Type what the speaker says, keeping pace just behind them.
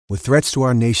With threats to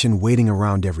our nation waiting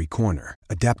around every corner,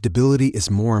 adaptability is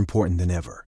more important than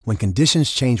ever. When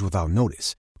conditions change without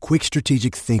notice, quick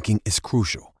strategic thinking is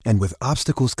crucial. And with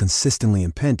obstacles consistently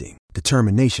impending,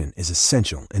 determination is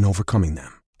essential in overcoming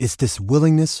them. It's this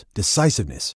willingness,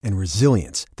 decisiveness, and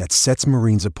resilience that sets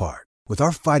Marines apart. With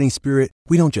our fighting spirit,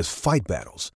 we don't just fight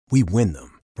battles, we win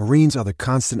them. Marines are the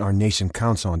constant our nation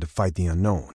counts on to fight the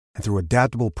unknown. And through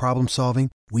adaptable problem solving,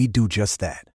 we do just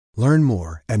that. Learn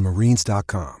more at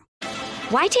marines.com.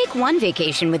 Why take one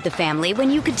vacation with the family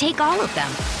when you could take all of them?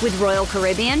 With Royal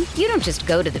Caribbean, you don't just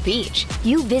go to the beach.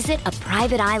 You visit a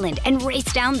private island and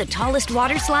race down the tallest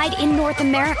water slide in North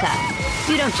America.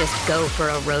 You don't just go for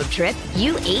a road trip.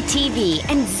 You ATV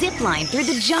and zip line through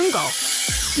the jungle.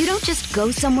 You don't just go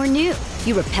somewhere new.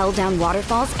 You rappel down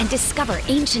waterfalls and discover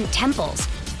ancient temples.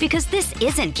 Because this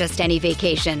isn't just any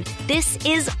vacation. This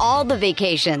is all the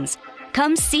vacations.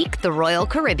 Come seek the Royal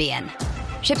Caribbean.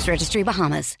 Ships Registry,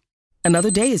 Bahamas.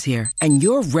 Another day is here, and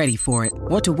you're ready for it.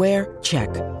 What to wear? Check.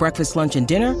 Breakfast, lunch, and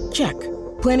dinner? Check.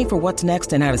 Planning for what's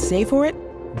next and how to save for it?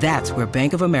 That's where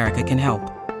Bank of America can help.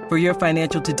 For your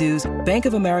financial to-dos, Bank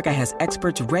of America has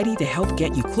experts ready to help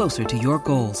get you closer to your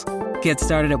goals. Get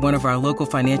started at one of our local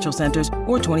financial centers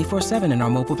or 24/7 in our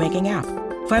mobile banking app.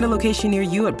 Find a location near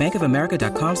you at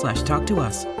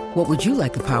bankofamerica.com/talktous. What would you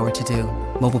like the power to do?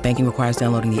 Mobile banking requires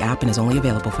downloading the app and is only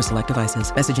available for select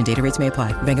devices. Message and data rates may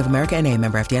apply. Bank of America N.A.,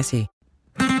 member FDIC.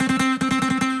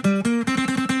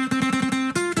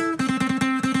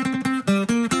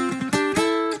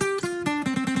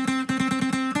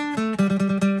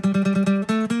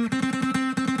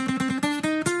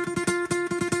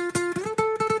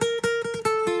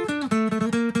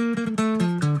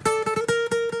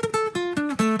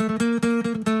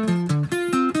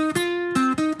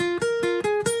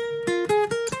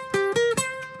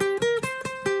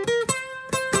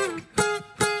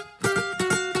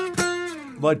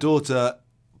 My daughter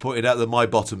pointed out that my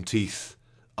bottom teeth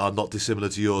are not dissimilar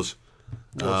to yours.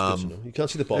 No, you can't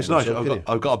see the bottom. It's nice.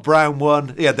 I've got a brown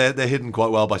one. Yeah, they're hidden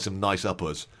quite well by some nice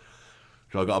uppers.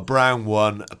 So I've got a brown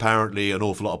one, apparently an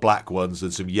awful lot of black ones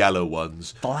and some yellow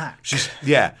ones. Black? She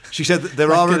said that there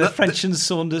like are the French and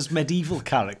Saunders medieval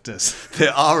characters.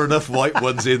 There are enough white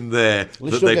ones in there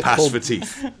that they pass for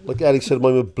teeth. Like Eddie said,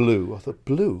 mine were blue. I thought,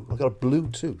 blue? I've got a blue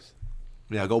tooth.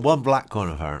 Yeah, I got one black one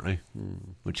apparently,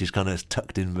 which is kind of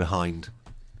tucked in behind,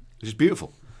 which is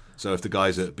beautiful. So if the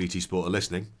guys at BT Sport are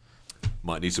listening,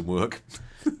 might need some work.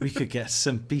 We could get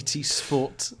some BT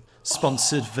Sport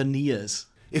sponsored veneers.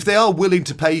 If they are willing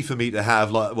to pay for me to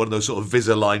have like one of those sort of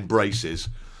Invisalign braces.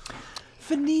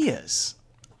 Veneers?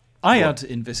 I had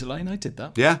Invisalign, I did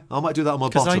that. Yeah, I might do that on my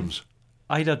bottoms.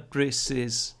 I'd had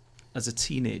braces as a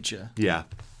teenager. Yeah.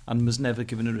 And was never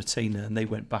given a retainer, and they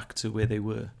went back to where they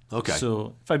were. Okay.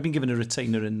 So if I'd been given a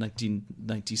retainer in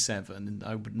 1997,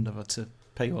 I wouldn't have had to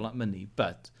pay all that money.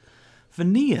 But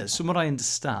veneers, from what I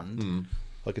understand...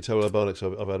 I can tell about it,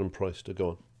 so I've had them priced to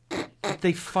go on.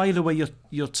 They file away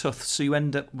your tooth, so you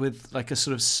end up with like a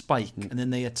sort of spike, and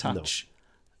then they attach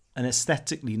an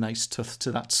aesthetically nice tooth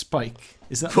to that spike.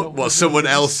 Is that what someone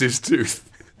else's tooth?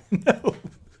 No.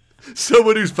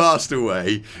 Someone who's passed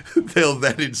away, they'll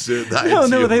then insert that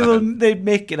into your mouth. They'd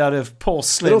make it out of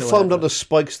porcelain. They don't farm down to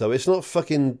spikes, though. It's not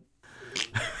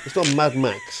it's not Mad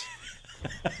Max.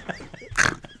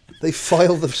 They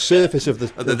file the surface of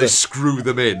the... And then they screw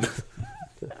them in.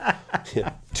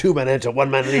 Yeah. 2 men enter,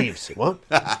 1 man leaves. What?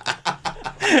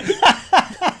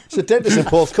 It's a dentist in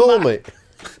Porth Call, mate.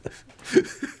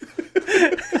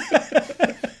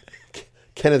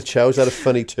 Kenneth Chow's had a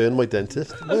funny turn, my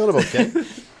dentist. What are you on about, Ken?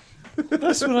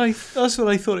 That's what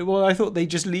I thought it was. I thought they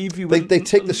just leave you... They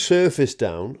take the surface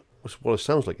down, which what it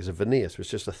sounds like is a veneer, so it's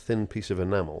just a thin piece of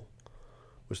enamel,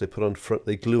 which they put on front.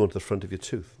 They glue onto the front of your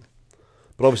tooth.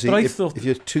 But obviously, if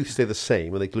your teeth stay the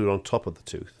same, and they glue it on top of the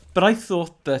tooth. But I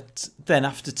thought that then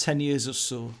after 10 years or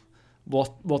so,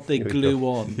 what they glue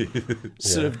on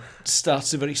sort of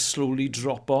starts to very slowly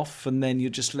drop off, and then you're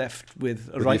just left with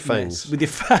a right mess. With your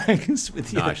fangs,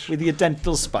 with your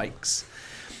dental spikes,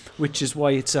 which is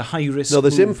why it's a high risk. No,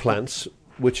 there's implants,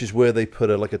 which is where they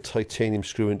put a titanium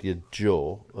screw into your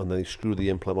jaw, and they screw the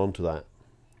implant onto that.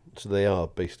 So they are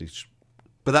basically.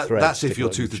 But that's if your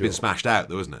tooth has been smashed out,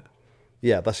 though, isn't it?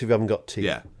 Yeah, that's if you haven't got teeth.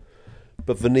 Yeah.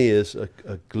 But veneers are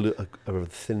a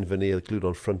thin veneer glued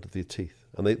on front of your teeth.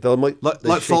 And they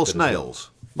like false nails?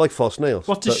 Like false nails.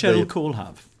 What does Cheryl Cole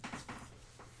have?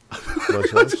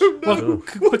 Nice well,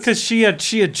 because she had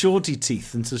Geordie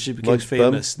teeth until she became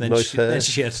famous. Then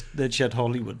she had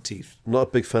Hollywood teeth. Not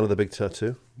a big fan of the big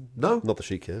tattoo. No? Not that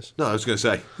she cares. No, I was going to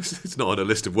say, it's not on a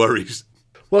list of worries.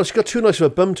 Well, she got too nice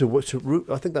of a bum to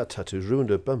I think that tattoo's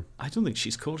ruined her bum. I don't think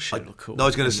she's called Cheryl Cole. No, I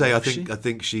was going to say, I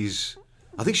think she's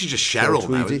just Cheryl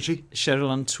now, isn't she?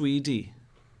 Cheryl Ann Tweedy.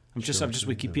 I'm just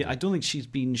Wikipedia. I don't think she's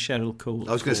been Cheryl Cole.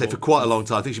 I was going to say for quite a long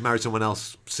time. I think she married someone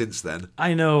else since then.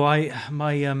 I know.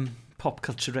 My pop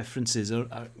culture references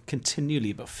are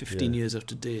continually about 15 years up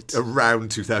to date.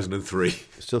 Around 2003.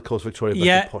 Still calls Victoria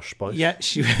Beckham Posh Spice. Yeah,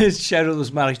 Cheryl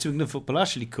was married to England footballer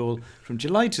Ashley Cole from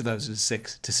July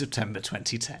 2006 to September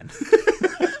 2010.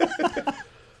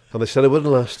 And they said it wouldn't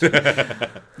last.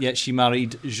 Yeah, she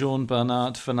married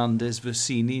Jean-Bernard Fernandez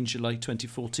Versini in July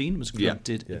 2014. Was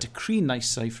granted a decree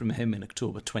nisi from him in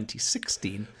October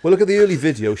 2016. Well, look at the early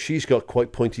video. She's got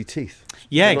quite pointy teeth.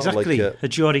 Yeah, exactly. Her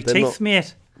Geordie teeth,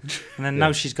 mate. And then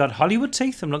now she's got Hollywood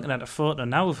teeth. I'm looking at a photo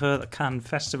now of her at the Cannes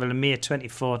Festival in May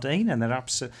 2014, and they're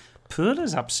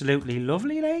Pearla's absolutely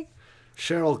lovely, like.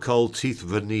 Cheryl Cole teeth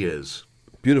veneers.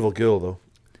 Beautiful girl, though.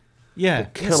 Yeah,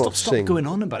 stop going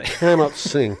on about it. Cannot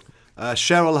sing.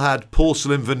 Cheryl had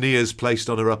porcelain veneers placed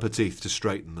on her upper teeth to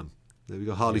straighten them. There we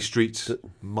go. Harley Street,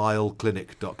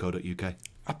 mileclinic.co.uk.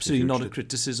 Absolutely not a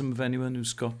criticism of anyone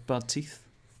who's got bad teeth.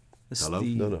 Hello?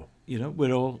 No. You know,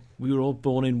 we were all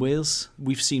born in Wales.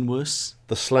 We've seen worse.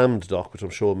 The Slammed doc, which I'm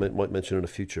sure I might mention in a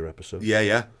future episode.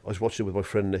 Yeah. I was watching it with my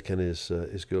friend Nick and his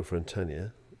girlfriend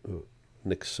Tanya.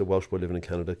 Nick's a Welsh boy living in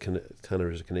Canada. Tanya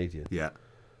is a Canadian. Yeah.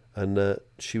 And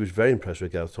she was very impressed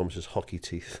with Gareth Thomas's hockey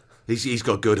teeth. He's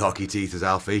got good hockey teeth, as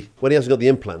Alfie. When he hasn't got the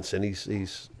implants in,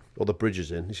 or the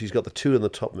bridges in, he's got the two in the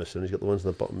top missing, he's got the ones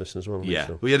in the bottom missing as well. Yeah.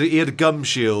 So. Well, he had a gum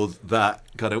shield that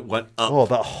kind of went up. Oh,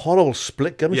 that horrible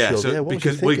split gum shield. So what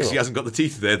because he hasn't got the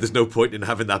teeth there, there's no point in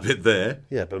having that bit there.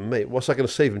 Yeah, but mate, what's that going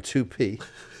to save him? 2p?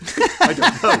 I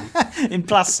don't know. In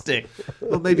plastic.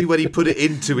 Well, maybe when he put it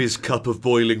into his cup of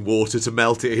boiling water to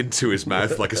melt it into his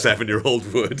mouth like a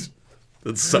 7-year-old would.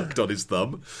 And sucked on his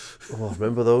thumb. Oh,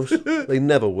 remember those? They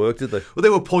never worked, did they? Well, they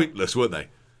were pointless, weren't they?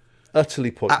 Utterly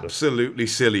pointless. Absolutely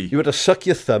silly. You had to suck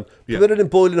your thumb, put it in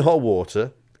boiling hot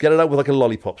water, get it out with like a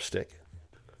lollipop stick,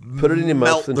 put it in your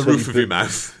mouth. Melt the roof of your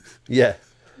mouth. Yeah.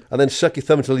 And then suck your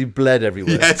thumb until you bled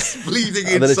everywhere. Yes, bleeding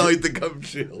inside the gum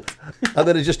shield. And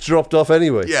then it just dropped off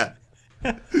anyway. Yeah.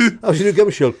 How's your new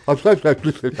gum shield?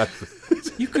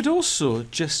 You could also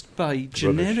just buy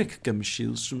generic gum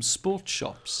shields from sports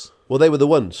shops. Well, they were the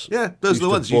ones. Yeah, those are the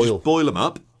ones. You just boil them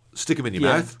up, stick them in your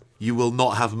mouth. You will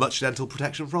not have much dental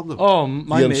protection from them. Oh,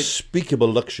 the unspeakable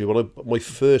luxury. My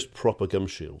first proper gum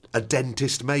shield. A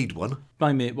dentist made one.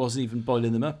 My mate wasn't even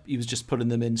boiling them up. He was just putting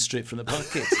them in straight from the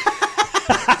packet.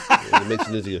 It makes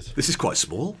an idiot. This is quite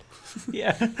small.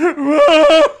 Yeah.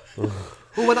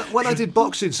 Well, when I did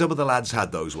boxing, some of the lads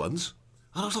had those ones.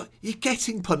 And I was like, you're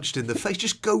getting punched in the face.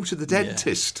 Just go to the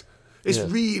dentist. It's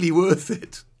really worth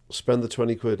it. Spend the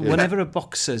 20 quid. Yeah. Whenever a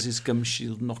boxer has his gum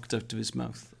shield knocked out of his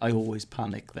mouth, I always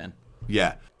panic then.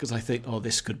 Yeah. Because I think,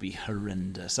 this could be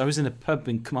horrendous. I was in a pub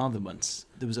in Carmarthen once.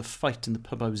 There was a fight in the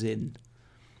pub I was in,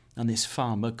 and this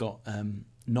farmer got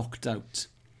knocked out.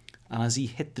 And as he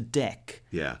hit the deck,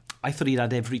 I thought he'd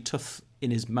had every tooth in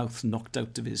his mouth knocked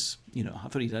out of his, I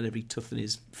thought he'd had every tooth in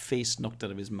his face knocked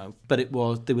out of his mouth. But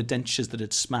they were dentures that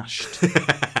had smashed.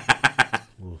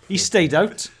 He stayed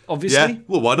out, obviously. Yeah,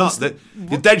 well, why not? Your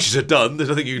dentures are done. There's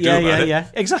nothing you can do about it. Yeah,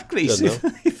 exactly.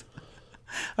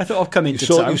 I thought I'd come into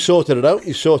town. You sorted it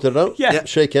out. Yeah.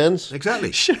 Shake hands.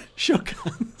 Exactly. Shook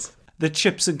hands. The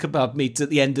chips and kebab meat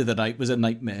at the end of the night was a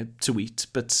nightmare to eat,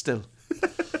 but still.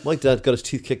 My dad got his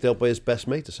teeth kicked out by his best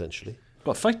mate, essentially.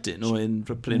 What, fighting or playing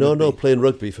rugby? No, playing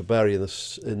rugby for Barry in the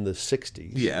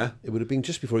 60s. Yeah. It would have been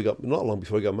just before not long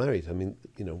before he got married. I mean,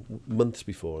 months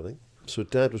before, I think. So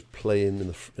Dad was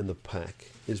playing in the pack.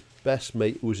 His best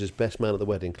mate, who was his best man at the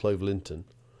wedding, Clive Linton,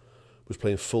 was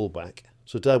playing fullback.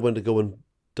 So Dad went to go and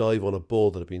dive on a ball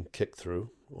that had been kicked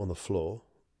through on the floor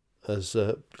as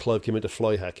Clive came in to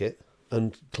fly hack it,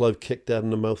 and Clive kicked Dad in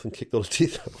the mouth and kicked all his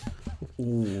teeth out.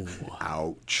 Ooh.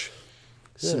 Ouch.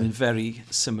 Something very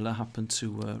similar happened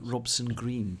to Robson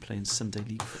Green playing Sunday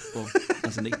League football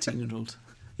as an 18-year-old.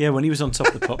 Yeah, when he was on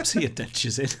top of the pops, he had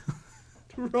dentures in.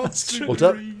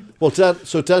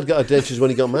 So Dad got dentures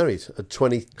when he got married at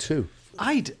 22.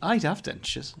 I'd have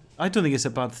dentures. I don't think it's a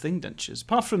bad thing, dentures,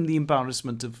 apart from the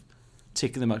embarrassment of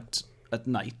taking them out at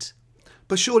night.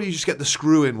 But surely you just get the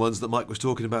screw-in ones that Mike was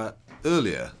talking about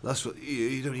earlier. That's what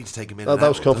you don't need to take them in. That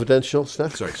was confidential,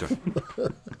 Steph. Sorry.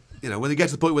 When they get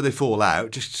to the point where they fall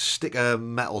out, just stick a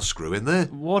metal screw in there.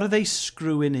 What are they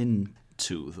screwing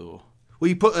into, though? Well,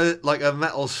 you put a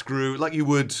metal screw like you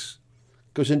would.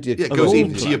 Goes into your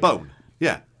your bone.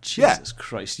 Yeah. Jesus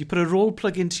Christ! You put a roll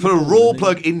plug into your bone. Put a roll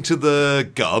plug into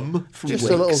the gum. Just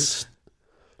a little,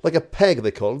 like a peg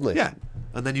they call it, isn't they? Yeah.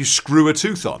 and then you screw a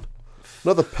tooth on.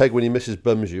 Not the peg when your missus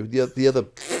bums you. The other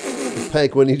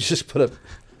peg when you just put a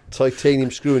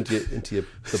titanium screw into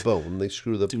the bone. They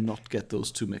screw the. Do not get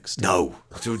those two mixed. No,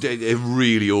 it's a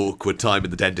really awkward time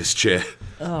in the dentist chair.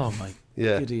 Oh my.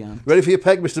 Yeah. Giddy aunt. Ready for your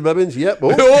peg, Mr. Bubbins? Yep.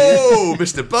 Oh,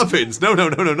 Mr. Bubbins! No.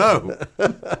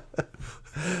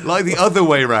 Like the other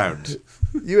way round.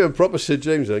 You and proper Sir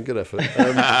James then. Good effort.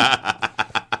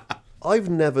 I've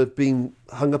never been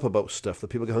hung up about stuff that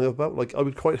people get hung up about. Like, I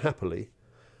would quite happily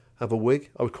have a wig.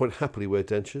 I would quite happily wear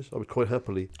dentures.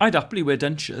 I'd happily wear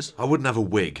dentures. I wouldn't have a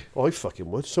wig. Oh, I fucking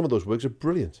would. Some of those wigs are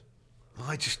brilliant.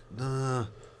 I just...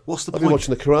 what's the I've point? been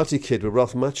watching The Karate Kid with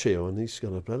Ralph Macchio, and he's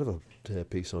got a bit of a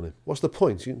hairpiece on him. What's the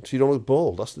point? You don't look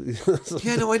bald. That's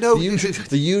yeah, no, I know.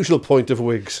 The usual point of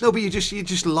wigs. No, but you're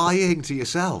just lying to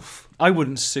yourself. I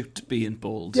wouldn't suit being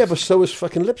bald. Yeah, but so is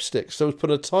fucking lipstick. So is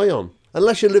putting a tie on.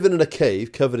 Unless you're living in a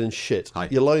cave covered in shit,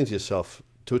 you're lying to yourself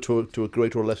to a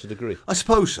greater or lesser degree. I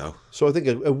suppose so. So I think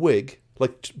a wig,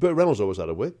 like Burt Reynolds always had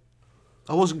a wig.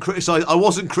 I wasn't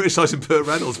criticising Burt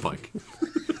Reynolds, Mike.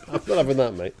 I'm not having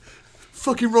that, mate.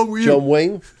 Fucking wrong with you. John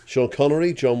Wayne, Sean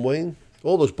Connery, John Wayne.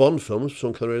 All those Bond films,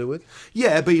 Sean Connery had a wig.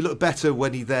 Yeah, but he looked better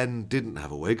when he then didn't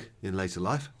have a wig in later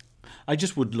life. I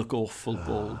just would look awful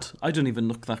bald. I don't even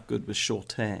look that good with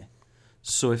short hair.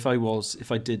 So if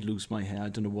I did lose my hair, I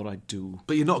don't know what I'd do.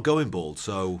 But you're not going bald,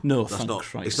 so no, that's thank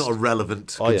Christ. It's not a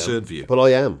relevant concern for you. But I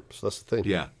am, so that's the thing.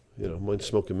 Yeah. You know, mine's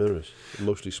smoke and mirrors. I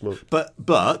mostly smoke.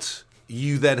 But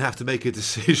you then have to make a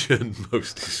decision.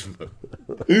 Mostly smoke.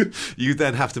 You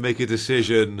then have to make a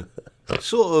decision,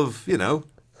 sort of, you know,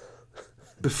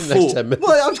 before. Next 10 minutes.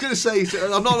 Well, I was going to say,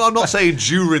 I'm not saying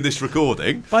during this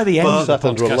recording. By the end of the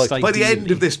podcast, by the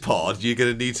end of this pod, you're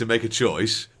going to need to make a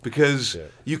choice because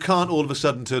you can't all of a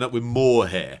sudden turn up with more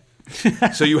hair.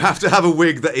 So you have to have a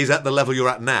wig that is at the level you're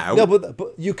at now. No,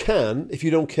 but you can if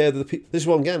you don't care that the people. This is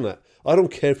what I'm getting at. I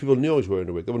don't care if people knew I was wearing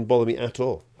a wig. That wouldn't bother me at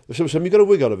all. If someone said, "You got a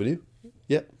wig on, haven't you?"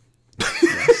 Yep.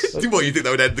 What, you think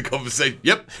that would end the conversation?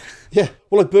 Yep. Yeah.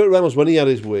 Well, like Burt Reynolds, when he had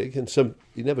his wig, and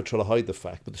he never tried to hide the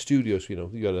fact, but the studios, you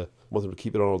got to want them to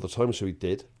keep it on all the time, so he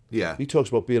did. Yeah. He talks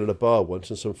about being in a bar once,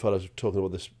 and some fellas were talking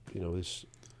about this,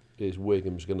 his wig,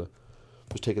 and was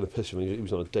taking a piss from him. He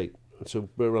was on a date, and so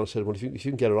Burt Reynolds said, "Well, if you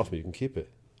can get it off me, you can keep it."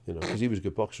 Because he was a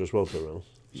good boxer as well, Burt Reynolds.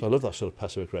 So I love that sort of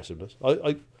passive aggressiveness.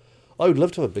 I would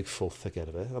love to have a big full thick head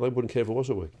of hair, and I wouldn't care if it was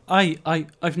a wig.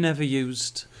 I've never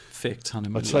used fake tan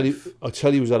in my life. I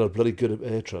tell you, he was had a bloody good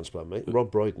hair transplant, mate.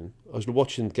 Rob Brydon. I was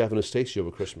watching Gavin and Stacey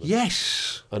over Christmas.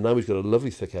 Yes. And now he's got a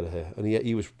lovely thick head of hair, and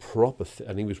he was proper,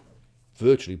 and he was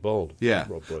virtually bald. Yeah.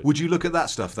 Rob Brydon. Would you look at that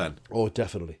stuff then? Oh,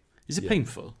 definitely. Is it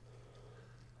painful?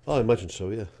 I imagine so.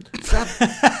 Yeah.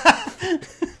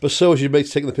 But so is your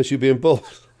mates taking the piss of you being bald.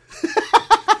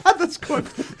 That's quite.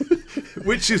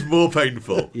 Which is more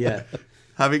painful? Yeah.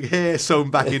 Having hair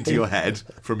sewn back into your head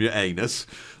from your anus,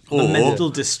 or the mental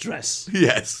distress.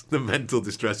 Yes, the mental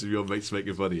distress of your mates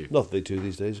making fun of you. Not that they do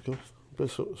these days, of course.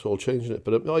 It's all changing it.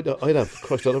 But I'd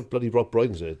have bloody Rob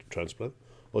Brydon's hair transplant,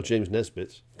 or James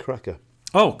Nesbitt's cracker.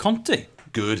 Oh, Conte,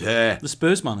 good hair. the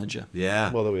Spurs manager.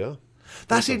 Yeah. Well, there we are.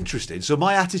 That's interesting. So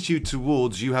my attitude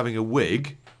towards you having a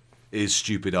wig is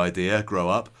stupid idea, grow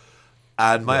up.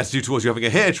 And my attitude towards you having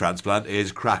a hair transplant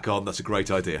is crack on, that's a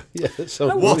great idea. Yeah, that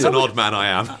sounds what an odd man I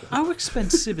am. How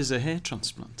expensive is a hair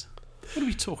transplant? What are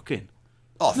we talking?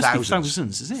 Oh, thousands.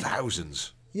 Thousands, is it?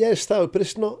 Thousands. Yes, but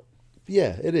it's not.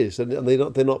 Yeah, it is, and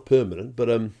they're not permanent.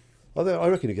 But I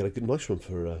reckon you get a good nice one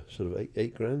for sort of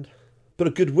eight grand. But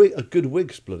a good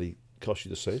wig's bloody cost you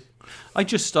the same. I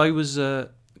was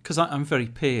because I'm very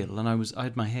pale, and I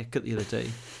had my hair cut the other day,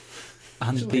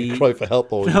 and the cry for help.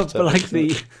 But like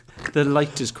the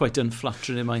light is quite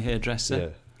unflattering in my hairdresser. Yeah.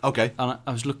 Okay. And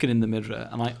I was looking in the mirror,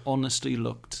 and I honestly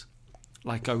looked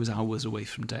like I was hours away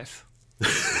from death.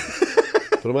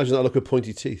 But imagine that look with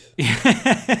pointy teeth. If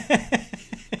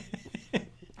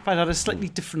I'd had a slightly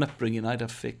different upbringing, I'd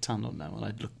have fake tan on now, and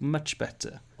I'd look much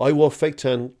better. I wore fake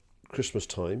tan Christmas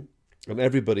time, and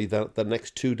everybody that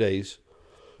next 2 days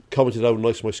commented how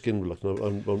nice my skin would look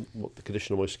on what the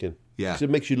condition of my skin. Yeah. Because it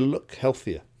makes you look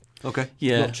healthier. Okay.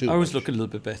 Yeah, Not too I always much. look a little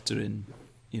bit better in,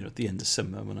 at the end of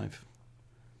summer when I've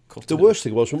caught The worst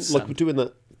thing was, like doing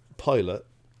that pilot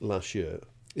last year,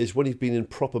 is when you've been in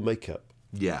proper makeup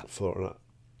for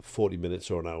 40 minutes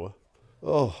or an hour.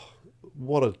 Oh,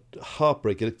 what a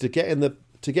heartbreak. To get in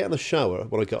the shower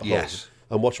when I got home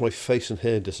and watch my face and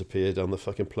hair disappear down the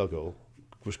fucking plug hole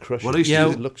was crushing. Well, I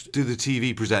used to do the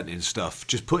TV presenting stuff,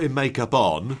 just putting makeup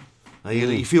on, and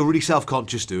you feel really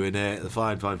self-conscious doing it,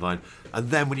 fine. And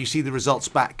then when you see the results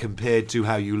back compared to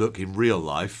how you look in real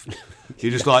life,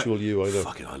 you're just like, I know.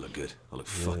 fucking, I look good. I look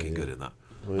fucking good in that.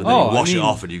 And then you wash it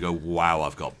off and you go, wow,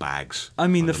 I've got bags. I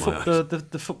mean, the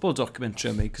football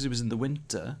documentary I made, because it was in the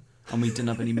winter and we didn't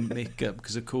have any makeup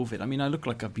because of COVID. I mean, I look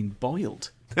like I've been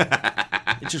boiled.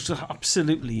 It's just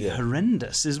absolutely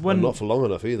horrendous. Not for long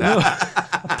enough either.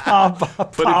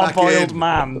 Parboiled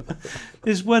man.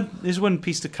 There's one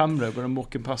piece to camera where I'm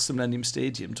walking past the Millennium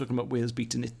Stadium talking about Wales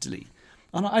beating Italy.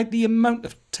 And the amount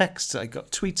of texts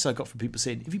tweets I got from people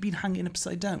saying, have you been hanging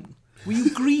upside down? Were you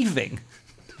grieving?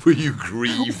 Were you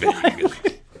grieving?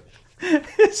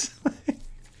 It's like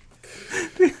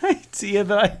the idea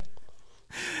that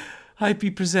I'd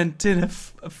be presenting a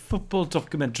football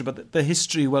documentary about the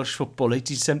history of Welsh football,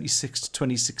 1876 to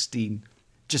 2016,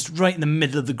 just right in the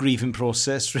middle of the grieving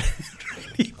process.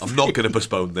 Really I'm not going to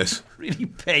postpone this. Really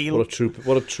pale. What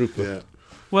a trooper. Yeah.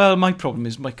 Well, my problem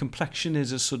is my complexion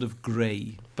is a sort of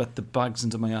grey, but the bags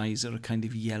under my eyes are a kind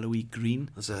of yellowy green.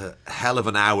 There's a hell of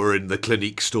an hour in the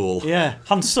Clinique stall. Yeah,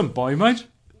 handsome boy, mate.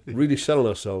 Really selling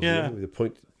ourselves. Yeah. With the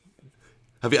point.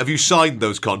 Have you signed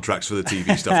those contracts for the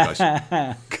TV stuff,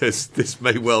 guys? Because this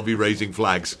may well be raising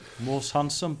flags. Most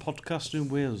handsome podcaster in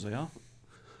Wales, they are.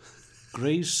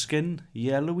 Grey skin,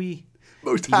 yellowy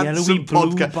blue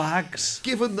bags.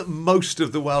 Given that most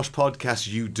of the Welsh podcasts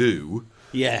you do...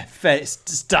 Yeah,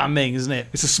 it's damning, isn't it?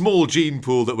 It's a small gene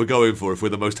pool that we're going for if we're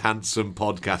the most handsome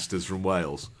podcasters from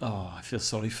Wales. Oh, I feel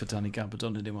sorry for Danny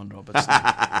Gabardon and Iwan Roberts.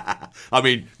 I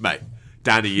mean, mate,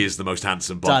 Danny is the most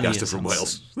handsome podcaster from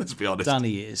Wales. Let's be honest.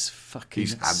 Danny is fucking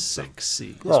handsome.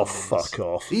 sexy. Oh, fuck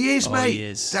off. He is, mate. He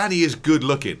is. Danny is good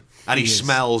looking. And he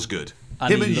smells good.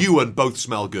 And Him and Ewan both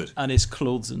smell good. And his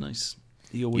clothes are nice.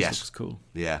 He always looks cool.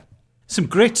 Yeah. Some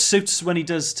great suits when he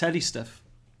does telly stuff.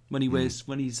 When he wears,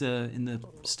 when he's in the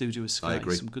studio with Sky, I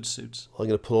agree. Some good suits. I'm going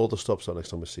to pull all the stops out next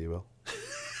time I see you, Will.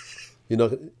 You're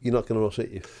not going to not see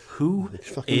you. Who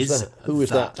is that? Who is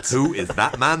that? Who is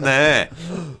that man there?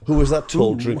 Who is that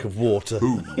tall drink of water?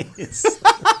 Who is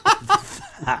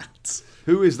that?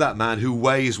 Who is that man who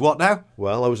weighs what now?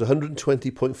 Well, I was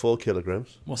 120.4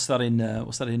 kilograms. What's that in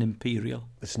imperial?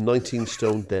 It's 19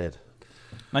 stone dead.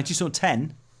 19 stone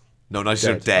 10? No, 19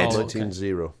 stone dead. Oh,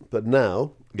 19-0. But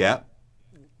now... Yeah.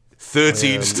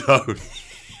 13 stone.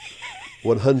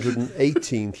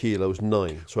 118 kilos,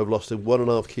 9. So I've lost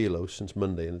 1.5 kilos since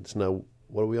Monday, and it's now,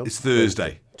 what are we on? It's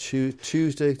Thursday.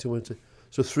 Tuesday to Wednesday.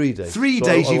 So 3 days. 3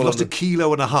 days you've lost 1.5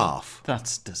 kilos.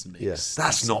 That doesn't make sense.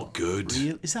 That's not good.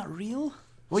 Real? Is that real?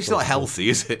 Well, it's not healthy,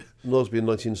 is it? No, it's been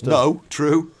 19 stone. No,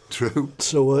 true.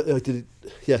 So I did it.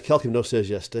 Yeah, Cal came downstairs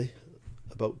yesterday,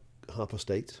 about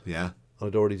 8:30. Yeah.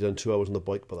 I'd already done 2 hours on the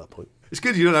bike by that point. It's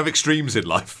good you don't have extremes in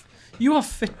life. You are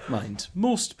fit, mind.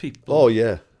 Most people... Oh,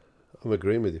 yeah. I'm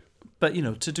agreeing with you. But,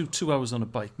 to do 2 hours on a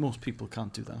bike, most people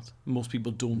can't do that. Most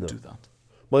people don't do that.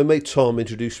 My mate Tom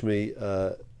introduced me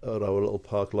at our little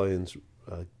Park Lions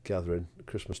gathering at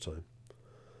Christmas time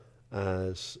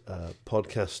as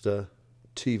podcaster,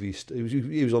 TV star.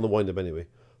 He was on the wind-up anyway.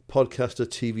 Podcaster,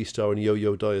 TV star, and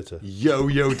yo-yo dieter.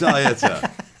 Yo-yo dieter.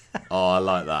 Oh, I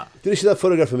like that. Did you see that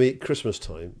photograph of me at Christmas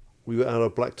time? We were at our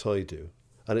black tie do.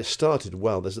 And it started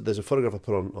well. There's a photograph I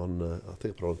put on I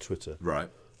think I put on Twitter. Right.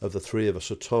 Of the three of us.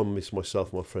 So Tom,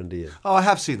 myself, and my friend Ian. Oh, I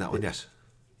have seen that one, yes.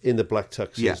 In the black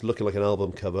tuxes, yeah. Looking like an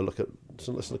album cover.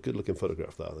 That's a good-looking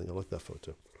photograph, that, I think. I like that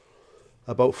photo.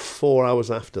 About 4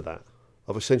 hours after that,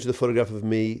 I've sent you the photograph of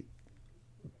me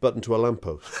buttoned to a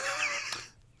lamppost.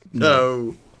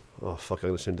 No. Oh, fuck, I'm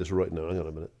going to send this right now. Hang on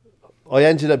a minute. I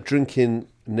ended up drinking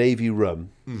Navy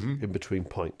rum in between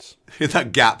pints. In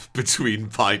that gap between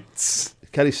pints.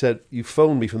 Kelly said, you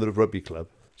phoned me from the rugby club.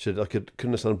 She said, I couldn't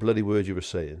understand a bloody word you were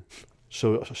saying.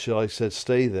 So I said,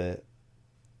 stay there.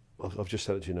 I've just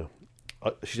said it to you now.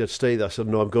 She said, stay there. I said,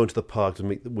 no, I'm going to the park to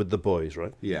meet with the boys,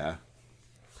 right? Yeah.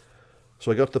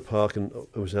 So I got to the park and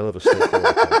it was a hell of a state.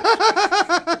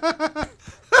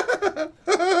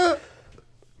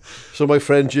 So my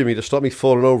friend Jimmy, to stop me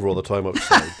falling over all the time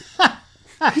outside.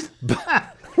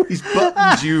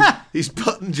 He's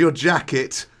buttoned your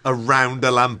jacket around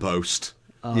a lamppost.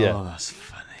 Oh, yeah. That's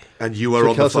funny. And you were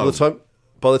on the phone.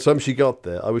 By the time she got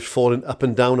there, I was falling up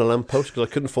and down a lamppost because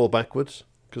I couldn't fall backwards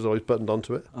because I was buttoned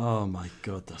onto it. Oh my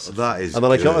God, that is. And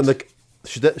then good. I got in the.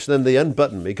 Then they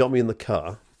unbuttoned me, got me in the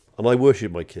car, and I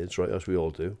worship my kids, right, as we all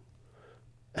do.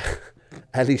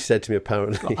 Ellie said to me,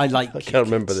 apparently, I can't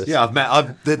remember this. Yeah, I've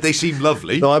met. They seem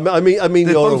lovely. No, I mean,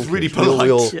 they're your both own really kids.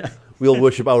 polite. We all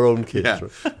worship our own kids. Yeah.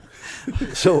 Right?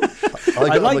 So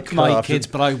I like my kids,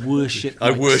 but I worship.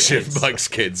 Mike's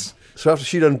kids. So after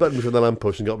she'd unbuttoned me from the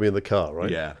lamppost and got me in the car, right?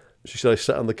 Yeah. She said I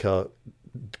sat in the car,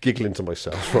 giggling to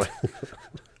myself, right?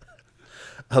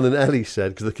 And then Ellie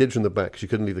said, because the kids were in the back, she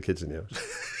couldn't leave the kids in the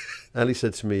house. Ellie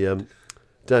said to me,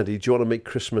 Daddy, do you want to make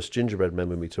Christmas gingerbread men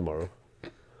with me tomorrow?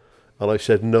 And I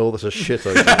said, no, that's a shit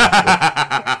idea.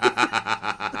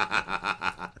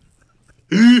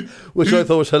 Which I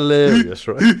thought was hilarious,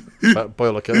 right? By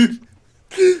all accounts.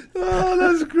 Oh,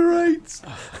 that's great.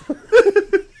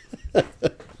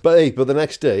 But the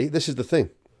next day, this is the thing.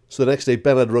 So the next day,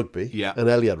 Ben had rugby, and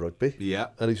Ellie had rugby. Yeah.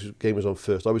 Ellie's game was on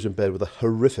first. I was in bed with a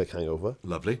horrific hangover.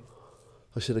 Lovely.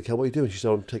 I said, okay, what are you doing? She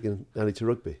said, I'm taking Ellie to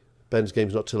rugby. Ben's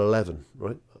game's not till 11,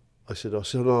 right? I said,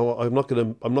 no, I'm not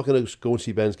going to go and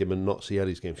see Ben's game and not see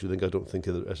Ellie's game. She think I don't think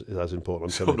it's as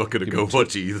important. I'm not going to go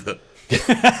watch either.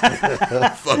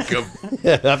 Fuck them.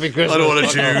 Yeah, happy Christmas. I don't want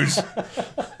to choose.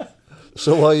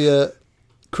 So I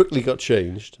quickly got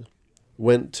changed,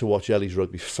 went to watch Ellie's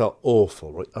rugby, felt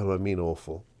awful, right? And I mean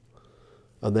awful.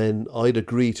 And then I'd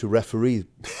agree to referee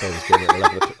Ben's game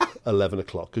at 11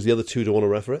 o'clock because the other two don't want to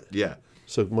referee it. Yeah.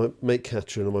 So my mate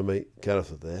Catherine and my mate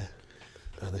Gareth were there.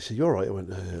 And they said, you're all right. I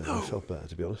went, I felt bad,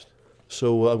 to be honest.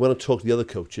 So I went and talked to the other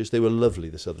coaches. They were lovely,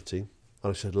 this other team.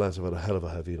 And I said, lads, I've had a hell of a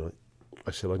heavy night.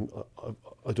 I said,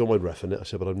 I don't mind reffing it. I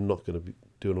said, but I'm not going to be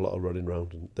doing a lot of running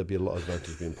around and there'll be a lot of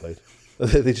advantage being played. And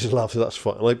they just laughed, so that's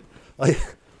fine. And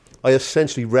I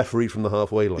essentially refereed from the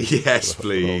halfway line. Yes,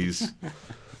 please.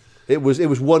 It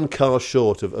was one car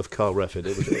short of car reffing.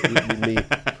 It was me.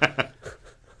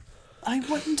 I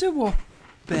wonder what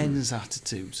Ben's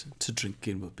attitude to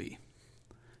drinking would be.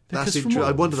 That's interesting.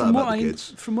 I wonder that about the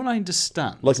kids. From what I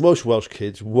understand, like most Welsh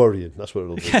kids, worrying. That's what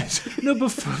it'll be. Yes. No, but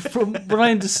from what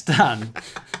I understand,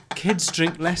 kids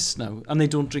drink less now, and they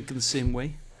don't drink in the same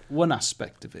way. One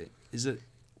aspect of it is that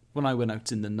when I went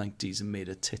out in the 90s and made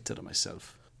a tit out of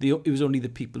myself, it was only the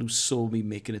people who saw me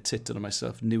making a tit out of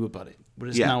myself knew about it.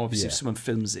 Whereas now, obviously, if someone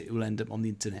films it, it will end up on the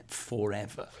internet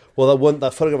forever. Well,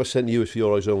 that photograph I sent you is for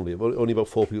your eyes only. Only about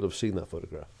 4 people have seen that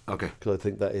photograph. Okay. Because I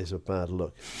think that is a bad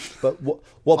look. But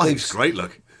what I think it's a great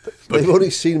look. They've only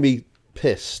seen me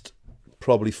pissed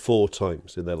probably 4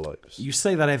 times in their lives. You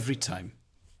say that every time.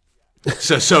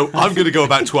 So I'm going to go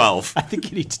about 12. I think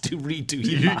you need to redo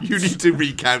your You need to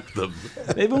recount them.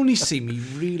 They've only seen me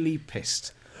really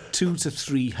pissed 200 to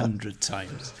 300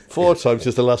 times. 4 times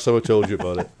since the last time I told you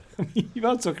about it. You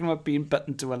are talking about being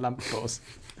buttoned to a lamppost.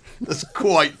 That's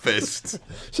quite pissed.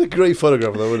 It's a great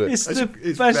photograph, though, isn't it? It's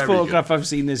the best photograph I've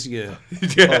seen this year.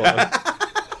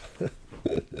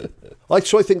 I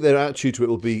think their attitude to it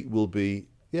will be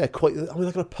quite. I mean,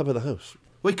 they're going to pub in the house.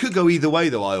 Well, it could go either way,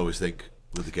 though. I always think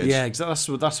with the kids. Yeah,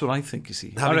 exactly. That's what I think. You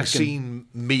see, having seen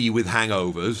me with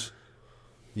hangovers,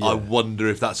 I wonder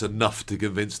if that's enough to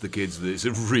convince the kids that it's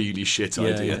a really shit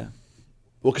idea. Yeah.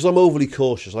 Well, because I'm overly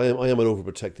cautious. I am an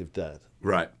overprotective dad.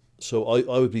 Right. So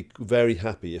I would be very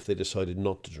happy if they decided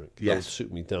not to drink. That would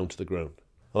suit me down to the ground.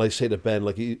 And I say to Ben,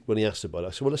 when he asked about it,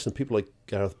 I said, well, listen, people like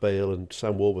Gareth Bale and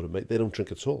Sam Warburton, mate, they don't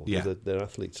drink at all. Yeah. They're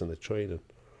athletes and they're training.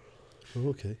 Oh,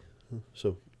 okay.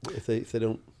 So if they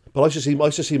don't... But I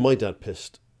used to see my dad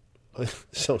pissed. It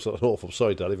sounds like awful.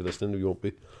 Sorry, Dad, if you're listening, you won't be.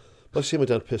 But I used to see my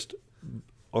dad pissed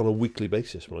on a weekly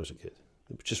basis when I was a kid.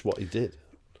 It was just what he did.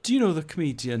 Do you know the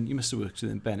comedian, you must have worked with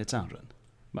him, Bennett Aaron,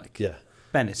 Mike? Yeah.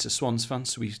 Bennett's a Swans fan,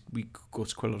 so we go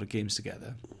to quite a lot of games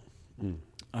together.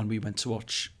 And we went to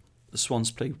watch the Swans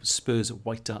play with Spurs at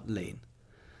White Hart Lane.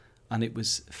 And it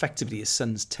was effectively his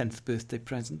son's 10th birthday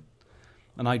present.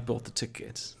 And I bought the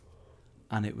tickets.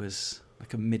 And it was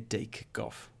like a midday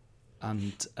kick-off.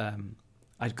 And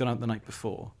I'd gone out the night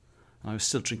before. And I was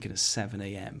still drinking at 7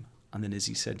 a.m. And then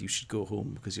Izzy said, you should go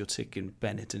home because you're taking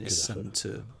Bennett and his son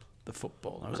to the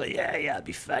football. And I was like, yeah, it'll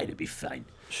be fine.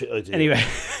 Shit idea. Anyway,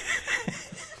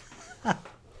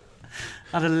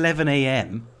 at 11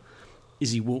 a.m,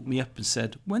 Izzy woke me up and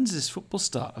said, when's this football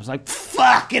start? I was like,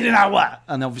 fuck, in an hour.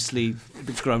 And obviously,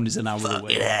 the ground is an hour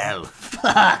away. Fucking hell.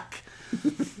 Fuck.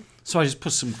 So I just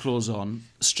put some clothes on,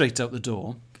 straight out the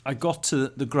door. I got to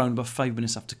the ground about 5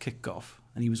 minutes after kick-off,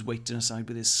 and he was waiting aside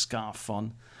with his scarf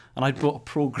on. And I'd bought a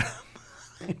programme.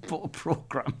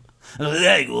 I was like,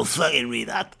 there you go, fucking read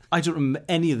that. I don't remember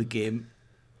any of the game.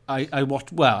 I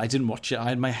watched. Well, I didn't watch it. I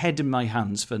had my head in my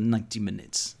hands for 90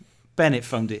 minutes. Bennett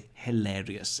found it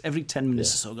hilarious. Every 10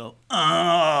 minutes or so, I go,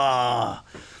 ah.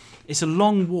 It's a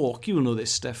long walk. You will know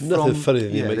this, Steph. Nothing funny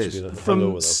than you makes me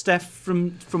from Steph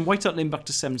from White Hart Lane back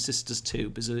to Seven Sisters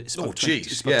too. It's about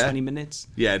 20 minutes.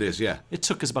 Yeah, it is. Yeah. It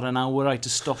took us about an hour. I had to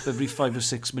stop every 5 or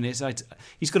 6 minutes.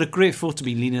 He's got a great photo of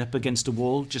me leaning up against a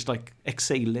wall, just like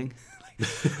exhaling.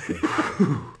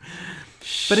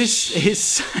 But his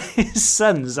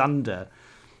son Xander,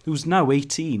 who's now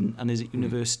 18 and is at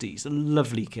university, he's a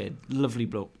lovely kid, lovely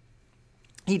bloke.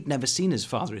 He'd never seen his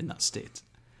father in that state.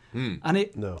 And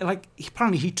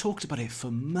apparently he talked about it for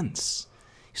months.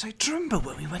 He's like, do you remember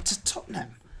when we went to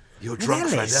Tottenham You're drunk,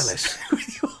 Fred Ellis.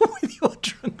 with your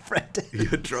drunk friend.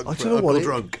 You're drunk. I don't know what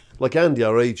drunk. Like Andy,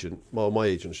 our agent, well, my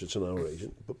agent, should say our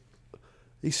agent, but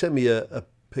he sent me a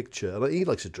picture, and he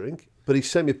likes a drink, but he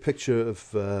sent me a picture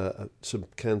of some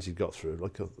cans he'd got through,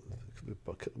 like a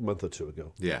month or two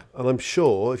ago. Yeah. And I'm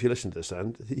sure, if you listen to this,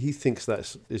 and he thinks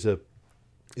that is a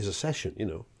session, you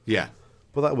know. Yeah.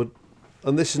 But that would,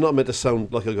 and this is not meant to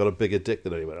sound like I got a bigger dick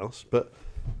than anyone else, but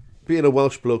being a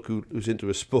Welsh bloke who's into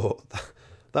a sport,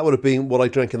 that would have been what I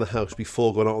drank in the house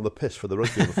before going out on the piss for the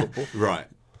rugby or the football. Right.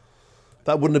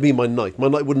 That wouldn't have been my night. My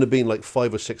night wouldn't have been like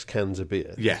 5 or 6 cans of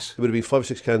beer. Yes. It would have been 5 or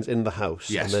 6 cans in the house,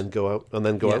 yes. and then go out,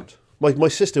 out. My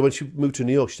sister, when she moved to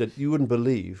New York, she said, you wouldn't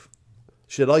believe.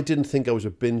 She said, I didn't think I was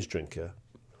a binge drinker.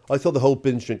 I thought the whole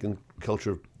binge drinking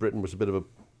culture of Britain was a bit of a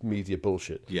media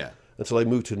bullshit. Yeah. Until I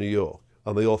moved to New York,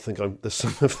 and they all think there's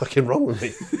something fucking wrong with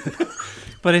me.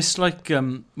 But it's like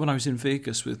when I was in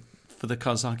Vegas for the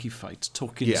Kazaki fight,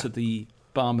 talking to the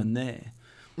barman there,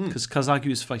 because Kazaki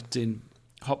was fighting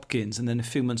Hopkins, and then a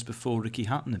few months before Ricky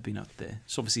Hatton had been out there.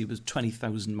 So obviously it was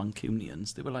 20,000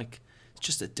 Mancunians. They were like, it's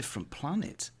just a different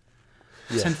planet.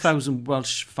 Yes. 10,000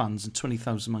 Welsh fans and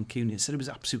 20,000 Mancunians said it was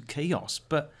absolute chaos.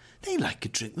 But they like a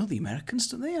drink, though, the Americans,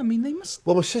 don't they? I mean, they must...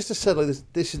 Well, my sister said, like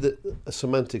this is the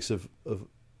semantics of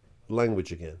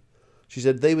language again. She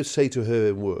said they would say to her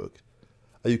in work,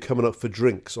 are you coming up for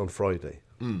drinks on Friday?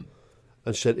 And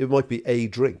she said it might be a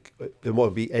drink. It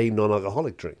might be a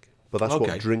non-alcoholic drink. But that's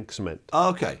what drinks meant.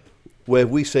 Oh, okay. Where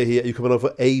we say here, you're coming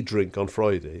over a drink on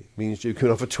Friday, means you're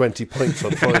coming over 20 pints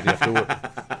on Friday after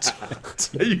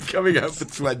work. Are you coming out for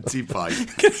 20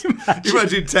 pints? Can you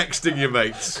imagine texting your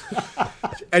mates?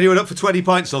 Anyone up for 20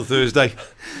 pints on Thursday?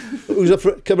 Who's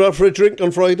coming out for a drink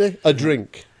on Friday? A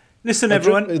drink. Listen,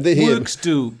 everyone, works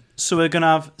do. So we're going to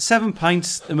have 7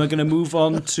 pints, and we're going to move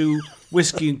on to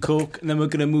whiskey and coke, and then we're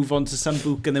going to move on to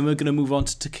Sambuca, and then we're going to move on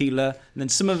to tequila, and then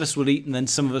some of us will eat, and then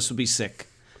some of us will be sick.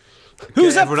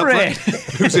 Who's up for it?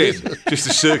 Who's in? Just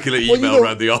a circular email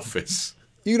around the office.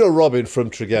 You know Robin from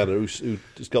Tregenna,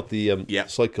 who's got the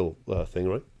cycle thing,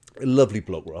 right? A lovely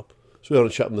bloke, Rob. So we had a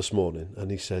chat with him this morning,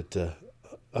 and he said,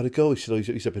 how'd it go? He said,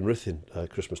 he's up in Ruthin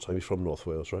Christmas time. He's from North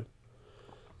Wales, right?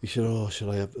 He said, should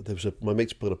I have... my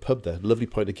mate's put a pub there. Lovely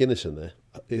pint of Guinness in there.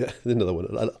 Another one.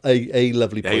 A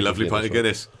lovely pint of Guinness. A lovely pint of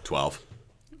Guinness. 12.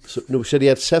 So, no, he said he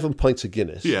had 7 pints of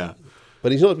Guinness. Yeah.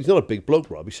 But he's not a big bloke,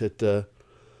 Rob. He said, I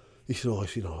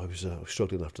was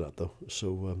struggling after that, though.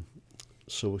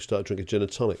 So we started drinking gin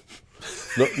and tonic.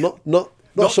 Not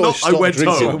I went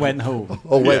home. Went home.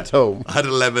 Went home. I had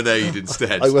a lemonade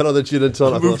instead. I went on the gin and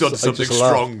tonic. I moved on to something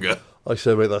stronger. I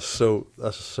said, mate, that's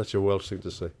such a Welsh thing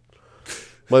to say.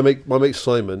 My mate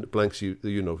Simon, Blanks,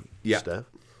 Steph,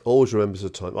 always remembers the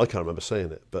time. I can't remember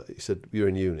saying it, but he said, we were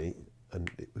in uni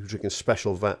and we were drinking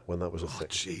Special Vat when that was a thing.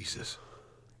 Jesus.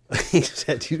 He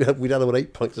said, we'd had about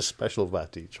 8 pints of Special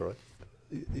Vat each, right?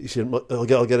 He said, I'll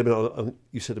get him in. And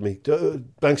you said to me,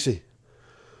 Banksy,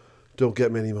 don't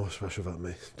get me any more Special Vat,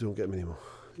 mate. Don't get me any more.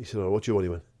 He said, what do you want? He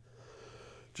went,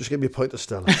 just give me a pint of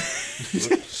Stella.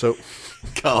 So,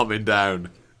 calming down.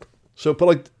 So,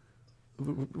 but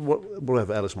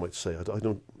whatever Alice might say, I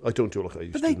don't do it like I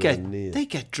used to. But they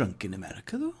get drunk in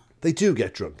America, though. They do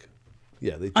get drunk.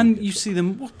 Yeah, they do. And you see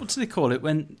them. What do they call it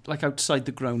when, like, outside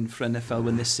the ground for NFL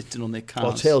when they're sitting on their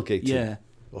cars? Oh, tailgating. Yeah.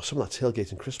 Or some of that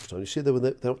tailgating Christmas time. You see there when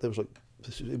there was like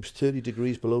it was 30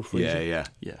 degrees below freezing. Yeah.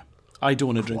 I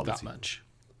don't want to drink that much.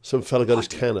 Some fella got his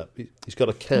can up. He's got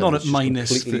a can. Not at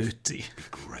minus 30.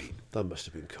 Great. That must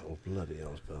have been cold. Bloody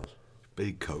hell, bells.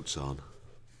 Big coats on.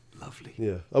 Lovely.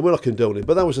 Yeah, and we're not condoning,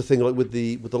 but that was the thing. Like with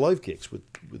the live gigs, with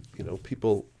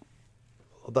people.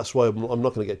 That's why I'm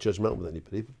not going to get judgmental with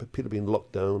anybody. But people being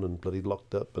locked down and bloody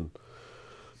locked up, and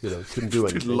couldn't do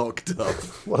anything. Locked up.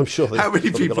 Well, I'm sure. How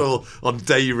many people on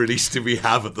day release do we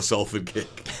have at the Salford gig?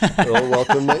 Oh,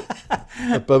 welcome, mate.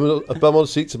 A bum on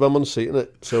seat's a bum on seat, isn't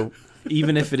it? So.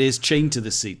 Even if it is chained to the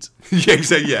seat. Yeah,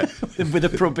 exactly. Yeah. With a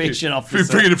probation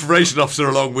officer. Bringing a probation officer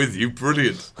along with you.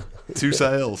 Brilliant. 2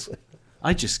 sales.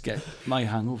 I just get my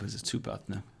hangovers are too bad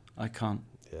now. I can't.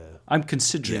 Yeah. I'm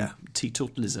considering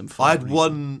teetotalism. I had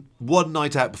one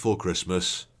night out before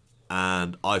Christmas,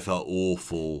 and I felt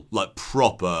awful, like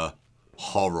proper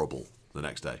horrible the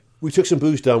next day. We took some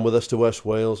booze down with us to West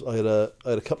Wales. I had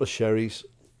a couple of sherries,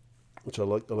 which I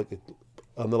like it,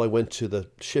 and then I went to the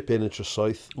Ship Inn in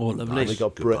Trossaeth. Oh, lovely! And they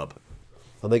got pub.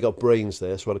 And they got brains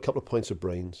there, so I had a couple of pints of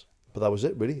brains. But that was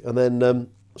it, really. And then,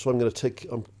 so I'm going to take.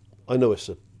 I know it's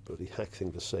a bloody hack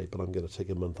thing to say, but I'm going to take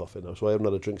a month off it now. So I haven't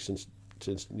had a drink since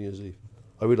New Year's Eve.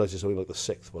 I realise it's only like the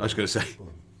 6th one. I was going to say.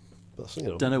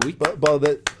 But, Done a week. But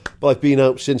I've been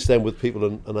out since then with people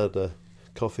and had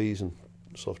coffees and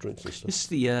soft drinks and stuff. It's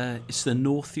the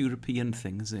North European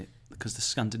thing, isn't it? Because the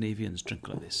Scandinavians drink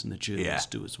like this, and the Germans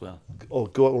do as well. Or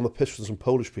go out on the piss with some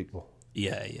Polish people.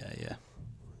 Yeah.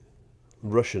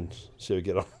 Russians, see how we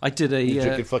get on. I did a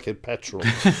drinking fucking petrol.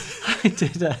 I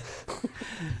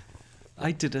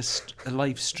did a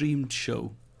live streamed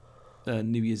show,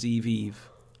 New Year's Eve,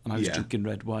 and I was drinking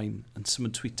red wine, and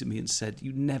someone tweeted me and said,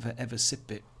 "You never ever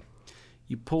sip it.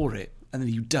 You pour it, and then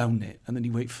you down it, and then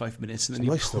you wait 5 minutes, and then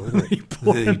you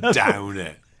pour you down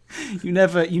it. You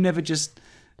never just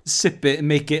sip it and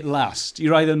make it last.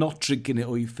 You're either not drinking it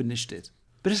or you finished it.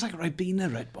 But it's like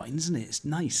Ribena red wine, isn't it? It's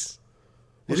nice.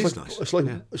 It's nice. It's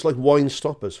like wine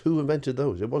stoppers. Who invented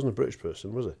those? It wasn't a British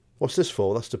person, was it? What's this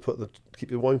for? That's to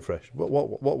keep your wine fresh. What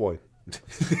wine?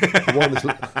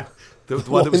 The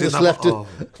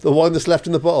wine that's left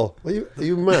in the bottle. Are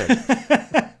you mad?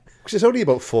 Because it's only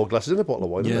about 4 glasses in a bottle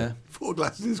of wine. Isn't it? 4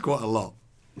 glasses is quite a lot.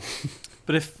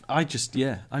 But I'm just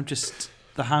the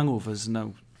hangovers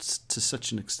now to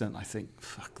such an extent. I think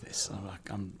fuck this.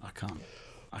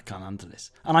 I can't handle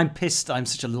this. And I'm pissed I'm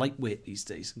such a lightweight these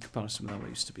days in comparison with how I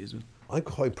used to be as well. I'm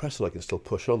quite impressed that I can still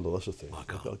push on, though. That's the thing. I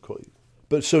can't.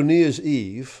 But so New Year's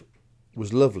Eve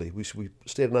was lovely. We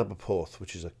stayed in Aberporth,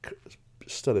 which is a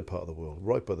stunning part of the world,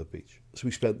 right by the beach. So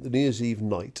we spent the New Year's Eve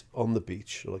night on the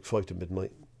beach, like 5 to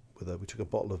midnight. We took a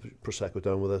bottle of Prosecco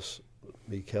down with us.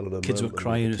 Me, Kellen, and kids were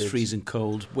crying. It was freezing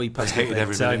cold. Way past hated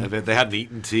every minute of it. They hadn't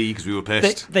eaten tea because we were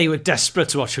pissed. They were desperate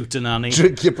to watch Hootenanny.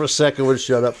 Drink your Prosecco and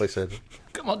shut up, I said.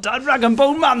 Come on, Dad, Rag and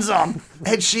Bone Man's on.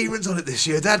 Ed Sheeran's on it this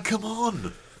year, Dad. Come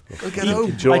on. Go get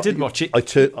home. I did watch it. I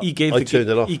turned it off.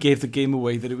 He gave the game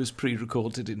away that it was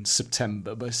pre-recorded in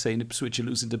September by saying Ipswich are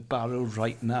losing to Barrow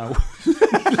right now.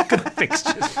 Look at the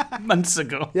fixtures months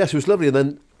ago. Yes, it was lovely. And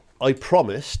then I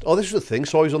promised. Oh, this was the thing.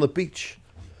 So I was on the beach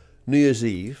New Year's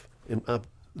Eve in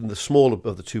the smaller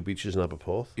of the 2 beaches in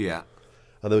Aberporth. Yeah.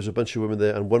 And there was a bunch of women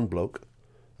there and one bloke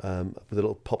with a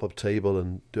little pop-up table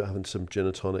and having some gin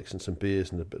and tonics and some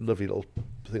beers and a lovely little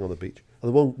thing on the beach. And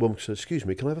the one woman said, "Excuse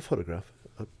me, can I have a photograph?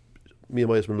 Me and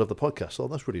my husband love the podcast." Oh,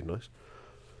 that's really nice.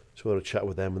 So I had a chat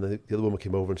with them, and then the other woman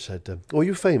came over and said, "Oh, are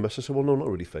you famous?" I said, "Well, no, not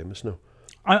really famous, no."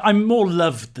 I'm more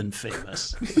loved than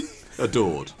famous.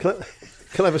 Adored.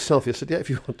 Can I have a selfie? I said, "Yeah, if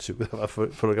you want to." Have a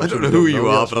photograph. I don't know who you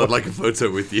are, but I'd like a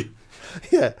photo with you.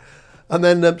 Yeah. And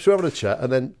then, so we're having a chat,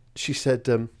 and then she said,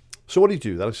 "So what do you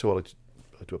do then?" I said, "Well,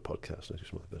 I do a podcast. I do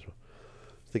something like this."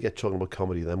 They get talking about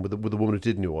comedy then with the woman who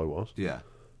didn't know who I was. Yeah.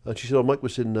 And she said, "Oh, Mike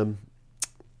was in...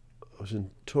 I was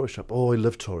in Tourist Trap." "Oh, I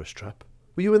love Tourist Trap."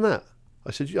 "Were you in that?"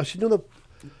 I said, "You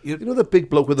know the big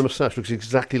bloke with the moustache looks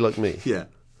exactly like me?" Yeah.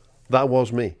 That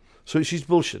was me. So she's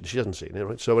bullshit. She hasn't seen it,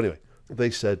 right? So anyway, they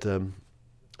said, "Are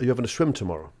you having a swim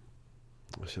tomorrow?"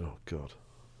 I said, "Oh, God.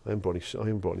 I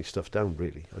haven't brought any stuff down,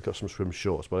 really. I've got some swim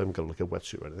shorts, but I haven't got like a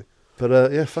wetsuit or anything."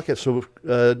 But yeah, fuck it. So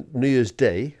New Year's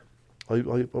Day, I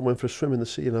went for a swim in the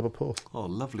sea in Aberporth. Oh,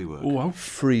 lovely work. Oh, wow.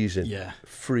 Freezing. Yeah.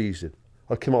 Freezing.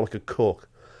 I came out like a cork.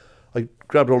 I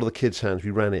grabbed all of the kids' hands.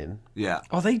 We ran in. Yeah.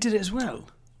 Oh, they did it as well?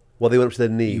 Well, they went up to their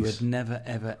knees. You would never,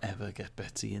 ever, ever get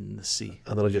Betty in the sea.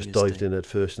 And then I just dived in at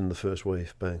first in the first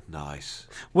wave. Bang. Nice.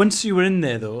 Once you were in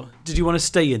there, though, did you want to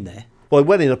stay in there? Well, I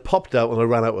went in, I popped out, and I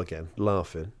ran out again,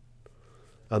 laughing.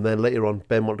 And then later on,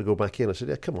 Ben wanted to go back in. I said,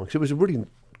 "Yeah, come on." Because it was really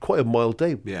quite a mild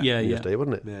day. Yeah. New Year's Day,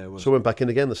 wasn't it? Yeah, it was. So I went back in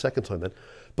again the second time then.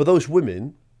 But those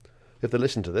women, if they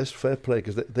listen to this, fair play,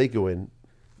 because they go in,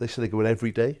 they say they go in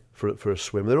every day for a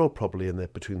swim. They're all probably in there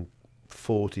between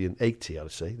 40 and 80,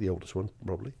 I'd say, the oldest one,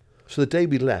 probably. So the day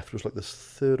we left was like the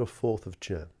 3rd or 4th of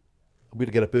Jan. We had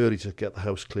to get up early to get the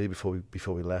house clear before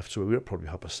we left, so we were up probably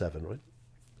 7:30, right?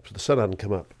 So the sun hadn't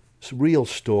come up. It's a real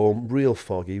storm, real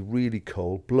foggy, really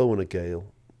cold, blowing a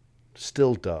gale,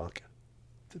 still dark.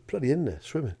 They're bloody in there,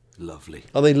 swimming. Lovely.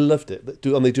 And they loved it. They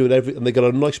do it and they got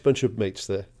a nice bunch of mates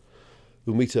there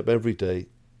who meet up every day,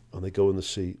 and they go in the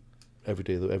sea every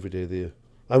day of the year.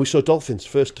 And we saw dolphins.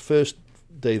 First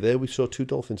day there, we saw 2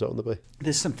 dolphins out on the bay.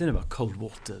 There's something about cold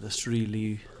water that's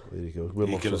really... There you go.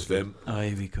 Here comes Vim. Oh,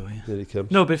 here we go, yeah. There he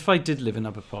comes. No, but if I did live in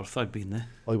Aberporth, I'd been there.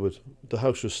 I would. The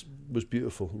house was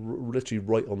beautiful, literally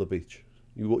right on the beach.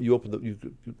 You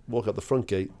walk out the front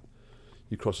gate,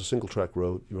 you cross a single track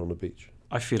road, you're on the beach.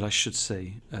 I feel I should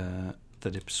say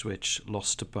that Ipswich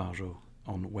lost to Barrow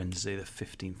on Wednesday, the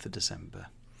 15th of December,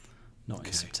 not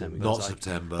in September. Not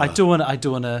September. I don't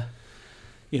want to.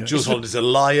 Jules Holland is a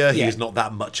liar. Yeah. He is not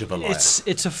that much of a liar.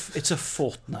 It's a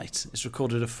fortnight. It's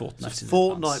recorded a fortnight. It's a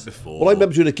fortnight before. Well, I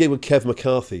remember doing a game with Kev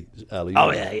McCarthy, Ali.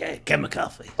 Oh yeah, Kev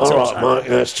McCarthy. All right, Mark,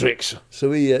 that's tricks.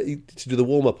 So he to do the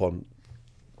warm up on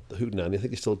the Hootenanny. I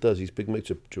think he still does. He's big mates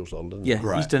with Jules Holland. Yeah,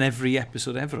 right. He's done every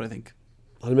episode ever, I think.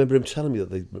 I remember him telling me that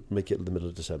they'd make it in the middle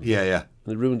of December. Yeah, yeah.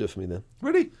 And it ruined it for me then.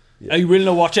 Really? Yeah. I will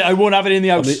not watch it. I won't have it in the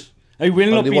house. I will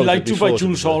not be lied to by before,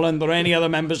 Jules Holland or any other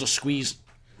members of Squeeze.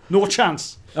 No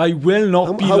chance. I will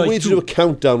not be How lied weird to. to do a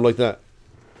countdown like that?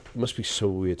 It must be so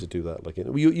weird to do that. Like,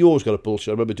 you always got a bullshit.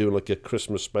 I remember doing like a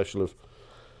Christmas special of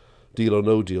Deal or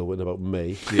No Deal in about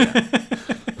May. Yeah.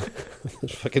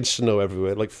 There's fucking snow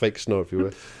everywhere, like fake snow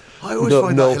everywhere. I always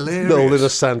find that hilarious. Noel in a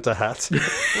Santa hat.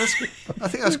 I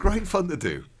think that's great fun to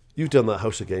do. You've done that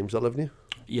House of Games, haven't you?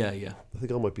 Yeah, yeah. I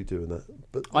think I might be doing that.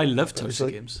 But I loved House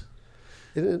of Games.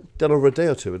 Isn't it done over a day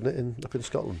or two, isn't it, up in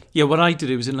Scotland? Yeah, what I did,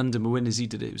 it was in London, but when he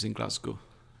did it was in Glasgow.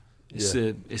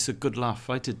 It's a good laugh.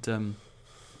 I did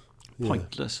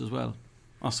Pointless as well.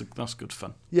 That's good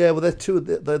fun. Yeah, well,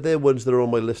 they're ones that are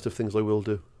on my list of things I will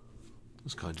do.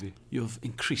 That's kind of you. Your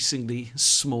increasingly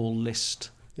small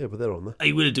list. Yeah, but they're on there.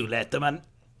 I will do Letterman.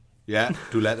 Yeah,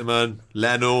 do Letterman.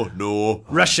 Leno, no.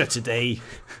 Russia Today.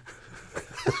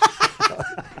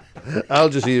 Al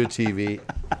Jazeera TV.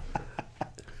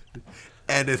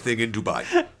 Anything in Dubai.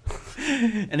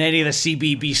 And any of the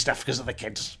CBB stuff because of the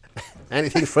kids.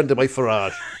 Anything funded by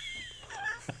Farage.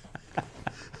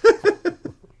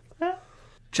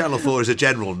 Channel 4 is a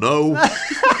general no.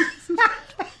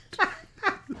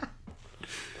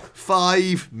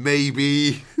 5,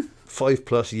 maybe.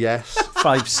 5+, yes.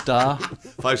 5-star.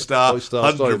 5-star,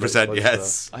 100%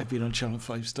 yes. I've been on Channel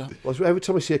 5-star. Well, every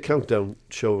time I see a countdown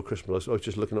show of Christmas, I was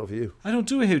just looking out for you. I don't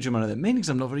do a huge amount of them, mainly because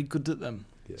I'm not very good at them.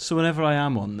 Yeah. So whenever I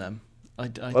am on them, I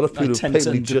tend to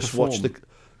underperform.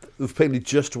 Who've paid me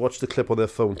just to watch the clip on their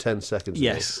phone 10 seconds ago.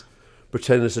 Yes.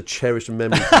 Pretending it's a cherished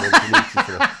memory for them to meet you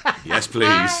for that. Yes,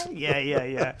 please.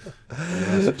 Yeah.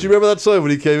 Do you remember that time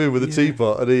when he came in with a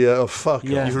teapot and he, oh fuck.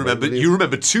 Yeah. You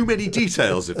remember too many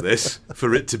details of this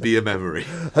for it to be a memory.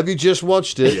 Have you just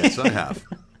watched it? Yes, I have.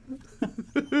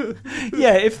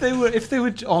 Yeah, if they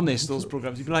were honest, those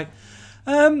programs, you'd be like,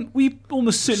 we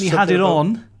almost certainly had it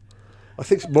on. I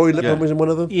think Maureen Lipman was in one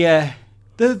of them. Yeah.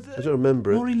 I don't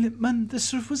remember it. Maureen Lipman,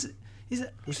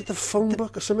 was it the phone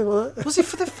book or something like that? Was it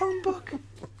for the phone book?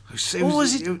 Was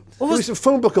it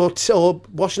phone book or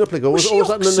washing up liquor? Was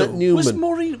that Nanette Newman?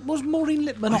 Was Maureen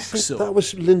Lipman Oxo? That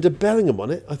was Linda Bellingham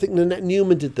on it. I think Nanette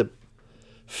Newman did the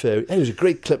fairy. It was a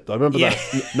great clip though. I remember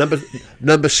that.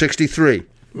 Number 63.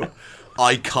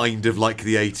 I kind of like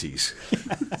the 80s.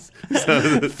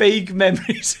 Vague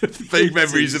memories of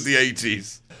the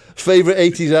 80s. Favourite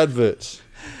 80s adverts.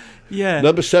 Yeah.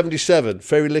 Number 77,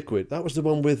 Fairy Liquid. That was the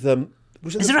one with...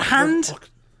 Is there a hand?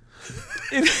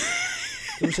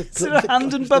 Is there a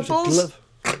hand and bubbles?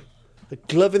 A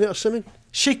glove in it or something?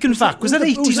 Shake and Vac. Was that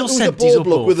 80s or 70s or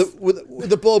both? With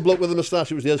the bald bloke with the moustache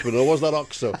who was the husband, or was that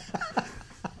Oxo?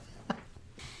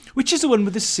 Which is the one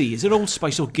with the C? Is it Old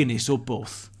Spice or Guinness or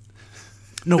both?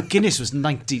 No, Guinness was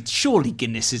 90s. Surely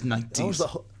Guinness is 90s.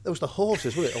 That was the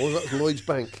horses, wasn't it? Or was that Lloyd's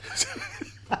Bank?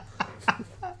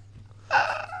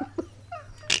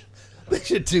 They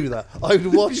should do that. I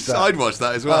would watch that. I'd watch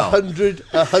that as well. 100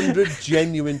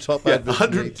 genuine top adverts.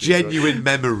 100 genuine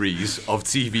memories of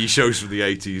TV shows from the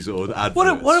 80s or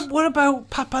adverts. What about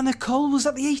Papa Nicole? Was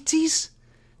that the 80s?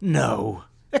 No.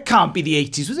 It can't be the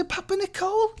 80s. Was it Papa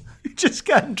Nicole? Just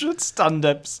get 100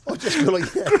 stand-ups. I just go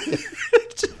like, yeah.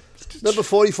 Number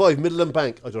 45, Midland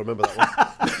Bank. I don't remember that one.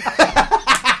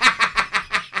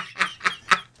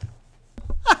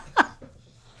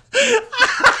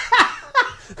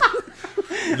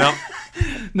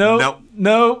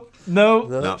 No.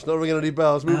 It's not ringing any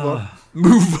bells. Move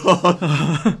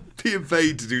on. Being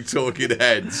paid to do talking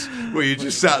heads, where you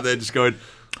just sat there just going...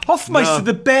 Hoffmeister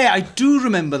the bear, I do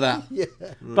remember that. Yeah.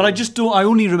 But I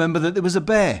only remember that there was a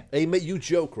bear. Hey, mate, you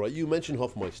joke, right? You mentioned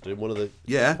Hoffmeister in one of the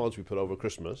pods we put over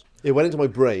Christmas. It went into my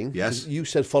brain. Yes. You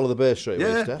said follow the bear straight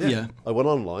away, Steph. Yeah. I went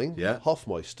online. Yeah.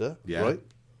 Hoffmeister, right?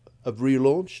 Have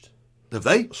relaunched. Have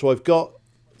they? So I've got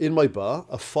in my bar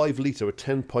a 5 litre, a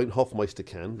 10-pint Hoffmeister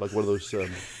can, like one of those,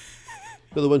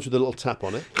 the ones with a little tap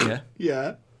on it. Yeah.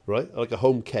 Yeah. Right? Like a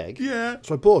home keg. Yeah.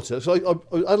 So I bought it. So I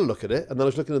had a look at it, and then I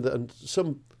was looking at it, and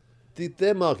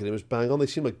their marketing was bang on. They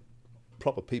seem like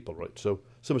proper people, right? So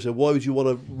someone said, why would you want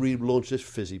to relaunch this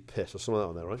fizzy piss or something like that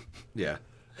on there, right? Yeah.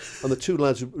 And the two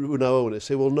lads who now own it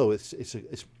say, well, no, it's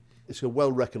a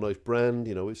well-recognised brand.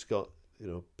 You know, it's got,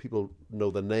 people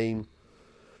know the name.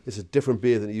 It's a different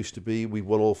beer than it used to be. We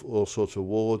won all sorts of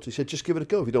awards. He said, just give it a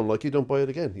go. If you don't like it, don't buy it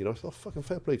again. I thought, fucking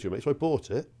fair play to you, mate. So I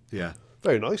bought it. Yeah.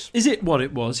 Very nice. Is it what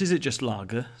it was? Is it just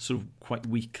lager? Sort of quite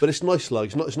weak. But it's nice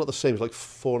lager. It's not the same. It's like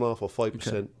 4.5% or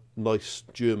 5% nice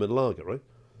German lager, right?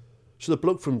 So the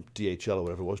bloke from DHL or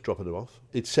whatever it was, dropping it off,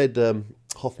 it said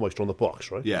Hoffmeister on the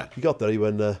box, right? Yeah. He got there, he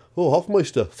went,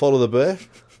 Hoffmeister, follow the bear.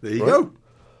 There you go.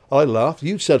 I laughed.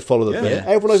 You said follow the bear.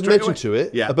 Everyone I've mentioned to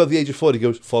it, above the age of 40,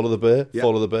 goes, follow the bear,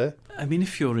 follow the bear. I mean,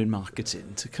 if you're in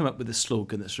marketing, to come up with a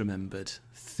slogan that's remembered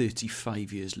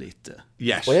 35 years later.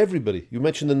 Yes. By everybody. You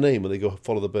mention the name and they go,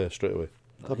 follow the bear straight away.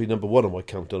 That'd be number one on my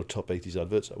countdown of top 80s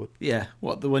adverts, that would. Yeah,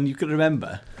 what, the one you can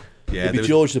remember? Yeah, it'd be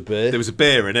George the Bear. There was a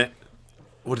bear in it.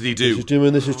 What did he do? This is Jim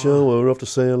and this is Joe. We're off to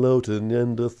say hello to the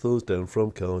Neanderthals down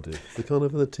from Cardiff. They can't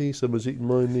have the tea, someone's eating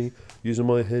my knee, using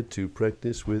my head to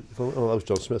practice with... Oh, that was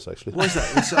John Smith, actually. What is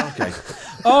that? Okay.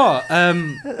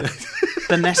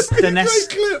 The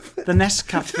Nescafe.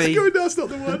 That's not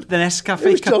the one. The Nescafe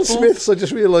it was couple. John Smith's, I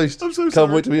just realised. I'm so sorry.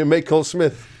 Can't wait to be a mate called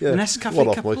Smith. Yeah.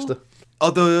 Nescafe couple. Meister.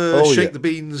 Oh, Shake the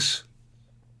Beans,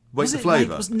 Wake the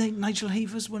Flavour. Was Nigel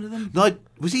Havers one of them? No,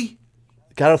 was he?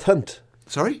 Gareth Hunt.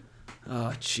 Sorry?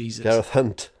 Oh, Jesus. Gareth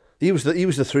Hunt. He was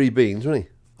the three beans, wasn't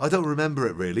he? I don't remember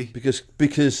it really. Because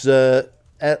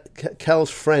Cal's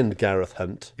friend Gareth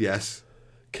Hunt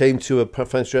came to a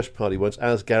fancy dress party once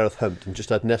as Gareth Hunt and just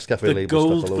had Nescafe labels. The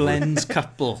Gold stuff all over Blends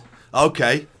couple.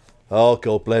 Okay. Oh,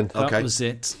 Gold Blend. That was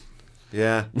it.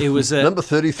 Yeah. It was number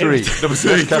 33. Number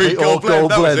 33. Gold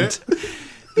Blend.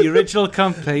 The original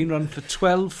campaign ran for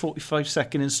 12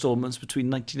 45-second instalments between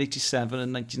 1987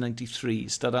 and 1993.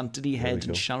 Starred Anthony Head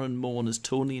and Sharon Moore as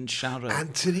Tony and Sharon.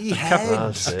 Anthony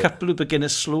Head. A couple who begin a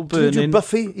slow burning. Did he do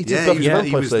Buffy? He did Buffy.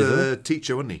 He was the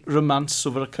teacher, wasn't he? Romance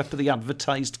over a cup of the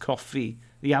advertised coffee.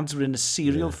 The ads were in a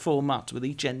serial format with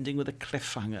each ending with a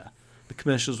cliffhanger. The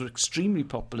commercials were extremely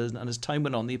popular, and as time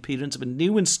went on, the appearance of a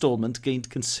new instalment gained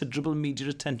considerable media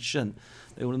attention.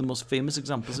 They're one of the most famous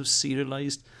examples of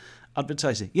serialised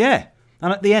advertising. Yeah,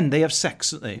 and at the end they have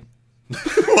sex, don't they?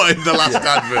 What, in the last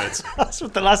advert? That's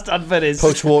what the last advert is.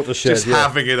 Post Watershed, just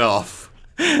having it off.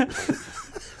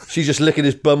 She's just licking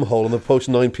his bum hole on the post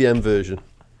 9 p.m. version.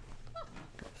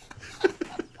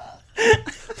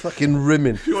 Fucking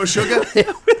rimming. You want sugar?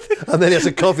 And then he has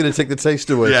a coffee to take the taste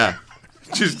away. Yeah.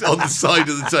 Just on the side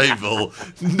of the table,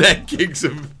 necking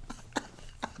some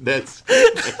nets.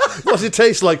 What's it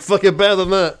taste like? Fucking better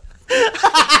than that.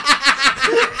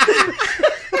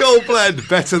 Gold Blend,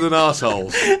 better than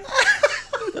arseholes.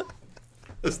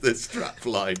 That's the strap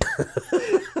line.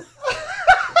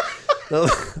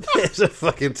 There's a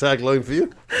fucking tagline for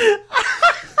you.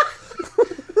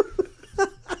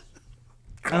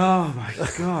 Oh my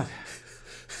God.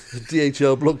 The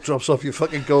DHL bloke drops off your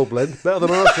fucking Gold Blend. Better than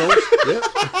arseholes.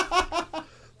 Yeah.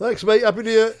 Thanks, mate. Happy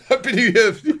New Year. Happy New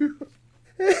Year for you.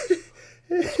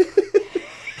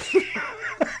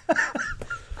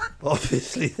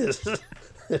 Obviously,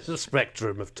 there's a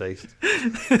spectrum of taste.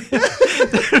 They're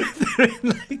in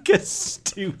like a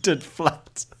student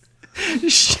flat,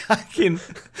 shacking.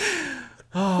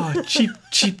 Oh,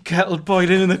 cheap kettle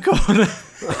boiling in the corner.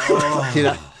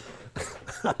 Fucking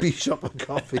happy shop of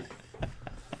coffee.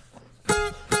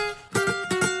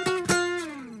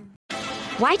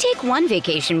 Why take one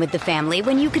vacation with the family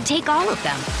when you could take all of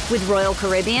them? With Royal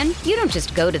Caribbean, you don't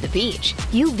just go to the beach.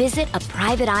 You visit a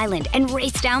private island and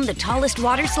race down the tallest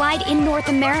water slide in North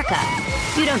America.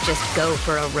 You don't just go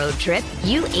for a road trip.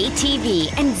 You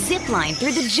ATV and zip line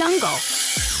through the jungle.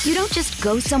 You don't just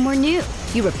go somewhere new.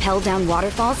 You rappel down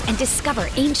waterfalls and discover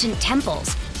ancient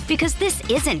temples. Because this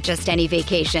isn't just any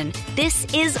vacation. This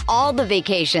is all the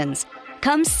vacations.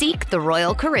 Come seek the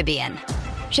Royal Caribbean.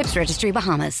 Ships Registry,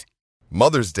 Bahamas.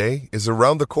 Mother's Day is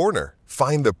around the corner.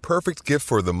 Find the perfect gift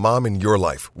for the mom in your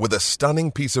life with a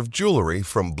stunning piece of jewelry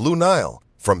from Blue Nile.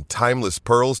 From timeless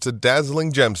pearls to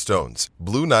dazzling gemstones,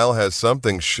 Blue Nile has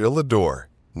something she'll adore.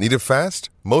 Need it fast?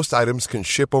 Most items can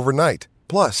ship overnight.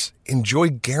 Plus, enjoy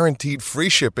guaranteed free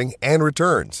shipping and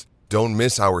returns. Don't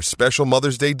miss our special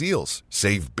Mother's Day deals.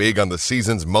 Save big on the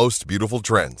season's most beautiful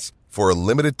trends. For a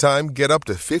limited time, get up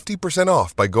to 50%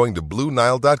 off by going to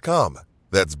BlueNile.com.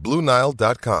 That's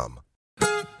BlueNile.com.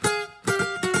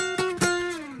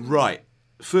 Right,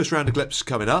 first round of clips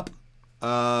coming up.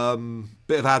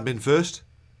 Bit of admin first.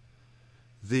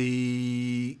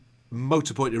 The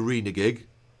Motorpoint Arena gig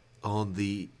on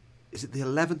is it the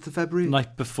 11th of February?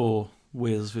 Night before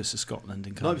Wales versus Scotland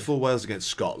in Cardiff. Night before Wales against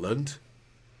Scotland.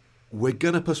 We're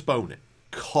going to postpone it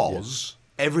because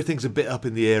everything's a bit up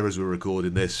in the air as we're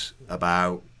recording this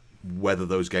about whether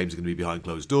those games are going to be behind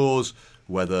closed doors,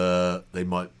 whether they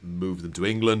might move them to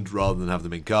England rather than have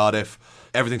them in Cardiff.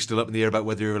 Everything's still up in the air about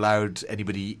whether you're allowed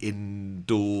anybody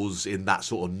indoors in that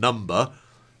sort of number,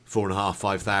 4,500,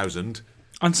 5,000.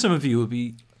 And some of you will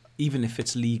be, even if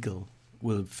it's legal,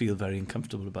 will feel very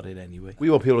uncomfortable about it anyway. We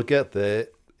want people to get there,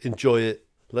 enjoy it,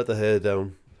 let the hair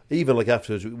down. Even like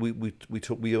afterwards, we're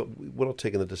not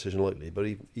taking the decision lightly, but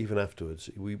even afterwards,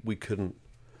 we couldn't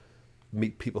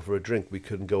meet people for a drink, we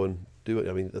couldn't go and do it.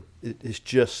 I mean, it's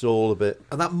just all a bit...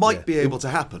 And that might be able to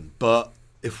happen, but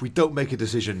if we don't make a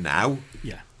decision now...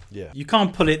 Yeah. You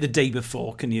can't pull it the day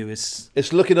before, can you?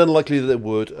 It's looking unlikely that it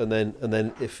would, and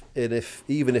then if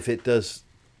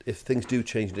things do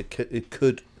change, it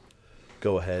could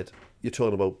go ahead. You're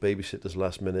talking about babysitters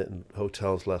last minute and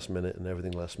hotels last minute and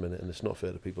everything last minute, and it's not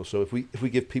fair to people. So if we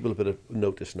give people a bit of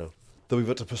notice now, then we've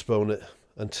got to postpone it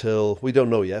until, we don't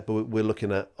know yet, but we're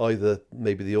looking at either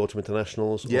maybe the autumn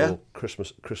internationals or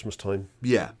Christmas time.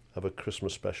 Yeah. Have a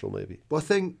Christmas special maybe. Well, I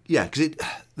think, because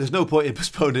there's no point in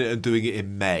postponing it and doing it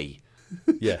in May.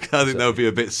 Yeah. I think that would be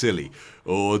a bit silly.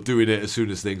 Or doing it as soon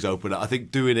as things open up. I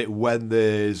think doing it when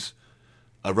there's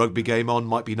a rugby game on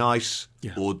might be nice.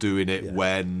 Yeah. Or doing it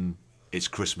when it's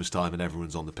Christmas time and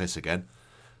everyone's on the piss again.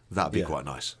 That'd be quite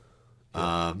nice.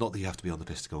 Yeah. Not that you have to be on the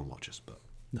piss to go and watch us, but...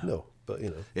 No, but,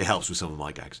 it helps with some of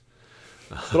my gags.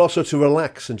 But also to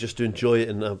relax and just to enjoy it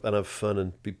and have fun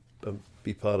and be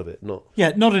part of it. Not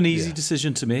an easy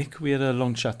decision to make. We had a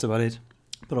long chat about it.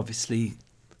 But obviously...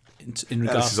 In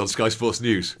regards, this is on Sky Sports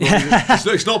News.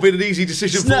 It's not been an easy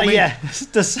decision for me. Yeah, it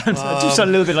does sound a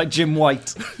little bit like Jim White.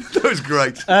 That was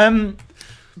great.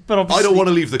 But obviously, I don't want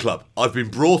to leave the club. I've been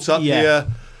brought up here.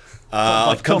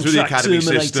 I've come through the academy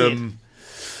system.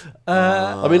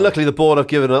 I mean, luckily the board have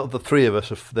given up the three of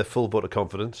us their full vote of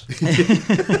confidence.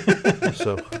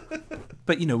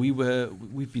 But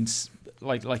we've been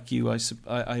like you.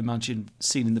 I imagine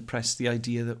seen in the press the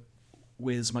idea that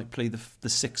Wales might play the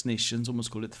Six Nations,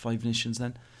 almost call it the Five Nations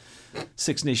then,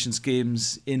 Six Nations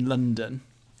games in London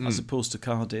as opposed to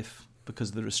Cardiff because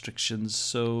of the restrictions.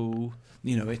 So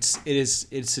it's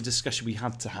a discussion we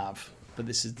had to have, but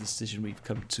this is the decision we've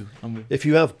come to. If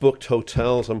you have booked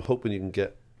hotels, I'm hoping you can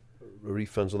get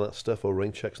refunds on that stuff or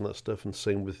rain checks on that stuff, and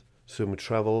same with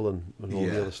travel and all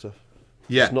the other stuff.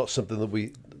 Yeah. It's not something that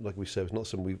like we said, it's not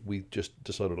something we just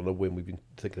decided on a whim. We've been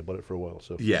thinking about it for a while.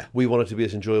 So we want it to be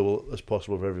as enjoyable as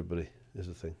possible for everybody, is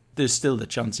the thing. There's still the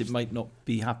chance it might not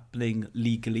be happening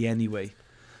legally anyway,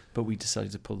 but we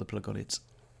decided to pull the plug on it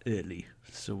early.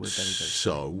 So we're very, very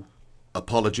So,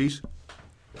 apologies.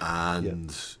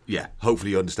 And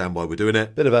hopefully you understand why we're doing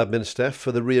it. Bit of admin stuff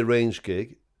for the rearranged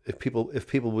gig. If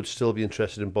people would still be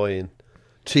interested in buying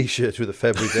T-shirts with a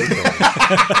February date on.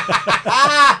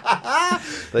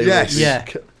 Yes. Yeah.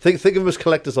 Think of them as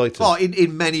collector's items. Oh,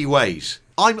 in many ways.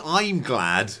 I'm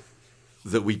glad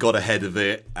that we got ahead of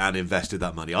it and invested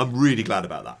that money. I'm really glad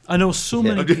about that. I know so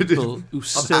many people who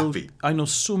still. I know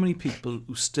so many people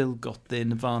who still got their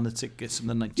Nirvana tickets from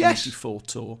the 1984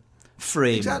 tour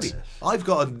framed. Exactly. I've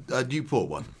got a Newport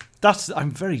one.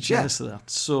 I'm very jealous of that.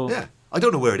 So I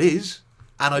don't know where it is.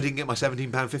 And I didn't get my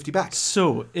 £17.50 back.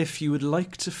 So, if you would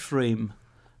like to frame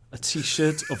a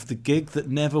T-shirt of the gig that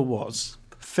never was,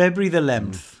 February the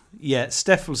 11th,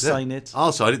 Steph will sign it.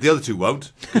 I'll sign it. The other two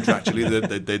won't.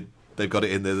 Contractually, they've got it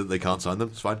in there that they can't sign them.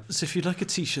 It's fine. So, if you'd like a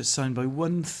T-shirt signed by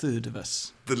 1/3 of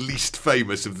us. The least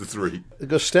famous of the three.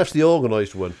 Because Steph's the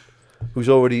organised one, who's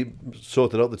already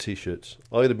sorted out the T-shirts.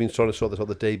 I'd have been trying to sort this out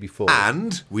the day before.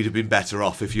 And we'd have been better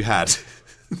off if you had.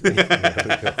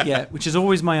 Which is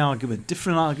always my argument.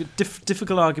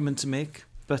 Difficult argument to make,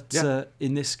 but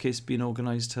in this case, being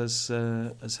organised has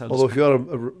helped. Although if you are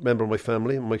a member of my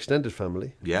family, my extended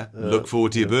family, look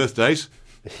forward to your birthdays.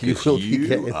 You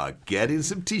are getting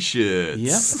some T-shirts.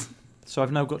 Yeah. So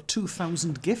I've now got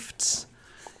 2,000 gifts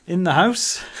in the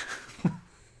house,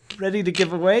 ready to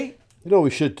give away. You know what we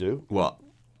should do? What?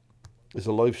 It's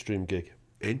a live stream gig.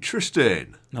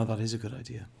 Interesting. No, that is a good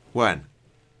idea. When?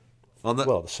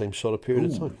 The same sort of period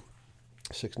of time.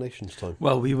 Six Nations time.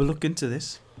 Well, we will look into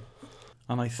this.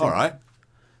 And I think... All right.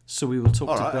 So we will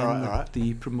talk to Ben,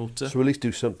 the promoter. So at least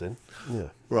do something. Yeah.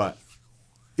 Right.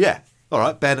 Yeah. All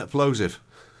right. Ben at Plosive.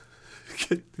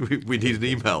 we need an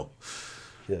email.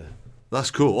 Yeah. That's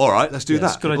cool. All right. Let's do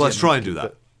that. Let's try and do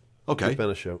that. Okay. Give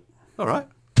Ben a show. All right.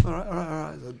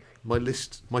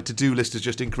 My to-do list has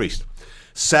just increased.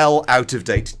 Sell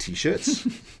out-of-date T-shirts.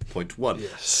 Point 1.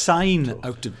 Yes. Sign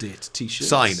out-of-date T-shirts.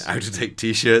 Sign out-of-date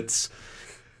T-shirts.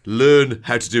 Learn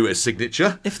how to do a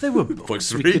signature. If they were books, Point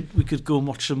 3. We could go and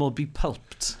watch them all be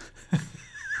pulped.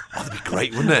 That'd be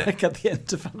great, wouldn't it? Like at the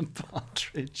end of Alan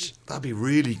Partridge. That'd be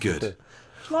really good.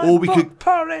 Like or we could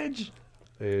porridge.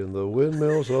 In the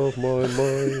windmills of my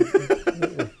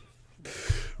mind.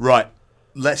 Right.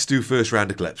 Let's do first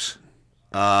round of clips.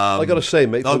 I got to say,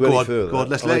 mate, go on.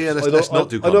 Let's not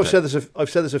do content. I know I've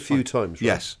said this a few times. Right?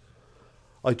 Yes.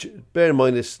 Bear in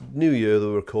mind, it's New Year that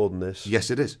we're recording this. Yes,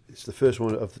 it is. It's the first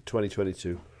one of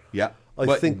 2022. Yeah.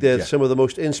 I think they're some of the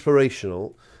most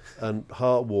inspirational and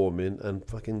heartwarming and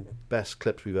fucking best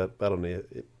clips we've had on here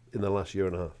in the last year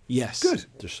and a half. Yes. Good.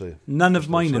 Just saying. None of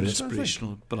mine are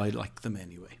inspirational, but I like them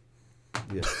anyway.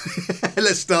 Yeah.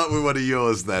 Let's start with one of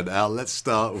yours then, Al. Let's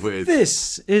start with...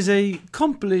 This is a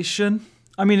compilation.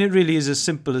 I mean, it really is as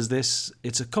simple as this.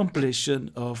 It's a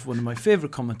compilation of one of my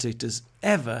favourite commentators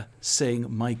ever saying,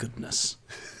 "My goodness."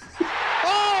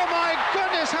 Oh, my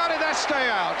goodness, how did that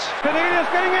stay out? Cornelius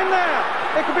getting in there.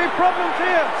 There could be problems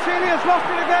here. Celia's lost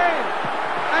it again.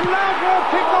 And Loudwell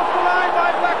kicked off the line by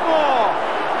Blackmore.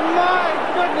 My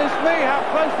goodness me, how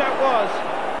close that was.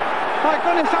 My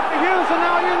goodness, up to Hughes, and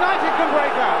now United can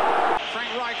break out. Frank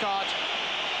Rijkaard.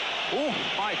 Oh,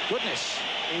 my goodness.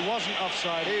 He wasn't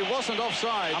offside. He wasn't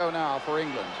offside. Go now for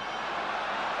England.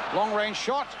 Long range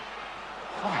shot.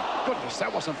 My goodness,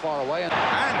 that wasn't far away. And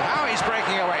how he's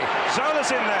breaking away. Zola's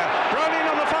in there. Brolin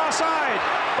on the far side.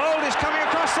 Bold is coming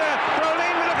across there.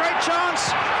 Brolin with a great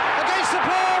chance. Against the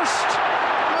post.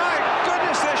 My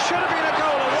goodness, there should have been a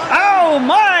goal. Oh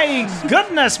my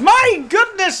goodness. My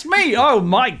goodness me. Oh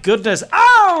my goodness.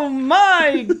 Oh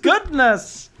my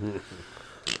goodness.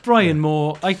 Brian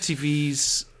Moore,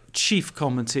 ITV's chief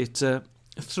commentator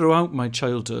throughout my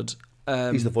childhood.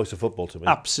 He's the voice of football to me.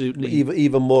 Absolutely.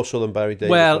 Even more so than Barry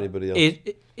Davies or anybody else.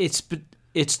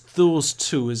 It's those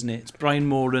two, isn't it? It's Brian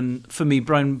Moore and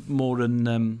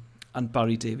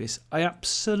Barry Davies. I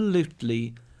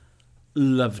absolutely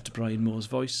loved Brian Moore's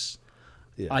voice.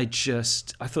 Yeah. I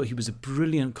thought he was a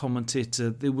brilliant commentator.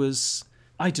 There's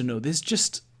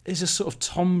a sort of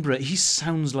timbre. He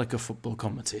sounds like a football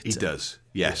commentator. He does,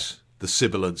 yes. Yeah. The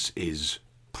sibilance is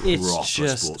it's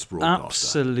just sports broadcaster.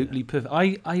 Absolutely perfect.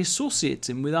 I associate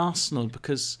him with Arsenal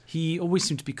because he always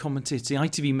seemed to be commentating.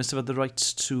 ITV must have had the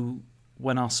rights to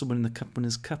when Arsenal won the Cup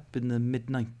Winners' Cup in the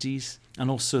mid-90s, and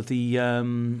also the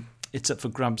It's Up for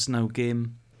Grabs Now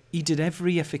game. He did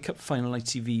every FA Cup final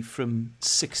ITV from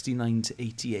 69 to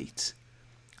 88.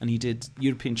 And he did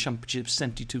European Championships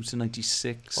 72 to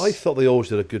 96. I thought they always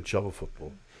did a good job of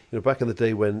football. You know, back in the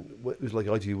day when it was like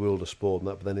ITV World of Sport and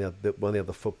that, but then when they had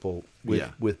the football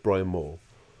with Brian Moore,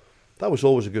 that was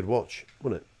always a good watch,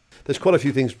 wasn't it? There's quite a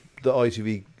few things that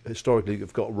ITV historically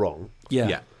have got wrong.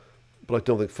 Yeah. But I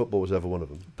don't think football was ever one of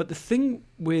them. But the thing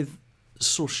with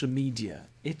social media,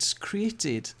 it's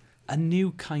created a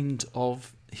new kind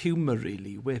of humour,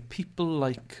 really, where people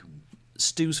like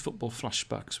Stu's Football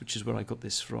Flashbacks, which is where I got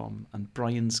this from, and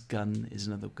Brian's Gun is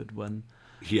another good one.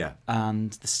 Yeah.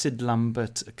 And the Sid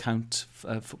Lambert account,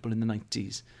 football in the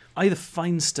 90s. I either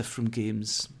find stuff from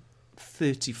games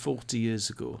 30, 40 years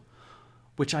ago,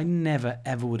 which I never,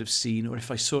 ever would have seen, or if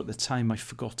I saw it at the time, I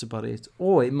forgot about it.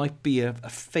 Or it might be a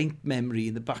faint memory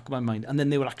in the back of my mind, and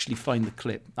then they will actually find the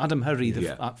clip. Adam Hurrey,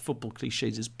 at Football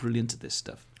Clichés, is brilliant at this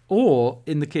stuff. Or,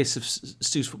 in the case of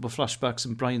Stu's Football Flashbacks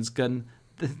and Brian's Gun,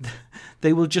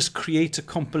 they will just create a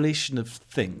compilation of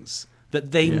things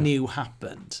that they knew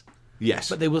happened. Yes.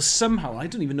 But they will somehow, I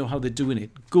don't even know how they're doing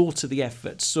it, go to the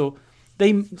effort. So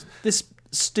this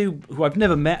Stu, who I've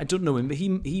never met, I don't know him, but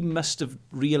he must have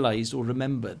realised or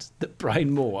remembered that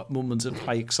Brian Moore, at moments of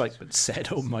high excitement, said,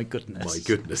 "Oh my goodness." My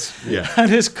goodness, yeah.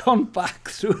 And has gone back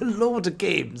through a load of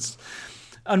games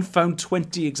and found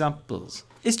 20 examples.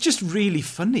 It's just really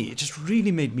funny. It just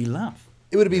really made me laugh.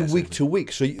 It would have been week to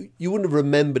week, so you wouldn't have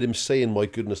remembered him saying "my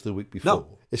goodness" the week before. No.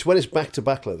 It's when it's back to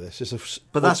back like this.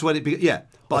 But that's when it begins. Yeah.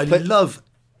 But I love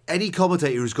any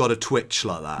commentator who's got a twitch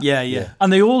like that. Yeah.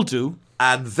 And they all do.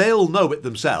 And they'll know it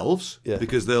themselves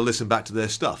because they'll listen back to their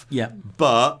stuff. Yeah.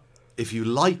 But if you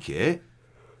like it,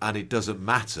 and it doesn't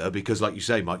matter, because like you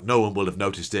say, Mike, no one will have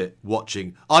noticed it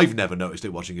watching. I've never noticed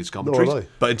it watching his commentaries. No,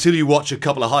 but until you watch a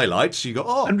couple of highlights, you go,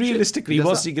 oh, and realistically,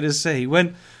 what's he going to say?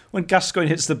 When Gascoigne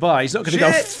hits the bar, he's not going to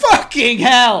go, fucking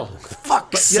hell!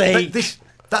 Fuck's sake!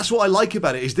 That's what I like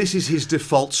about it, is this is his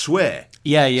default swear.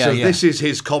 Yeah. So this is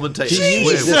his commentator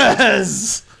swear.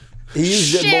 Jesus! He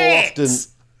uses it more often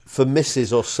for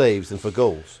misses or saves than for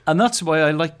goals. And that's why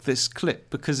I like this clip,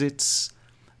 because it's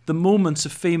the moments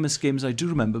of famous games I do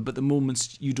remember, but the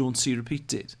moments you don't see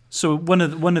repeated. So one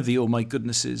of the oh my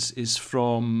goodnesses is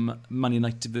from Man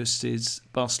United versus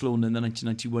Barcelona in the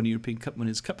 1991 European Cup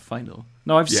Winners' Cup final.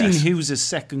 Now I've seen Hughes'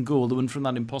 second goal, the one from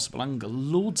that impossible angle,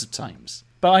 loads of times.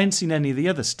 But I hadn't seen any of the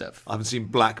other stuff. I haven't seen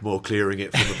Blackmore clearing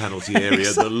it from the penalty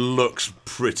area that looks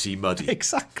pretty muddy.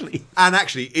 Exactly. And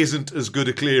actually isn't as good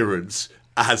a clearance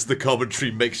as the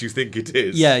commentary makes you think it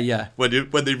is. Yeah. When they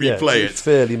replay it's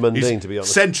fairly mundane, to be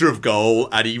honest. Centre of goal,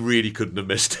 and he really couldn't have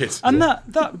missed it. And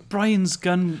that Brian's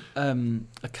Gun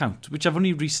account, which I've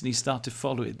only recently started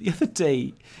following, the other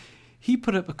day, he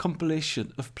put up a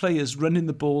compilation of players running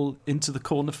the ball into the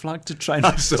corner flag to try and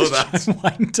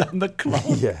wind down the clock.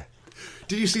 Yeah.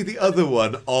 Did you see the other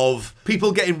one of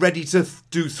people getting ready to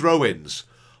do throw-ins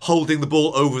holding the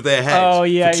ball over their head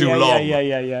for too long.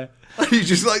 Yeah. You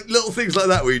just like little things like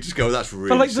that where you just go, that's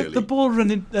really silly. The ball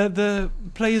running, the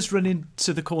players running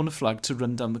to the corner flag to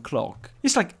run down the clock.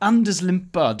 It's like Anders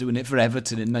Limpar doing it for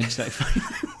Everton in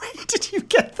 1995. Where did you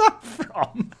get that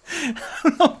from?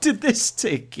 How long did this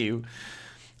take you?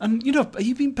 And, are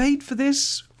you being paid for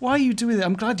this? Why are you doing it?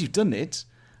 I'm glad you've done it.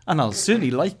 And I'll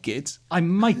certainly like it. I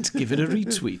might give it a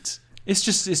retweet. It's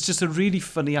just a really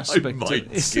funny aspect.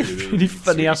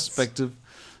 Aspect of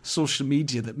social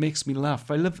media that makes me laugh.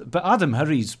 I love it. But Adam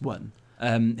Hurrey's one.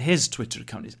 His Twitter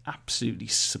account is absolutely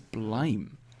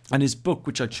sublime. And his book,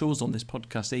 which I chose on this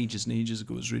podcast ages and ages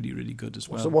ago, is really, really good as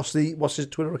well. So what's his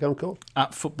Twitter account called?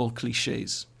 At Football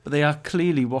Clichés. But they are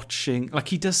clearly watching, like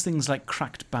he does things like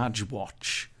Cracked Badge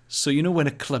Watch. So when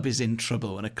a club is in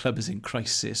trouble, when a club is in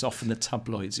crisis, often the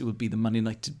tabloids, it will be the Man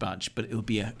United badge, but it'll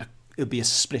be a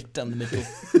split down the middle.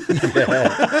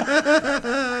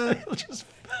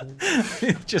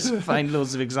 He'll just find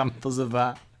loads of examples of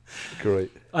that. Great.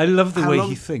 I love the way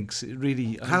he thinks. It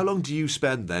really. How long do you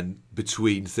spend then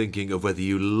between thinking of whether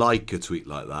you like a tweet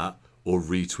like that or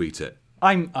retweet it?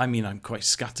 I'm quite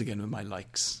scattergun with my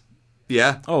likes.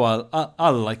 Yeah. Oh,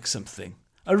 I'll like something.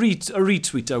 A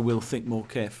retweet, I will think more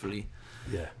carefully.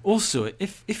 Yeah. Also,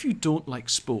 if you don't like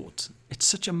sport, it's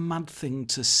such a mad thing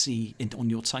to see on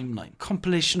your timeline.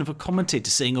 Compilation of a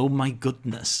commentator saying, "Oh my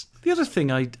goodness." The other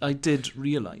thing I did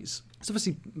realise is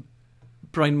obviously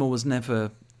Brian Moore was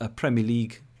never a Premier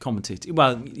League commentator.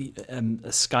 Well,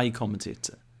 a Sky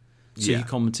commentator. So he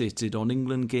commentated on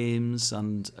England games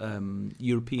and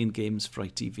European games for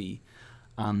ITV.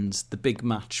 And the big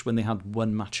match, when they had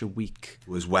one match a week,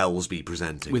 was Welsby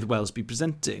presenting. With Welsby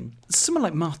presenting. Someone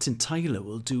like Martin Tyler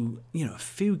will do, a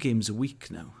few games a week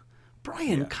now.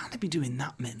 Brian can't be doing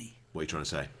that many. What are you trying to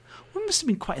say? Well, it must have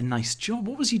been quite a nice job.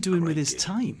 What was he doing with his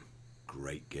time?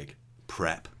 Great gig.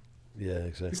 Prep. Yeah,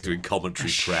 exactly. He's doing commentary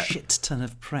prep. Shit ton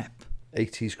of prep.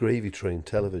 80s gravy train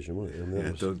television,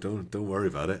 wasn't it? Don't worry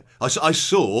about it. I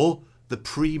saw the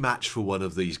pre-match for one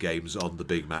of these games on the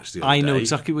big match the other day. I know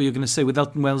exactly what you're going to say with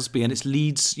Elton Welsby, and it's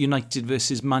Leeds United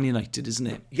versus Man United, isn't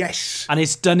it? Yes. And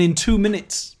it's done in 2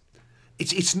 minutes.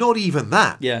 It's not even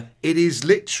that. Yeah. It is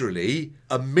literally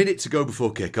a minute to go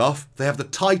before kickoff. They have the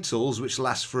titles, which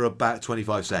last for about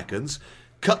 25 seconds.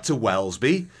 Cut to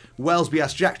Welsby. Welsby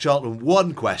asks Jack Charlton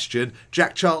one question.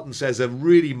 Jack Charlton says a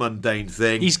really mundane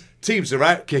thing. Teams are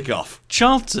out, kick off.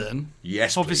 Charlton,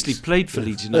 yes, obviously please. Played for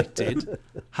Leeds United,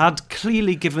 had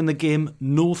clearly given the game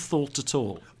no thought at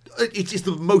all. It's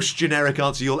the most generic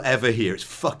answer you'll ever hear. It's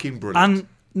fucking brilliant. And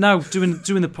now doing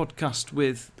the podcast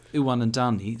with Iwan and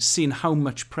Danny, seeing how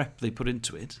much prep they put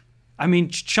into it. I mean,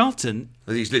 Charlton...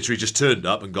 He's literally just turned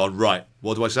up and gone, right,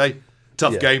 what do I say?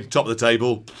 Tough game, top of the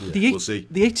table. We'll see.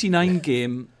 The 89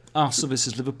 game, Arsenal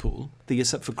versus Liverpool, the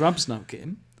Is Up for Grabs Now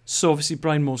game. So obviously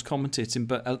Brian Moore's commentating,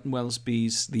 but Elton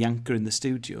Welsby's the anchor in the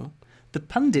studio. The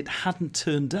pundit hadn't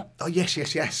turned up. Oh,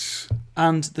 yes.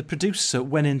 And the producer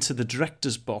went into the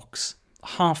director's box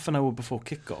half an hour before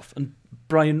kickoff, and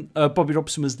Bobby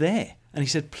Robson was there. And he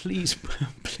said, please,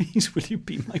 will you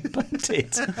be my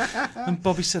pundit? And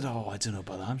Bobby said, I don't know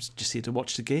about that. I'm just here to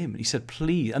watch the game. And he said,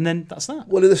 please. And then that's that.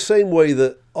 Well, in the same way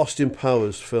that Austin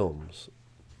Powers films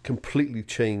completely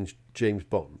changed James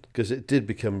Bond, because it did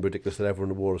become ridiculous that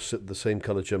everyone wore the same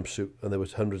colour jumpsuit and there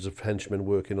was hundreds of henchmen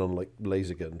working on like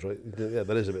laser guns, right? Yeah,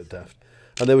 that is a bit daft.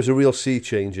 And there was a real sea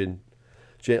change in...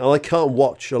 And I can't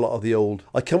watch a lot of the old...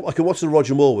 I can watch the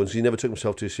Roger Moore ones, he never took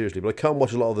himself too seriously, but I can't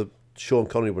watch a lot of the Sean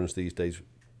Connery ones these days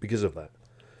because of that.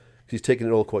 He's taking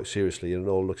it all quite seriously and it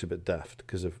all looks a bit daft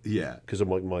because of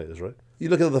Mike Myers, right? You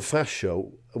look at the Fast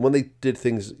Show, and when they did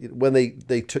things... When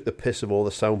they took the piss of all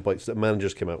the sound bites that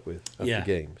managers came out with after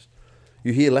games,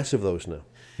 you hear less of those now.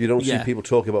 You don't see people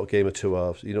talking about Game of Two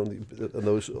Halves. You don't... And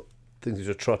those things you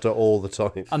just trot out all the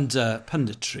time. And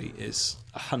punditry is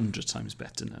 100 times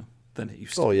better now than it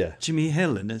used to. Oh, yeah. Jimmy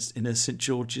Hill in a St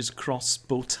George's Cross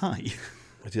bow tie.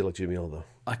 I do like Jimmy Hill, though.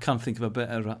 I can't think of a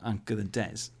better anchor than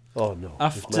Des. Oh, no. I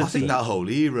think that whole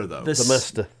era, though. The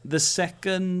master. The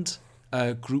second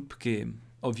group game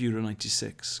of Euro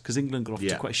 96, because England got off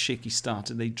to quite a shaky start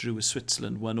and they drew with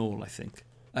Switzerland 1-1, I think.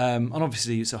 And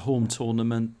obviously it's a home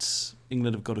tournament.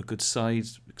 England have got a good side,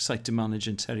 exciting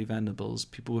manager and Terry Venables.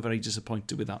 People were very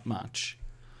disappointed with that match,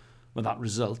 with that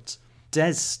result.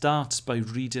 Des starts by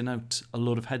reading out a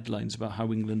lot of headlines about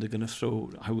how England are going to throw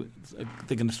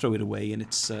it away, and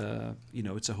it's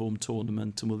it's a home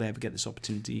tournament, and will they ever get this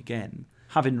opportunity again?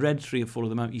 Having read 3 or 4 of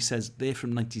them out, he says they're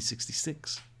from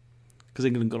 1966 because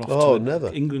England got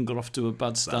off to a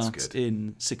bad start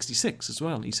in '66 as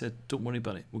well. He said, "Don't worry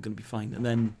about it, we're going to be fine." And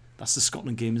then That's the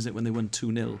Scotland game, isn't it, when they won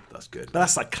 2-0? That's good. But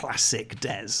that's like classic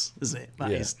Des, isn't it?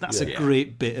 That's a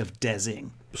great bit of Desing.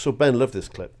 So Ben loved this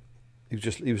clip.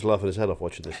 He was laughing his head off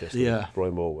watching this yesterday. Yeah.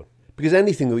 Brian Morwood. Because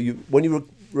anything when you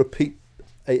repeat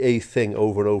a thing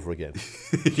over and over again,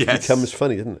 it becomes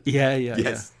funny, doesn't it?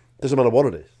 Yeah. Doesn't matter what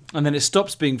it is. And then it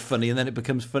stops being funny, and then it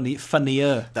becomes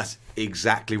funnier. That's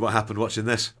exactly what happened watching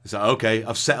this. It's like, okay,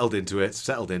 I've settled into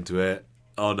it.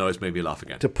 Oh no, it's made me laugh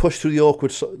again. To push through the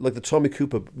awkward, like the Tommy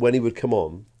Cooper, when he would come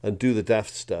on and do the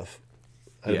daft stuff,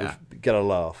 and it would get a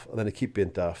laugh, and then he'd keep being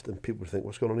daft, and people would think,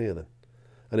 what's going on here then?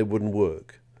 And it wouldn't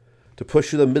work. To push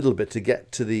through the middle bit to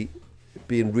get to the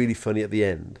being really funny at the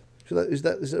end. So is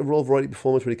it a Royal Variety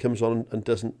performance when he comes on and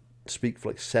doesn't speak for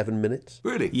like 7 minutes?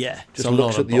 Really? Yeah. Just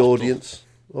looks at the audience.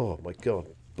 Oh my God,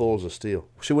 balls of steel.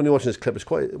 So when you're watching this clip, it's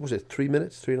quite, was it 3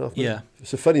 minutes, 3.5 minutes? Yeah.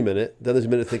 It's a funny minute. Then there's a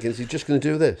minute thinking, is he just going to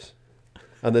do this?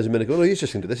 And there's a minute going, oh, he's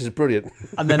just going to do this. This is brilliant.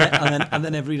 And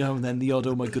then every now and then the odd,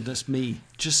 oh my goodness me,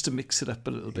 just to mix it up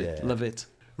a little bit. Yeah. Love it.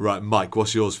 Right, Mike,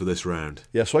 what's yours for this round?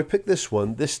 Yeah, so I picked this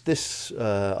one.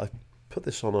 I put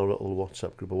this on our little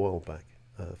WhatsApp group a while back,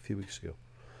 a few weeks ago.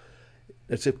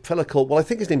 It's a fella called, well, I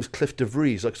think his name is Cliff De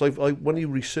Vries. Like, so when you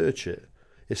research it,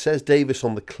 it says Davis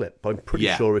on the clip, but I'm pretty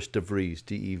sure it's De Vries,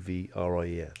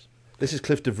 Devries. This is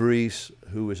Cliff De Vries,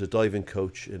 who is a diving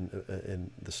coach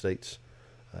in the States,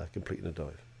 completing a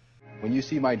dive. When you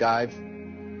see my dive,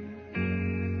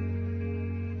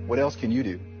 what else can you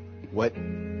do? What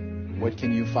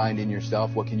can you find in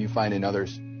yourself? What can you find in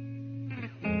others?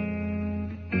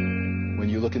 When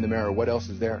you look in the mirror, what else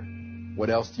is there? What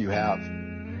else do you have?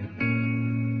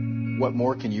 What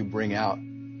more can you bring out?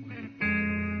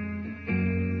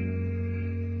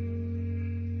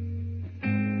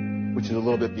 Which is a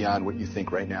little bit beyond what you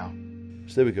think right now.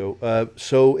 So there we go.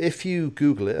 So if you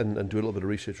Google it and do a little bit of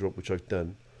research, which I've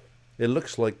done, it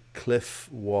looks like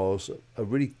Cliff was a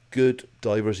really good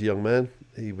diver as a young man.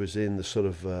 He was in the sort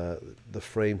of the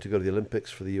frame to go to the Olympics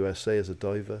for the USA as a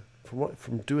diver.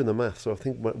 From doing the math, so I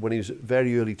think when he was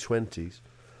very early 20s,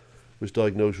 was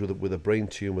diagnosed with a brain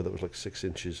tumour that was like 6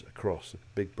 inches across, a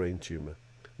big brain tumour,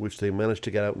 which they managed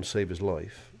to get out and save his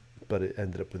life, but it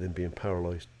ended up with him being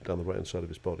paralysed down the right-hand side of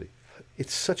his body.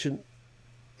 It's such I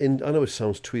know it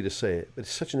sounds twee to say it, but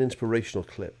it's such an inspirational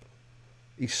clip.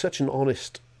 He's such an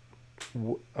honest,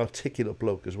 articulate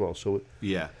bloke as well. So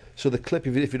So the clip,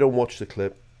 if you don't watch the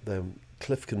clip, then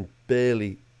Cliff can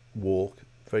barely walk,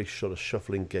 very sort of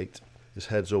shuffling gait. His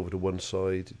head's over to one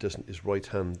side. His right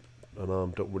hand and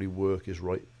arm don't really work. His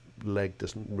right leg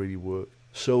doesn't really work.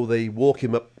 So they walk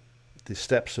him up the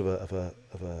steps of a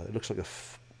it looks like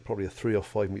probably a 3 or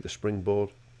 5 meter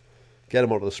springboard. Get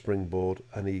him onto the springboard,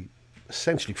 and he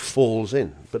essentially falls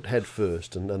in, but head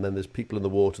first. And then there's people in the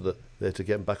water that there to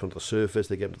get him back onto the surface.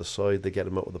 They get him to the side. They get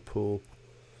him out of the pool.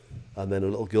 And then a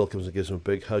little girl comes and gives him a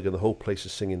big hug, and the whole place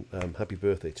is singing happy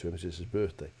birthday to him, because it's his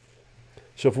birthday.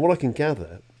 So from what I can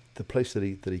gather, the place that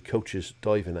he coaches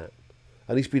diving at,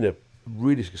 and he's been a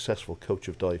really successful coach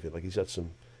of diving. Like, he's had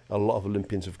a lot of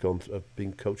Olympians have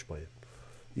been coached by him.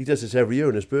 He does this every year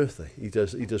on his birthday. He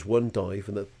does one dive,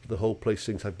 and the whole place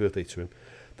sings happy birthday to him.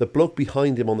 The bloke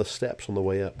behind him on the steps on the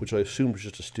way up, which I assumed was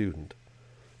just a student,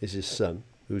 is his son,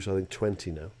 who's I think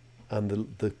 20 now. And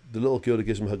the little girl who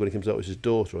gives him a hug when he comes out is his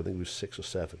daughter, I think he was 6 or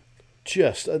 7.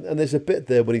 And there's a bit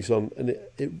there when he's on, and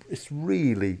it's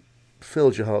really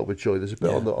fills your heart with joy. There's a bit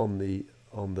on the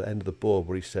end of the board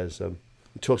where he says,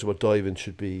 he talks about diving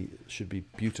should be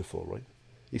beautiful, right?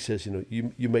 He says,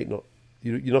 you may not,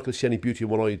 you're not going to see any beauty in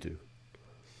what I do.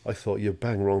 I thought, you're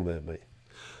bang wrong there, mate.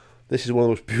 This is one of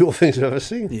the most beautiful things I've ever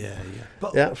seen. Yeah.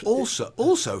 But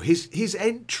also his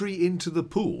entry into the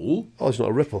pool. Oh, it's not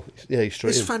a ripple. Yeah, he's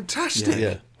straight in. It's fantastic.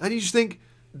 Yeah. And you just think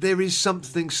there is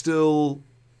something still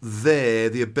there,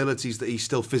 the abilities that he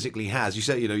still physically has. You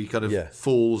say, he kind of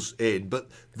falls in, but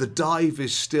the dive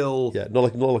is still... Yeah,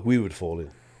 not like we would fall in.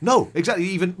 No,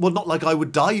 exactly. Not like I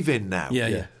would dive in now.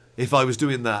 Yeah. If I was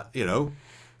doing that,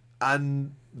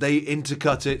 and they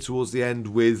intercut it towards the end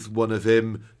with one of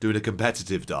him doing a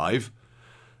competitive dive,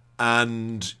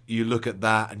 and you look at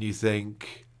that and you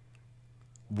think,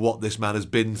 what this man has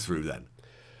been through then.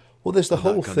 Well, there's the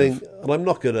whole thing, and I'm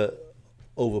not going to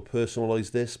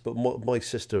over-personalise this, but my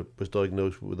sister was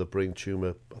diagnosed with a brain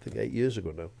tumour, I think 8 years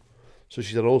ago now. So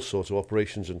she's had all sorts of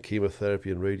operations and chemotherapy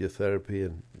and radiotherapy,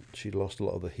 and she lost a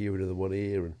lot of the hearing in the one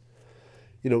ear. And,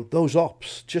 those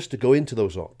ops, just to go into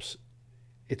those ops,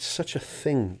 it's such a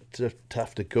thing to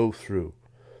have to go through,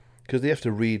 because they have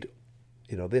to read,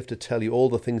 they have to tell you all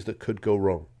the things that could go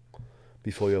wrong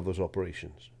before you have those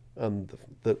operations. And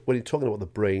when you're talking about the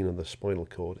brain and the spinal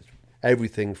cord, it's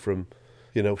everything from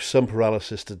some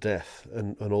paralysis to death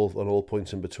and all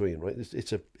points in between, right?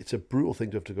 It's a brutal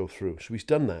thing to have to go through. So he's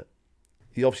done that.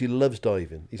 He obviously loves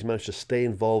diving. He's managed to stay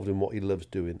involved in what he loves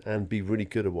doing and be really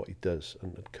good at what he does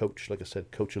and coach, like I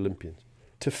said, coach Olympians.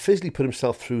 To physically put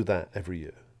himself through that every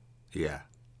year. Yeah.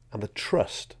 And the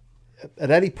trust.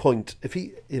 At any point, if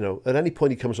he, at any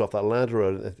point he comes off that ladder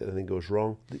or anything goes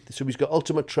wrong, so he's got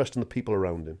ultimate trust in the people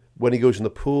around him. When he goes in the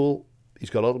pool, he's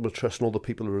got ultimate trust in all the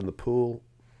people who are in the pool.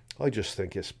 I just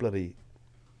think he's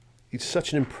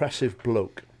such an impressive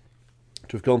bloke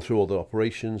to have gone through all the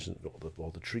operations and all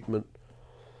the treatment,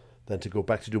 then to go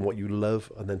back to doing what you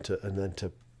love, and then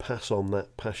to pass on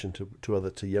that passion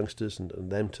to youngsters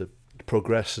and them to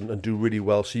progress and do really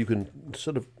well. So you can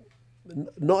sort of,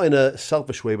 not in a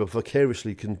selfish way, but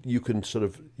vicariously you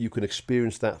can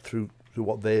experience that through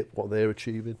what they're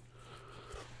achieving.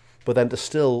 But then to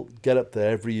still get up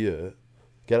there every year,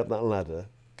 get up that ladder,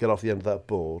 get off the end of that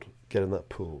board, get in that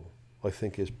pool, I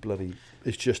think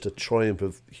it's just a triumph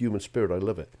of human spirit. I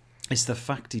love it. It's the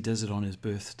fact he does it on his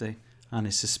birthday, and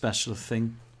it's a special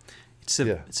thing. It's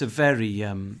a very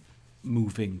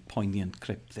moving, poignant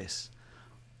clip, this.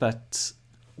 But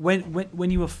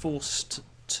when you are forced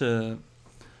to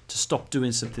stop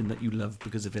doing something that you love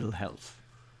because of ill health,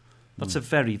 that's a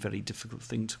very, very difficult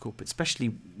thing to cope with, especially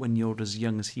when you're as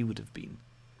young as he would have been.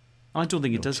 I don't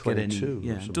think it does get any.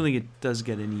 Yeah, I don't think it does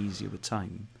get any easier with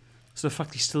time. So the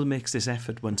fact he still makes this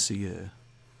effort once a year,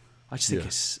 I just think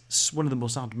it's one of the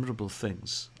most admirable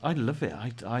things. I love it.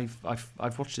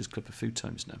 I've watched this clip a few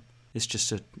times now. It's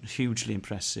just hugely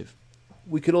impressive.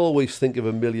 We can always think of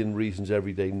a million reasons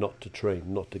every day not to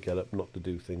train, not to get up, not to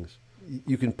do things.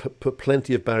 You can put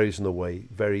plenty of barriers in the way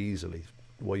very easily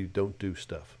why you don't do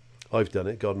stuff. I've done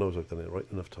it. God knows I've done it right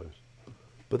enough times.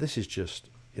 But this is just,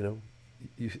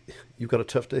 you've got a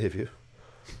tough day, have you?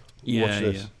 Watch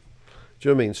this. Yeah. Do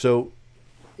you know what I mean? So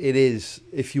it is,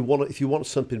 if you want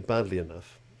something badly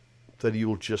enough, then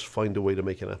you'll just find a way to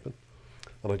make it happen.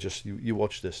 And you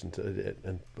watch this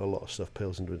and a lot of stuff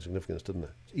pales into insignificance, doesn't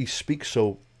it? He speaks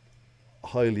so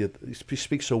highly, he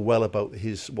speaks so well about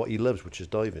what he loves, which is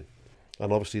diving.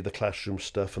 And obviously the classroom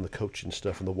stuff and the coaching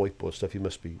stuff and the whiteboard stuff, he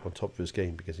must be on top of his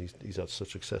game because he's had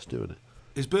such success doing it.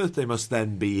 His birthday must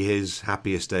then be his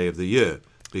happiest day of the year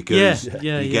because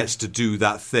he gets to do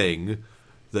that thing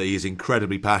that he is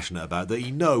incredibly passionate about, that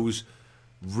he knows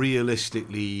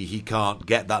realistically he can't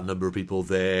get that number of people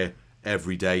there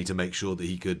every day to make sure that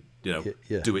he could,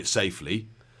 do it safely.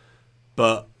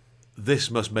 But this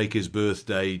must make his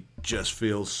birthday just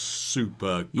feel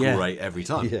super great every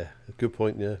time. Yeah, good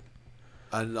point, yeah.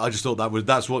 And I just thought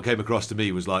that's what came across to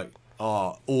me, was like,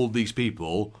 all these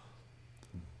people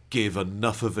give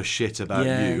enough of a shit about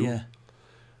you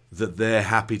that they're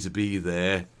happy to be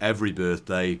there every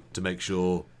birthday to make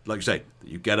sure, like you say, that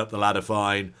you get up the ladder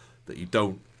fine, that you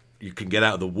can get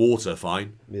out of the water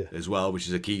fine as well, which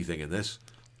is a key thing in this,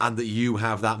 and that you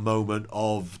have that moment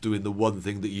of doing the one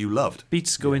thing that you loved.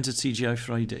 Beats going to TGI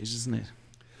Fridays, isn't it?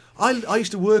 I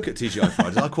used to work at TGI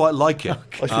Fridays. I quite like it.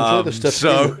 I used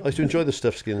to enjoy the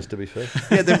stuffed skins, to be fair.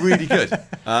 Yeah, they're really good.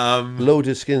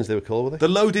 Loaded skins, they were called, were they? The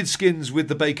loaded skins with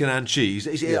the bacon and cheese.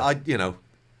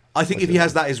 I think if he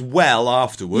has that as well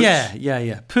afterwards.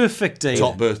 Yeah. Perfect day.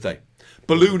 Top birthday.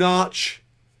 Balloon arch.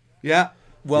 Yeah.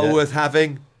 Worth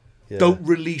having. Yeah. Don't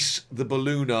release the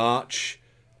balloon arch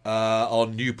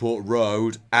on Newport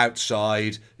Road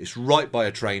outside. It's right by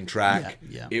a train track.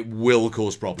 Yeah. It will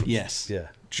cause problems. Yes. Yeah.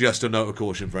 Just a note of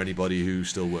caution for anybody who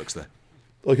still works there.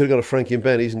 I could have got a Frankie and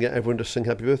Benny's and get everyone to sing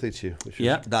happy birthday to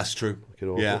you. That's true.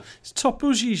 Yeah. It's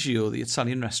Topo Gigio, the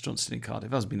Italian restaurant still in Cardiff.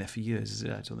 It hasn't been there for years, is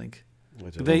it? I don't think.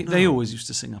 They always used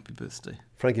to sing happy birthday.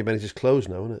 Frankie and Benny's is closed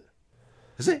now, isn't it?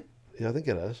 Is it? Yeah, I think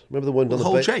it has. Remember the one down the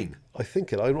whole chain? I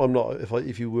think it. I'm not.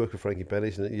 If you work with Frankie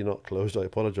Benny's and you're not closed, I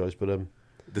apologise. But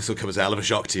this will come as a hell of a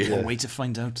shock to you. One way to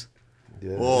find out.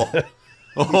 Yeah.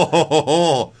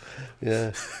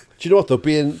 Yeah. Do you know what though?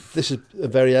 This is a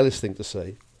very Ellis thing to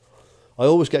say. I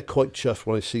always get quite chuffed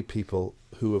when I see people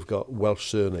who have got Welsh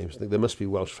surnames. I think there must be a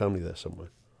Welsh family there somewhere.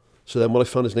 So then when I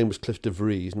found his name was Cliff de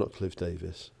Vries, not Cliff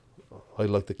Davis, I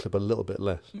liked the clip a little bit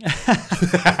less.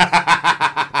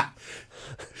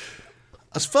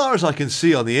 As far as I can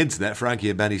see on the internet, Frankie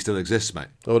and Benny still exists, mate.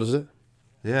 Oh, does it?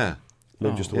 Yeah.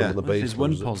 Maybe just the one on the base. There's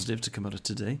one positive to come out of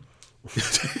today.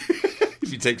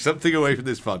 If you take something away from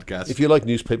this podcast. If you like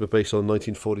newspaper based on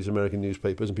 1940s American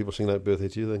newspapers and people singing out birthday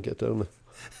to you, then get down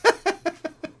there.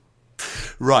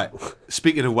 Right.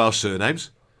 Speaking of Welsh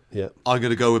surnames, I'm going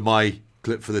to go with my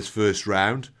clip for this first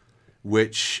round,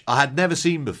 which I had never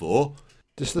seen before.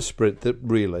 Just the sprint, the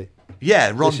relay.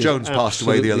 Yeah, Ron Jones passed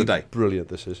away the other day. Brilliant,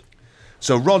 this is.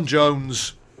 So Ron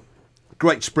Jones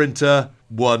great sprinter,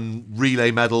 won relay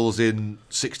medals in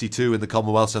 1962 in the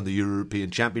Commonwealth and the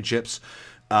European Championships.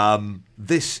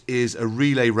 This is a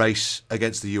relay race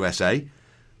against the USA,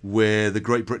 where the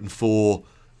Great Britain 4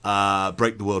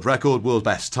 break the world record, world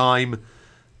best time,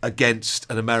 against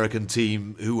an American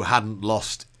team who hadn't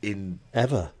lost in...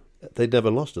 Ever. They'd never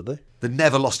lost, had they? They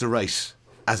never lost a race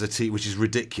as a team, which is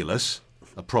ridiculous,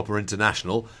 a proper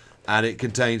international. And it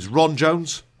contains Ron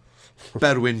Jones,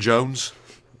 Berwyn Jones,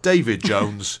 David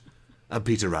Jones and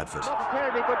Peter Radford. Not a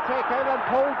terribly good takeover, and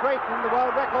Paul Drayton, the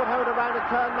world record holder, around a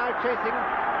turn now chasing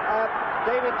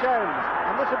David Jones.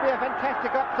 And this would be a fantastic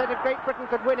upset if Great Britain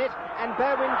could win it. And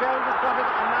Berwyn Jones has got it,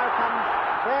 and now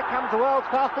there comes the world's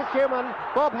fastest human,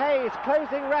 Bob Hayes,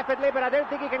 closing rapidly, but I don't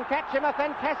think he can catch him. A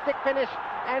fantastic finish,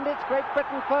 and it's Great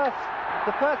Britain first.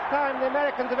 The first time the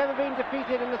Americans have ever been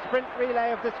defeated in a sprint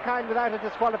relay of this kind without a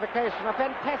disqualification. A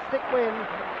fantastic win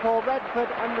for Radford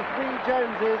and the three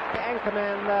Joneses, the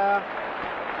anchorman there,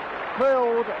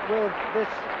 thrilled with this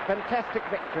fantastic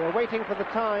victory, waiting for the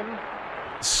time.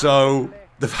 So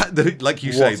the fact that, like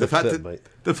you say, the fact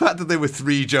that there were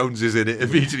three Joneses in it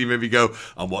immediately made me go,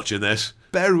 I'm watching this.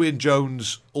 Berwyn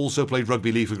Jones also played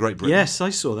rugby league for Great Britain. Yes,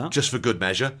 I saw that. Just for good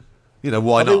measure. You know,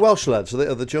 why not? Are they Welsh lads?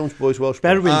 Are the Jones boys Welsh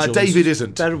boys? David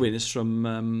isn't. Berwyn is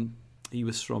from... he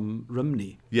was from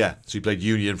Rumney. Yeah, so he played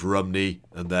Union for Rumney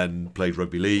and then played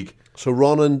rugby league. So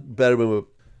Ron and Berwyn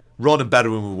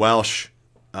were Welsh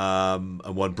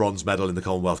and won bronze medal in the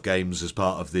Commonwealth Games as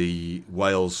part of the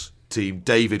Wales team.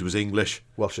 David was English.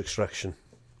 Welsh extraction.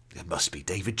 It must be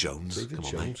David Jones.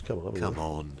 Come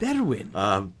on.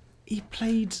 Berwyn. He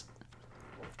played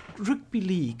rugby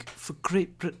league for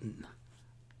Great Britain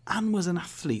and was an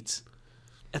athlete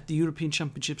at the European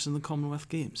Championships and the Commonwealth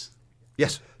Games.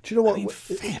 Yes. Do you know what?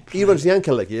 He runs the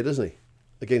ankle leg here, doesn't he?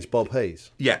 Against Bob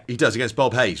Hayes. Yeah, he does, against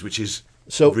Bob Hayes, which is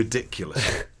so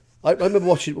ridiculous. I remember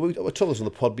watching. We told this on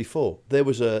the pod before. They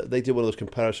did one of those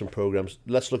comparison programs.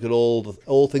 Let's look at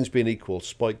all things being equal: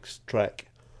 spikes, track,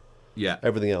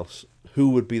 everything else. Who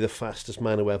would be the fastest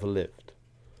man who ever lived?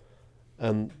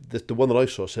 And the one that I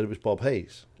saw said it was Bob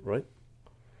Hayes, right?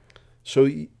 So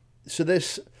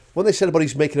this. When they said about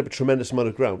he's making up a tremendous amount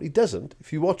of ground, he doesn't.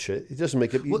 If you watch it, he doesn't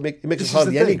make up. He makes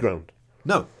hardly any ground.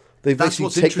 No, they basically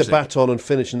take the baton and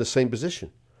finish in the same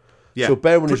position. Yeah. So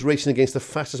Berwyn is racing against the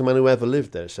fastest man who ever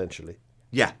lived there, essentially.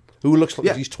 Yeah. Who looks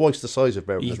like he's twice the size of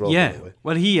Berwyn as well. Yeah. By the way.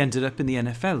 Well, he ended up in the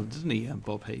NFL, didn't he,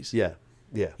 Bob Hayes? Yeah.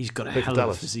 He's got a hell of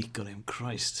a physique on him,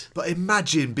 Christ. But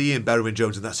imagine being Berwyn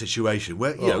Jones in that situation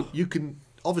where you know you can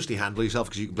obviously handle yourself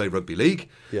because you can play rugby league.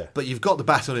 Yeah. But you've got the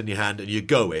baton in your hand and you're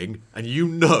going, and you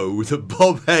know that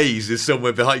Bob Hayes is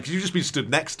somewhere behind because you've just been stood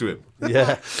next to him.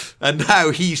 Yeah. And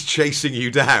now he's chasing you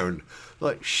down.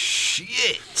 Like,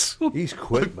 shit. He's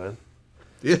quick, man.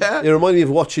 Yeah. It reminded me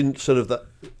of watching sort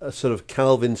of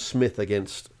Calvin Smith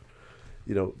against,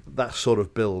 that sort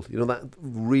of build. That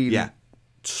really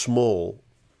small,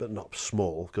 but not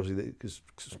small because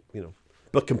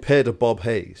but compared to Bob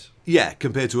Hayes. Yeah,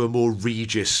 compared to a more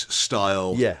Regis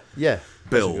style. Yeah. Build.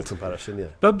 That's a good comparison. Yeah.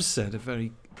 Bub said a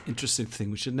very interesting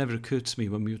thing which had never occurred to me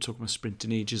when we were talking about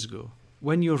sprinting ages ago.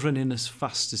 When you're running as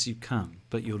fast as you can,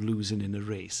 but you're losing in a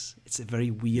race, it's a very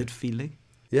weird feeling.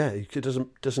 Yeah, it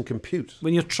doesn't compute.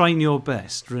 When you're trying your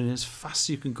best, running as fast as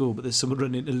you can go, but there's someone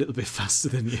running a little bit faster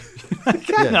than you.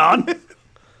 Hang on.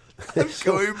 I'm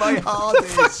going my hardest. What the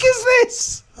fuck is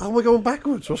this? Oh, we're going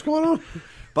backwards. What's going on?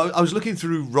 But I was looking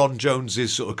through Ron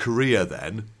Jones's sort of career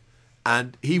then,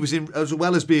 and he was in, as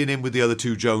well as being in with the other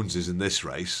two Joneses in this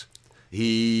race,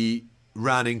 he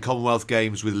ran in Commonwealth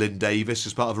Games with Lynn Davis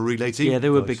as part of a relay team. Yeah, they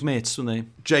were big mates, weren't they?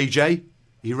 JJ,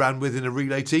 he ran with in a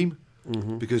relay team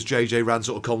because JJ ran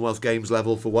sort of Commonwealth Games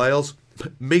level for Wales.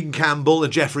 Ming Campbell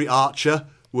and Jeffrey Archer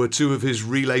were two of his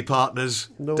relay partners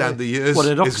down the years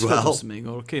at Oxford as well. or Ming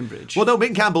or Cambridge? Well, no,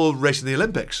 Ming Campbell raced in the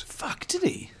Olympics. Fuck, did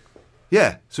he?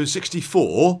 Yeah, so in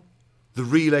 1964, the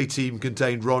relay team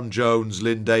contained Ron Jones,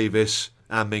 Lynn Davis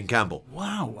and Ming Campbell.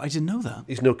 Wow, I didn't know that.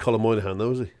 He's no Colin Moynihan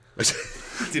though, is he?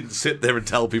 He didn't sit there and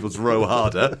tell people to row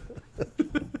harder.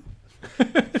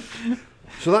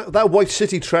 So that White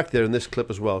City track there in this clip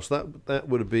as well. So that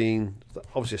would have been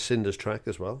obviously a Cinders track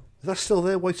as well. Is that still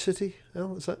there, White City?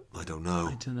 Al, is that? I don't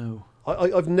know.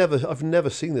 I've never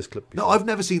seen this clip before. No, I've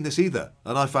never seen this either,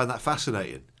 and I find that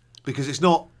fascinating because it's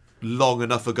not long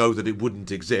enough ago that it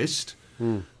wouldn't exist,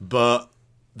 but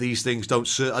these things don't.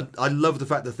 I love the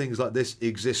fact that things like this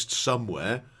exist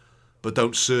somewhere, but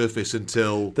don't surface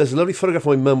until. There's a lovely photograph of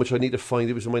my mum which I need to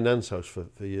find. It was in my nan's house for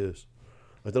years.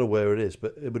 I don't know where it is,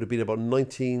 but it would have been about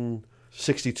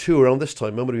 1962 around this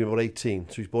time. Mum would have been about 18.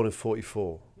 So she was born in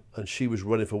 1944, and she was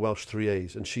running for Welsh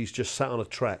 3As, and she's just sat on a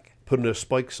track putting her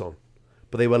spikes on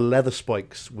but they were leather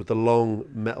spikes with the long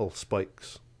metal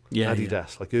spikes. Yeah,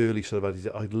 Adidas, like early sort of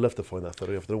Adidas. I'd love to find that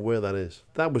photograph. I don't know where that is.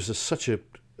 That was such a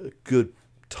good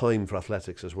time for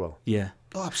athletics as well. Yeah.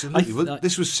 Oh, absolutely.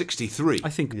 This was 63. I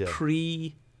think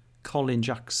pre-Colin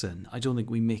Jackson, I don't think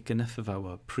we make enough of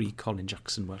our pre-Colin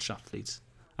Jackson Welsh athletes.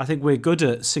 I think we're good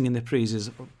at singing their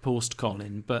praises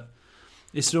post-Colin, but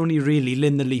it's only really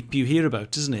Lynn the Leap you hear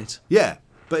about, isn't it? Yeah,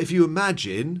 but if you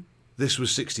imagine this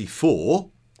was 64,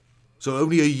 so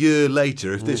only a year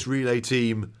later, if this relay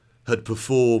team had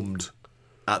performed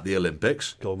at the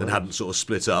Olympics and hadn't sort of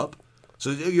split up, so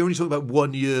you're only talking about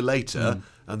 1 year later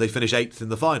and they finish 8th in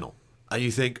the final. And you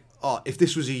think, if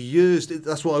this was a year's...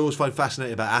 That's what I always find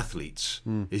fascinating about athletes,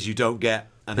 is you don't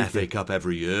get an FA Cup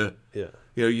every year. Yeah.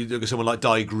 You know, you look at someone like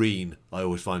Di Green, I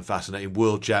always find fascinating.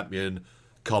 World champion,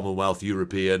 Commonwealth,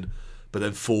 European, but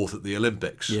then 4th at the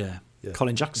Olympics. Yeah.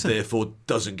 Colin Jackson. Therefore,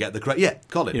 doesn't get the credit. Yeah,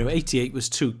 Colin. 88 was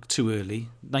too early.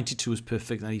 92 was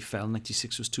perfect, then he fell.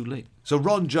 96 was too late. So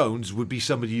Ron Jones would be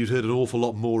somebody you'd heard an awful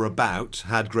lot more about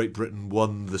had Great Britain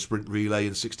won the sprint relay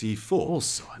in 64.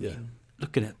 Also, I mean,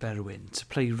 looking at Berwyn, to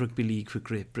play rugby league for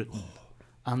Great Britain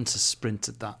and to sprint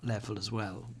at that level as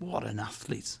well. What an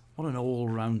athlete. What an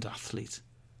all-round athlete.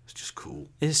 It's just cool.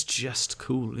 It's just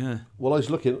cool, yeah. Well, I was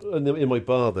looking in my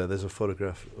bar there's a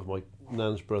photograph of my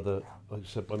nan's brother,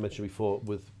 I mentioned before,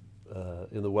 with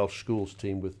in the Welsh schools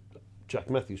team with Jack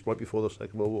Matthews right before the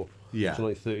Second World War. Yeah. So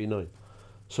 1939.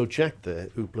 So Jack there,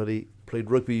 who bloody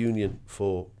played rugby union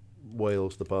for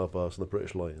Wales, the Barbars and the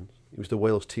British Lions. He was the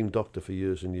Wales team doctor for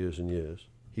years and years and years.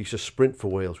 He used to sprint for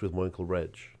Wales with my Uncle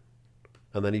Reg.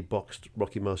 And then he boxed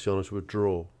Rocky Marciano to a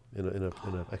draw in an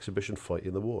exhibition fight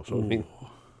in the war. So I mean...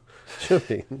 Do you know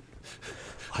what I mean?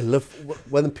 I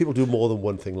love when people do more than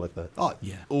one thing like that. Oh,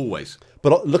 yeah. Always.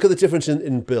 But look at the difference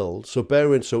in build. So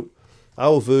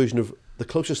our version of the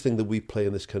closest thing that we play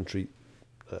in this country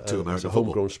to as a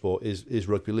homegrown sport is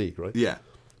rugby league, right? Yeah.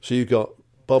 So you've got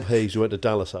Bob Hayes, who went to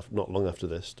Dallas not long after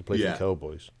this to play for the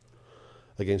Cowboys,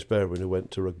 against Berwyn, who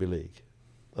went to rugby league.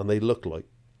 And they look like,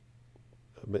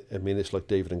 I mean, it's like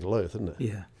David and Goliath, isn't it?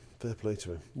 Yeah. Fair play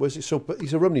to him. Where's he? So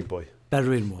he's a Rumney boy.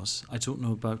 Berwyn was. I don't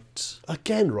know about...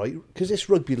 Again, right? Because it's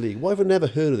rugby league. Why have I never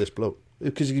heard of this bloke?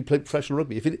 Because he played professional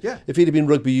rugby. If he'd have been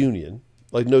rugby union,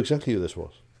 I'd know exactly who this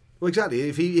was. Well, exactly.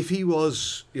 If he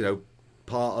was,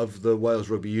 part of the Wales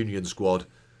rugby union squad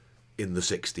in the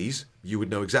 60s, you would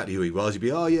know exactly who he was. You'd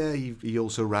be, he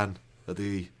also ran at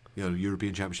the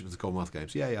European Championship of the Commonwealth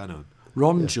Games. Yeah, I know him.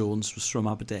 Ron Jones was from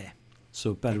Aberdeen.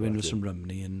 So Berwyn was from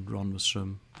Rumney and Ron was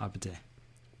from Aberdeen.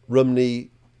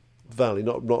 Rumney Valley,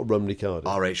 not Rumney Cardiff.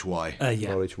 RHY. Yeah.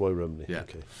 RHY Rumney. Yeah.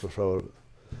 Okay. For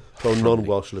our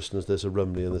non-Welsh listeners, there's a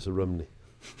Rumney and there's a Rumney.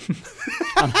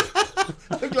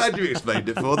 I'm glad you explained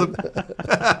it for them.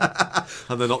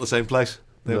 And they're not the same place.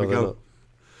 There we go.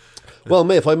 Well,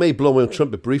 mate, if I may blow my own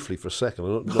trumpet briefly for a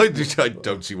second. I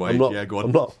don't see why. Go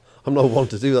on. I'm not one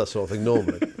to do that sort of thing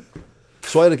normally.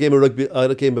 So I had a game of rugby. I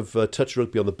had a game of touch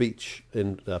rugby on the beach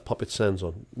in Poppet Sands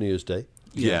on New Year's Day.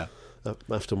 Yeah.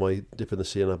 After my dip in the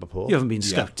sea in Aberporth. You haven't been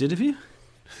scouted, have you?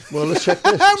 Well, let's check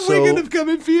this. Wigan have come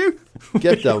in for you.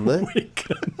 Get down there.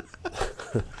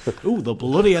 Oh, the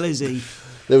bloody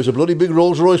LSE. There was a bloody big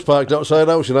Rolls Royce parked outside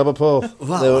house in Aberporth.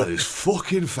 That is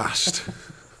fucking fast.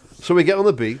 So we get on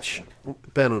the beach,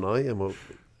 Ben and I,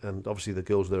 and obviously the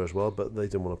girls there as well, but they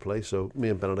didn't want to play. So me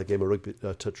and Ben had a game of rugby,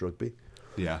 touch rugby.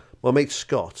 Yeah. My mate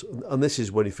Scott, and this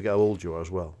is when you forget how old you are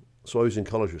as well. So I was in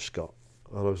college with Scott,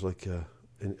 and I was like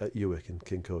at Uwick in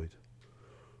Kincoid.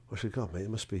 I said, God, mate, it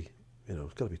must be,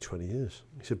 it's got to be 20 years.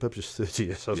 He said, Bub's just 30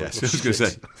 years. I was I was going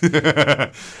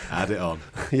to say. Add it on.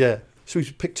 Yeah. So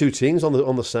we picked two teams on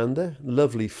the sand there.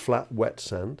 Lovely, flat, wet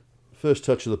sand. First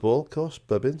touch of the ball, of course,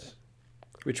 Bubbins.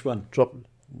 Which one? Drop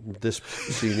this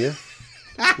senior.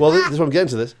 Well, this is what I'm getting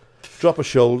to this. Drop a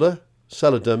shoulder,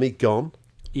 sell a dummy, gone.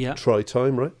 Yeah. Try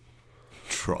time, right?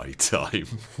 Try time.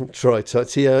 Try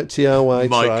time. T-R-Y,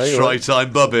 Mike, try. Try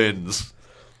time, Bubbins.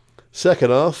 Second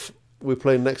half, we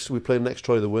play next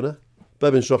try the winner.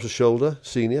 Bubbins drops a shoulder,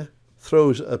 senior.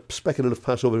 Throws a speculative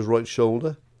pass over his right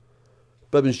shoulder.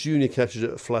 Bubbins Junior catches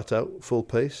it flat out, full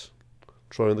pace.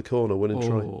 Try in the corner, winning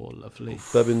try. Oh, lovely.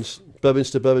 Bubbins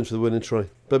to Bubbins for the winning try.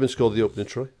 Bubbins scored the opening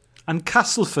try. And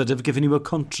Castleford have given you a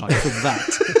contract for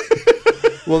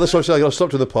that. Well, that's what I'm saying. I've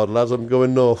stopped in the pod, lads. I'm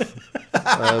going north.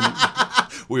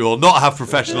 We will not have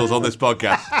professionals on this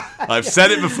podcast. I've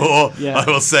said it before. Yeah. I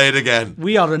will say it again.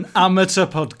 We are an amateur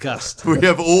podcast. We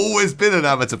have always been an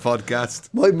amateur podcast.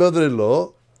 My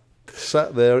mother-in-law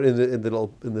sat there in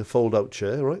the fold-out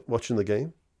chair, right, watching the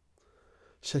game.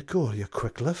 Said, "God, you're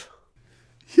quick, love.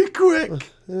 You're quick."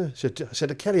 Yeah. I said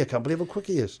to Kelly, I can't believe how quick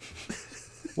he is.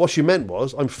 What she meant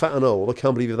was, I'm fat and old. I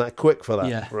can't believe you're that quick for that.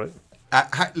 Yeah. Right.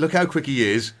 Look how quick he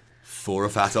is for a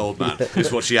fat old man,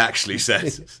 is what she actually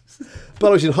said. But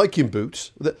I was in hiking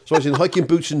boots. So I was in hiking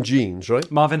boots and jeans, right?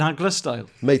 Marvin Hagler style.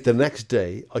 Mate, the next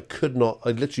day, I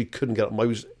literally couldn't get up.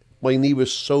 My knee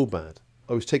was so bad.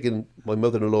 I was taking my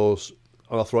mother-in-law's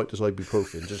arthritis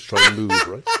ibuprofen just to try and move,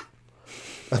 right?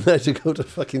 And then I had to go to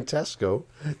fucking Tesco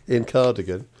in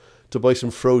Cardigan to buy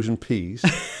some frozen peas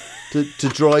to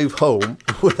drive home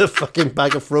with a fucking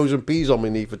bag of frozen peas on my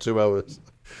knee for 2 hours.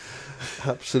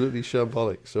 Absolutely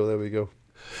shambolic. So there we go.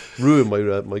 Ruined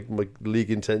my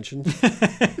league intentions.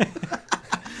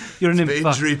 You're an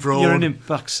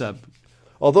impact sub.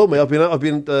 Although, mate, I've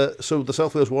been. So the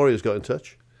South Wales Warriors got in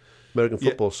touch, American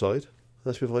football side.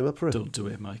 That's if I'm up for it. Don't do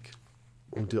it, Mike.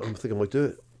 I think I might do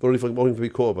it, but only if I'm going to be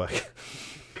quarterback.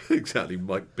 Exactly,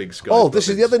 Mike Big Sky. Oh, this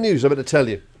is the other news I'm going to tell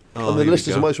you. And the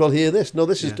listeners might as well hear this. No,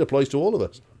 this applies to all of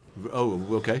us. Oh,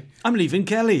 okay. I'm leaving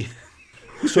Kelly.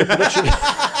 So production.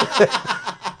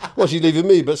 Well, she's leaving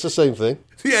me, but it's the same thing.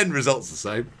 The end result's the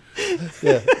same.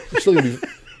 Yeah, I'm still going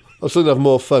to have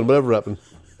more fun, whatever happens.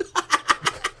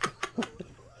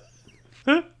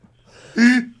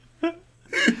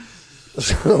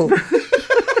 So,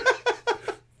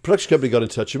 production company got in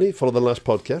touch with me, followed the last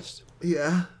podcast.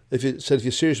 Yeah. If you're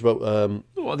serious about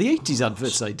the 80s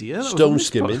adverts idea. Stone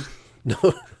skimming.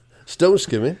 No, stone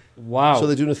skimming. Wow. So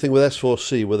they're doing a thing with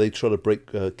S4C where they try to break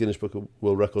Guinness Book of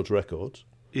World Records.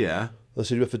 Yeah. I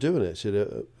said, you're up for doing it. I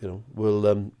said,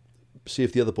 we'll see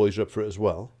if the other boys are up for it as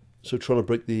well. So trying to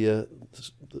break the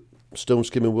stone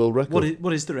skimming world record.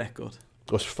 What is the record?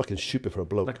 Oh, it's fucking stupid for a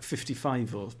bloke. Like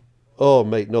 55 or... Oh,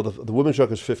 mate, no, the women's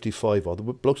record's 55 or the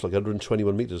bloke's like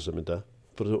 121 metres or something there.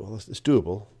 But it's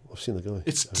doable. I've seen the guy.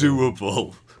 It's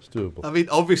doable. It's doable. I mean,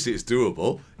 obviously it's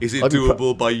doable. Is it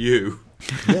doable by you?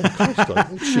 Yeah, of course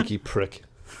not. Cheeky prick.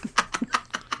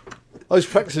 I was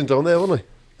practising down there, wasn't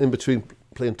I? In between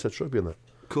playing touch rugby and that.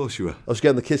 Of course you were. I was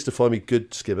getting the kids to find me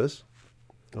good skimmers.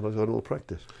 And I was having a little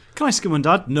practice. Can I skim one,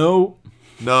 Dad? No.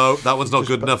 No, that one's not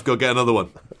good enough. Go get another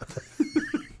one.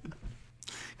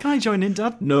 Can I join in,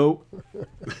 Dad? No.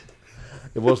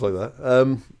 It was like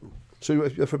that. So you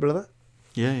up for a bit of that?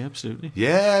 Yeah, absolutely.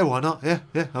 Yeah, why not? Yeah,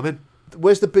 I'm in.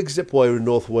 Where's the big zip wire in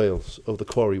North Wales of the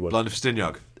quarry one? Blind of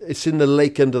Styniog. It's in the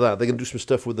lake under that. They're going to do some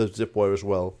stuff with the zip wire as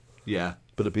well. Yeah.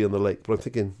 But it'd be in the lake. But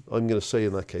I'm going to say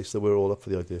in that case that we're all up for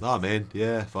the idea. Oh, I'm in.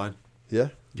 Yeah, fine. Yeah?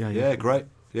 Yeah, great.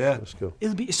 Yeah. Let's go.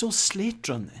 It's all slate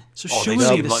drawn there. So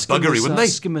surely the like buggery, wouldn't they?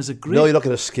 Skimmers are great. No, you're not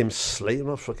going to skim slate. I'm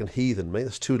not fucking heathen, mate.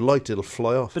 It's too light. It'll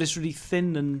fly off. But it's really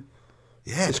thin and...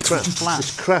 Yeah, it's crap. Flat.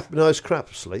 It's crap. No, it's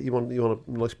crap slate. You want a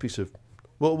nice piece of...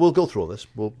 Well, we'll go through all this.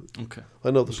 Okay.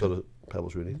 I know the sort of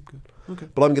pebbles we need. Okay.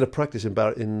 But I'm going to practice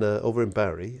over in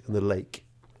Barry, in the lake.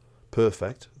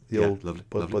 Perfect. Lovely.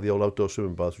 By the old outdoor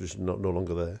swimming baths, which is no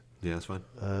longer there. Yeah, that's fine.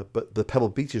 But the pebble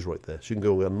beach is right there. So you can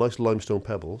go and get nice limestone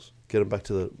pebbles, get them back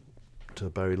to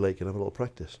Barry Lake and have a little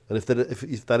practice. And if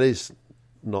that is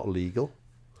not legal,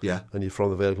 yeah, and you're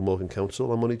from the Vale Glamorgan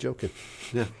Council, I'm only joking.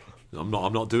 Yeah, I'm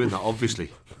not doing that.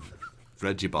 Obviously,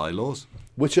 read your bylaws.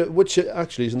 Which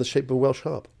actually is in the shape of a Welsh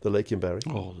harp, the lake in Barry.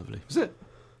 Oh, lovely. Is it?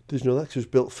 Did you know that? 'Cause it was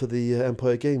built for the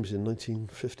Empire Games in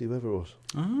 1950, whatever it was.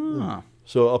 Ah. Yeah.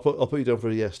 So I'll put you down for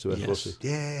a yes to Yes. FOC.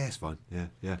 Yeah, it's fine.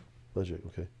 Yeah. Magic.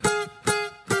 Okay.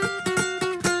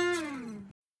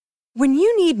 When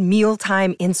you need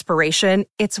mealtime inspiration,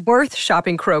 it's worth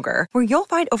shopping Kroger, where you'll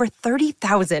find over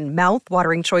 30,000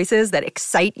 mouth-watering choices that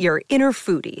excite your inner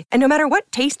foodie. And no matter what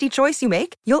tasty choice you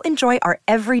make, you'll enjoy our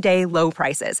everyday low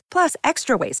prices, plus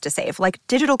extra ways to save, like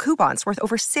digital coupons worth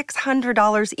over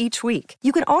 $600 each week.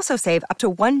 You can also save up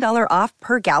to $1 off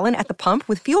per gallon at the pump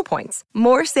with fuel points.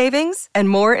 More savings and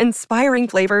more inspiring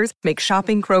flavors make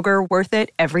shopping Kroger worth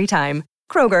it every time.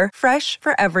 Kroger, fresh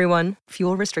for everyone.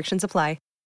 Fuel restrictions apply.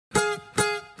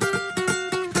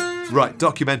 Right,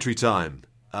 documentary time.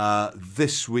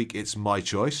 This week it's my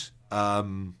choice.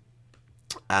 And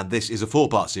this is a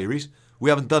 4-part series. We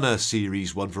haven't done a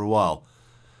series one for a while.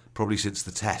 Probably since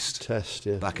the Test.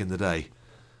 Yeah. Back in the day.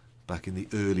 Back in the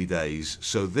early days.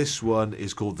 So this one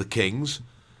is called The Kings.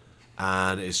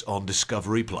 And it's on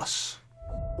Discovery Plus.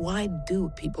 Why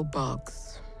do people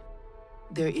box?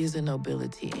 There is a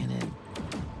nobility in it.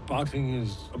 Boxing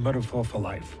is a metaphor for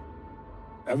life.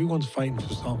 Everyone's fighting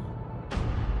for something.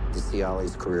 To see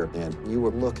Ali's career end, you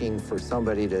were looking for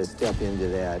somebody to step into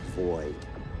that void.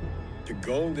 The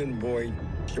Golden Boy,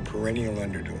 the perennial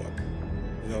underdog.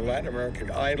 The Latin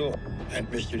American Idol and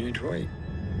Mr. Detroit.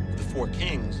 The Four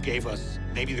Kings gave us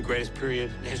maybe the greatest period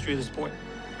in the history of the sport.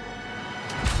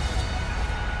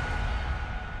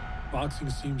 boxing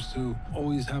seems to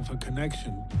always have a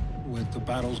connection with the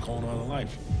battles going on in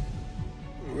life.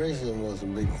 Racism was a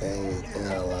big thing in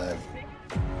our life.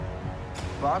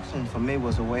 Boxing, for me,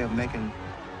 was a way of making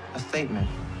a statement.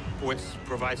 Which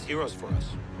provides heroes for us.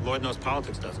 Lord knows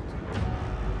politics doesn't.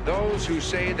 Those who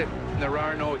say that there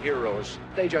are no heroes,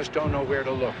 they just don't know where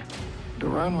to look.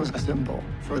 Duran was a symbol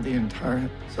for the entire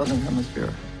Southern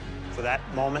Hemisphere. For that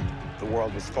moment, the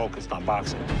world was focused on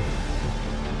boxing.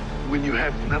 When you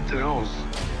have nothing else,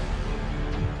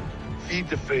 feed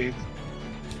the faith,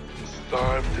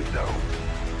 starve to doubt.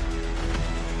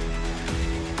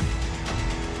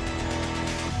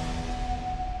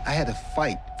 I had to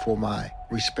fight for my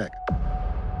respect.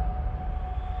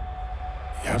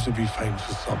 You have to be fighting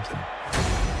for something.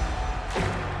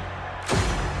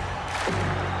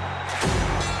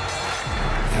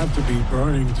 You have to be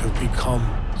burning to become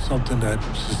something that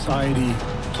society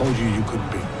told you you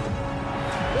couldn't be.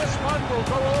 This one will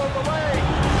go all the way.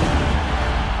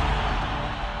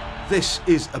 This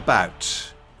is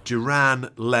about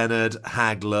Duran, Leonard,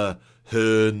 Hagler,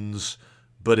 Hearns,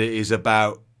 but it is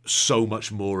about so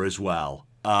much more as well.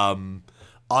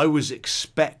 I was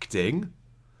expecting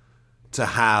to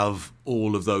have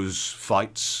all of those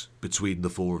fights between the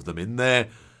four of them in there,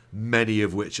 many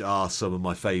of which are some of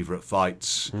my favourite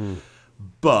fights.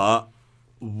 But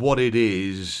what it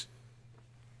is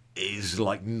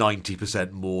like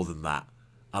 90% more than that.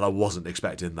 And I wasn't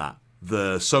expecting that.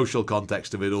 The social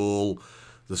context of it all,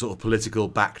 the sort of political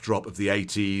backdrop of the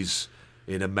 80s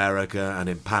in America and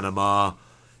in Panama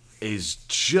is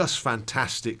just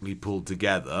fantastically pulled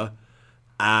together.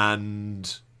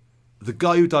 And the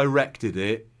guy who directed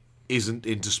it isn't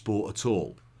into sport at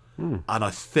all. And I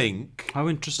think how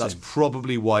interesting. That's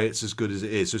probably why it's as good as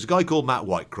it is. So it's a guy called Matt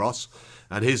Whitecross,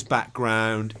 and his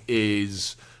background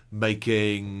is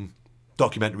making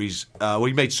documentaries.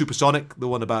 He made Supersonic, the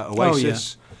one about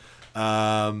Oasis.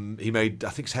 He made, I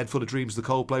think it's Head Full of Dreams, the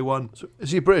Coldplay one. So is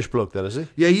he a British bloke then, is he?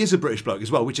 Yeah, he is a British bloke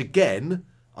as well, which again,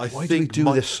 Why do he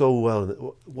do this so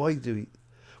well? Why do he...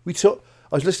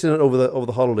 I was listening over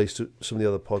the holidays to some of the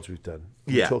other pods we've done.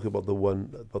 We talk about the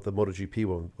MotoGP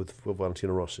one with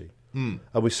Valentino Rossi, and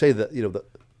we say that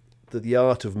that the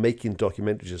art of making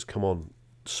documentaries has come on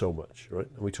so much, right?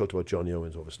 And we talked about Johnny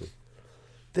Owens, obviously.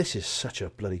 This is such a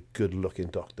bloody good looking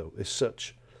doc, though. It's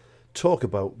such talk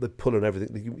about the pulling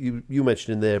everything. You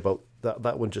mentioned in there about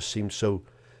that one just seemed so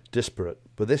disparate,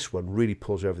 but this one really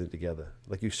pulls everything together.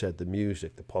 Like you said, the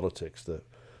music, the politics, the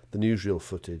newsreel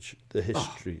footage, the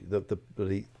history, the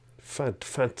bloody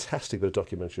fantastic bit of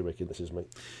documentary making this is, mate.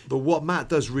 But what Matt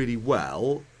does really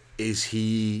well is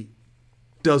he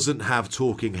doesn't have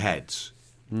talking heads.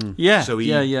 So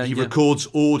he records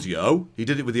audio. He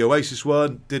did it with the Oasis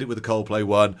one, did it with the Coldplay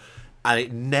one, and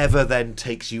it never then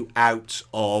takes you out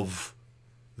of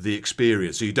the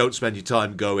experience. So you don't spend your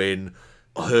time going,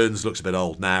 Hearns looks a bit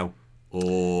old now.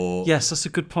 Or yes, that's a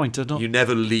good point. You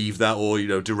never leave that, or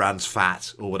Duran's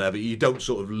fat or whatever. You don't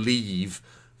sort of leave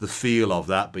the feel of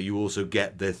that, but you also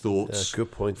get their thoughts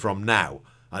good point. From now.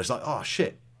 And it's like, oh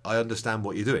shit, I understand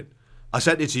what you're doing. I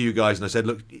sent it to you guys and I said,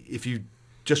 look, if you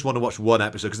just want to watch one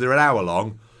episode, because they're an hour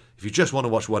long, if you just want to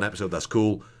watch one episode, that's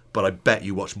cool, but I bet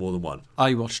you watch more than one.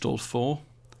 I watched all four,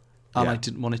 and I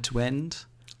didn't want it to end.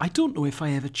 I don't know if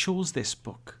I ever chose this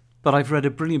book. But I've read a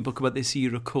brilliant book about this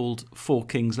era called Four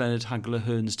Kings, Leonard, Hagler,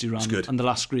 Hearns, Duran, and the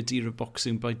Last Great Era of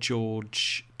Boxing by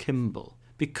George Kimball.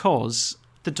 Because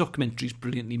the documentary is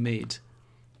brilliantly made.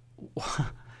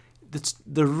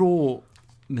 The raw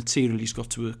material he's got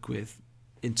to work with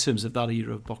in terms of that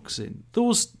era of boxing.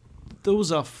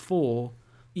 Those are four,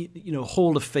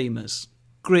 Hall of Famers,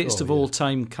 greatest of all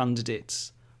time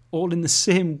candidates, all in the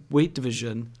same weight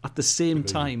division at the same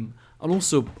time. And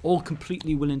also all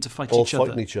completely willing to fight each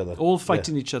other. All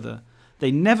fighting each other.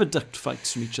 They never ducked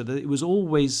fights from each other. It was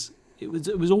always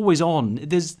on.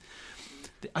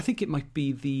 I think it might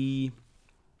be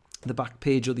the back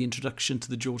page or the introduction to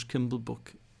the George Kimball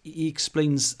book. He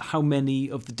explains how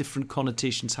many of the different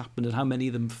connotations happened and how many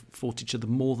of them fought each other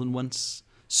more than once.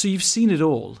 So you've seen it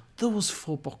all. Those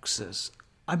four boxers.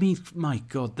 I mean, my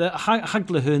God,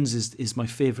 Hagler Hearns is my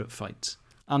favourite fight.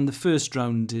 And the first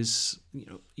round is,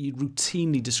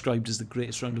 routinely described as the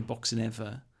greatest round of boxing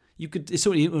ever. It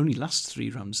only lasts 3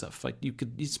 rounds, that fight.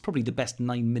 It's probably the best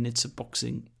 9 minutes of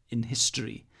boxing in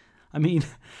history. I mean,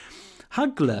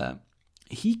 Hagler,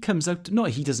 he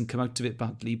doesn't come out of it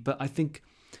badly, but I think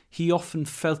he often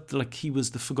felt like he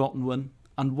was the forgotten one.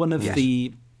 And one of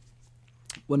the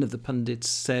pundits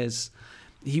says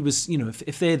he was,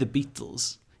 if they're the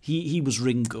Beatles, he was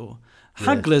Ringo.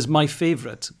 Hagler's my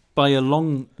favourite. By a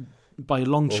long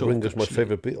shot. Ringo's my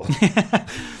favourite Beatle.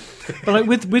 But like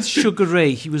with Sugar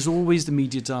Ray, he was always the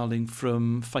media darling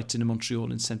from fighting in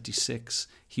Montreal in '76.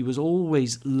 He was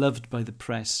always loved by the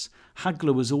press.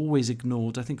 Hagler was always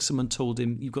ignored. I think someone told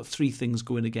him, you've got three things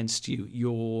going against you.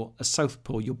 You're a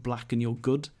southpaw, you're black, and you're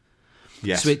good.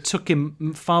 Yes. So it took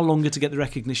him far longer to get the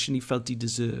recognition he felt he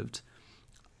deserved.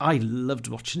 I loved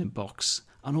watching him box,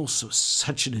 and also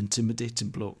such an intimidating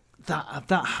bloke. That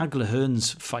Hagler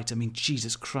Hearns fight, I mean,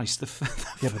 Jesus Christ.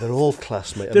 Yeah, but they're all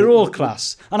class, mate. They're all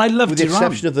class. And I loved Duran. With the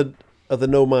exception of the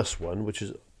No Mass one, which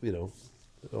is,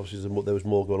 obviously there was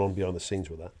more going on behind the scenes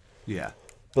with that. Yeah.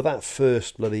 But that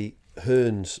first bloody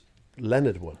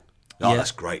Hearns-Leonard one. Oh,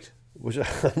 that's great. Was an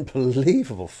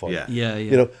unbelievable fight. Yeah.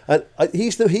 And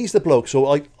he's the bloke. So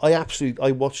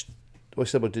I watched. I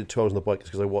said I did 2 hours on the bike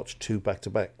because I watched 2 back to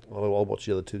back. I'll watch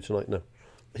the other 2 tonight now.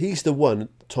 He's the one,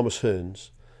 Thomas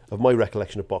Hearns, of my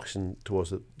recollection of boxing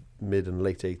towards the mid and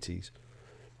late 80s.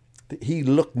 He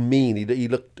looked mean. He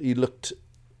looked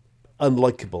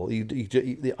unlikable.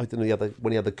 I don't know.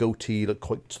 When he had the goatee, he looked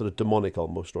quite sort of demonic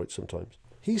almost, right? Sometimes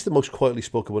he's the most quietly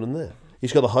spoken one in there.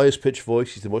 He's got the highest pitched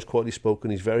voice. He's the most quietly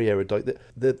spoken. He's very erudite.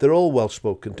 They're all well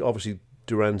spoken. Obviously,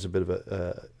 Duran's a bit of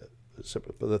a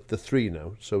separate, but the 3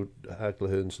 now. So Hagler,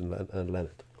 Hearns, and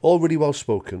Leonard, all really well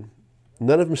spoken.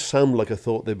 None of them sound like I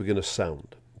thought they were going to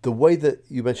sound. The way that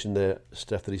you mentioned there,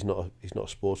 Steph, that he's not a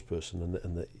sports person,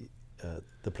 and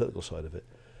the political side of it,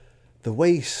 the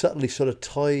way he subtly sort of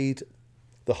tied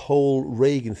the whole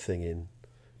Reagan thing in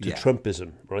to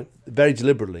Trumpism, right? Very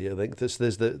deliberately, I think. There's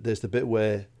the bit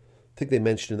where I think they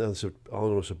mentioned, I don't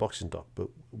know if it's a boxing doc, but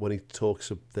when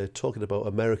they're talking about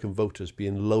American voters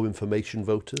being low information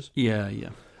voters. Yeah.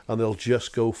 And they'll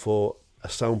just go for a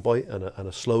soundbite and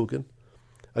a slogan.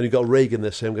 And you've got Reagan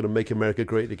there saying, I'm going to make America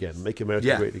great again, make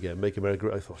America great again, make America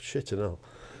great. I thought, shit, hell.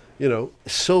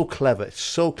 It's so clever. It's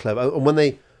so clever. And when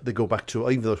they go back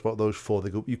to, even those 4, they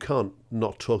go, you can't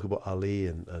not talk about Ali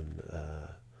and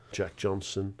Jack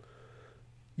Johnson.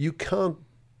 You can't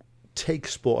take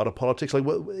sport out of politics. Like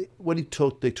when they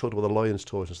talked about the Lions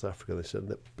tours in South Africa, they said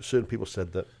that certain people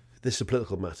said that this is a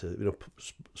political matter.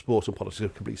 Sports and politics are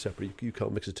completely separate. You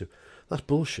can't mix the two. That's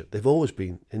bullshit. They've always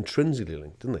been intrinsically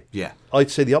linked, didn't they? Yeah.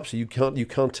 I'd say the opposite. You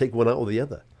can't take one out or the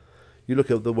other. You look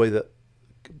at the way that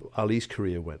Ali's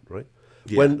career went, right?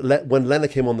 Yeah. When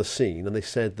Leonard came on the scene, and they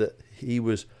said that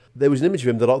there was an image of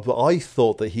him that I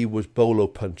thought that he was bolo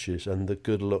punches and the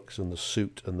good looks and the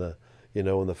suit and the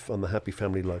and the happy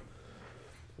family life.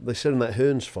 They said in that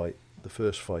Hearns fight, the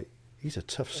first fight, he's a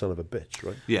tough son of a bitch,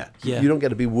 right? Yeah. You don't get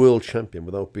to be world champion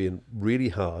without being really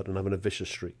hard and having a vicious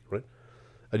streak, right?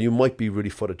 And you might be really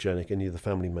photogenic and you're the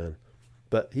family man.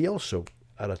 But he also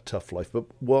had a tough life. But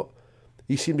what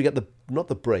he seemed to get not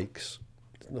the breaks,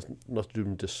 not to do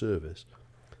him disservice.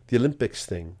 The Olympics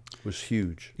thing was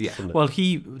huge. Yeah. Well,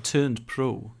 he turned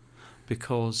pro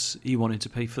because he wanted to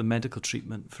pay for the medical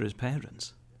treatment for his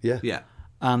parents. Yeah. Yeah.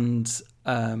 And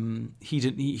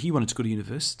he wanted to go to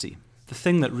university. The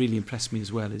thing that really impressed me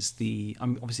as well is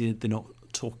obviously they're not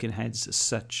talking heads as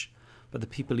such, but the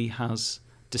people he has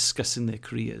discussing their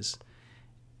careers.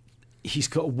 He's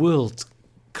got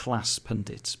world-class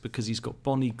pundits because he's got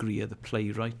Bonnie Greer, the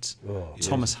playwright,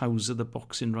 Thomas Hauser, the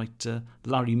boxing writer,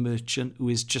 Larry Merchant, who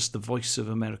is just the voice of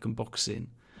American boxing,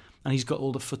 and he's got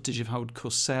all the footage of Howard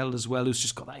Cosell as well, who's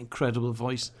just got that incredible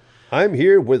voice. I'm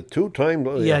here with 2-time...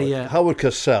 Yeah. Howard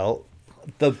Cosell,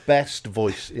 the best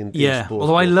voice in sports.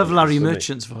 Although I love Larry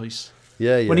Merchant's voice.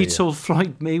 Yeah. When he told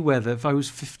Floyd Mayweather, if I was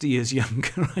 50 years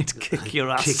younger, I'd kick your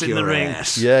ass in the ring.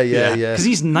 Yeah. Because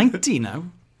he's 90 now,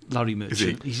 Larry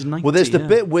Merchant. He's 90. Well, there's the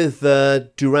bit with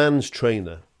Duran's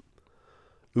trainer,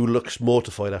 who looks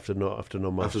mortified after No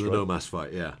Mas. After the No Mas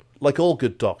fight, yeah. Like all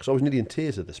good docs, I was nearly in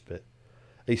tears at this bit.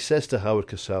 He says to Howard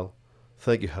Cosell,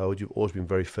 "Thank you, Howard. You've always been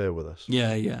very fair with us."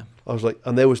 Yeah. I was like,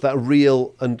 and there was that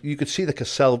real, and you could see that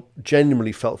Cosell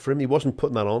genuinely felt for him. He wasn't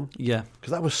putting that on. Yeah.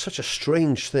 Because that was such a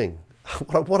strange thing.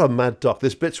 What a mad doc.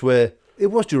 There's bits where it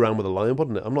was Duran with a lion,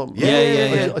 wasn't it? I'm not.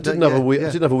 Yeah. I didn't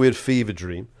have a weird fever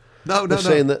dream. No. They're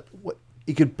saying that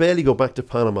he could barely go back to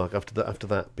Panama after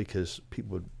that because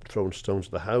people were throwing stones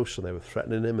at the house and they were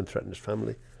threatening him and threatening his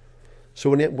family. So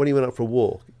when he went out for a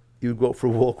walk, he would go out for a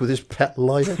walk with his pet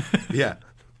lion. Yeah.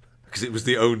 Because it was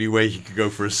the only way he could go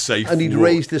for a safe walk. And he'd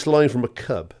raised this lion from a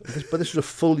cub. But this was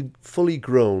a fully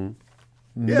grown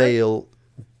male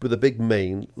with a big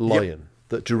mane lion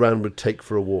that Duran would take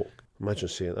for a walk. Imagine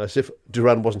seeing it. As if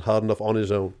Duran wasn't hard enough on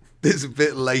his own. There's a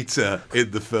bit later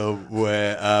in the film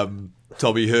where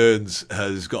Tommy Hearns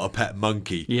has got a pet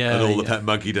monkey, and all the pet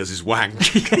monkey does is wank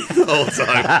the whole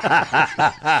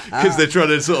time. Because they're trying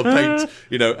to sort of paint,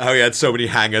 how he had so many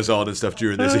hangers on and stuff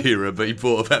during this era, but he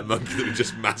bought a pet monkey that would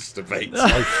just masturbate.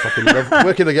 I fucking love.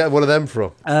 Where can I get one of them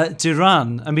from?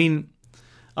 Duran. I mean,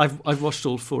 I've watched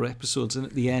all 4 episodes, and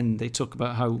at the end they talk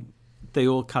about how they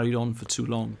all carried on for too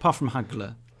long, apart from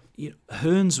Hagler.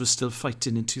 Hearns was still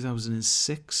fighting in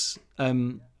 2006.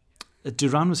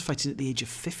 Duran was fighting at the age of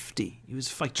 50. He was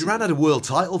fighting. Duran had a world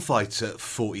title fight at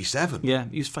 47. Yeah,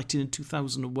 he was fighting in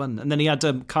 2001, and then he had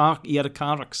a car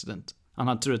accident and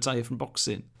had to retire from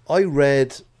boxing. I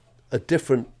read a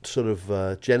different sort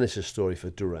of genesis story for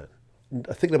Duran.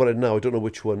 Thinking about it now, I don't know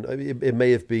which one. It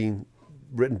may have been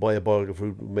written by a biographer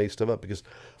who made stuff up, because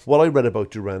what I read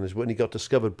about Duran is when he got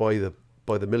discovered by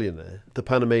the millionaire, the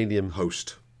Panamanian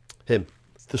host, him.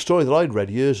 The story that I'd read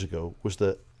years ago was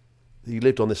that he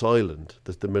lived on this island.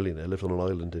 The millionaire lived on an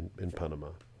island in Panama.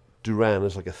 Duran,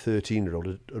 as like a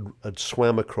 13-year-old, had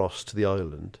swam across to the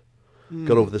island,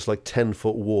 got over this like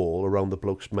 10-foot wall around the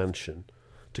bloke's mansion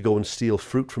to go and steal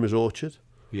fruit from his orchard.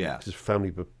 Yeah. His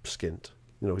family were skint.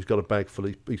 He's got a bag full,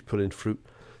 he's put in fruit.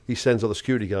 He sends all the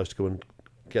security guards to go and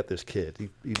get this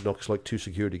kid. He knocks like 2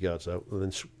 security guards out and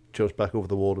then jumps back over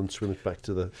the wall and swims back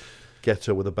to the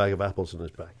ghetto with a bag of apples in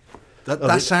his back.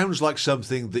 That sounds like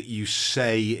something that you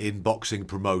say in boxing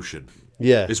promotion.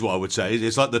 Yeah. Is what I would say.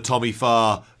 It's like the Tommy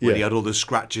Farr when he had all the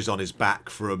scratches on his back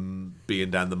from being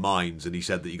down the mines, and he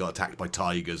said that he got attacked by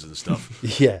tigers and stuff.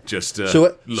 Yeah. Just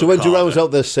so when Duran was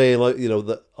out there saying, like,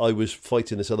 that I was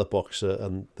fighting this other boxer,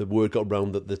 and the word got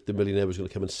around that the millionaire was going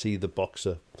to come and see the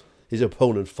boxer, his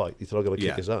opponent fight, he thought, I'm going to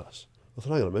kick his ass. I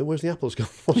thought, hang on a minute, where's the apples gone?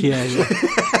 Yeah.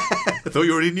 I thought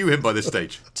you already knew him by this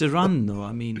stage. Duran, though,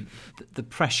 I mean, the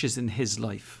pressures in his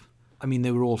life, I mean,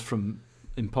 they were all from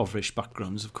impoverished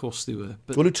backgrounds, of course they were.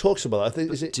 But who talks about that?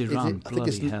 I think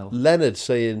it's Leonard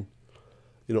saying,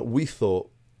 we thought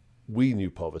we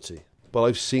knew poverty, but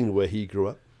I've seen where he grew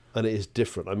up, and it is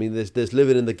different. I mean, there's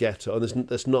living in the ghetto, and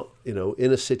there's not,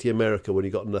 inner city America when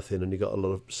you got nothing and you got a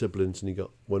lot of siblings and you got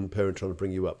one parent trying to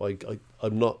bring you up.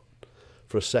 I'm not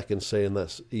for a second saying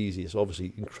that's easy. It's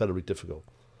obviously incredibly difficult.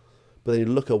 But then you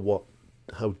look at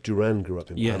how Duran grew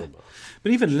up in Panama.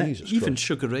 But even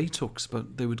Sugar Ray talks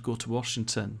about they would go to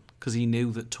Washington because he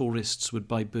knew that tourists would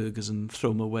buy burgers and throw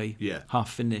them away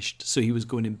half finished. So he was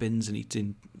going in bins and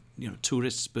eating,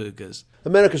 tourists' burgers.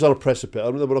 America's on a precipice.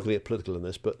 We're not going to get political in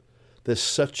this, but there's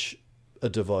such a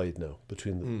divide now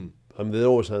between them. I mean, there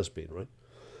always has been, right?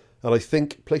 And I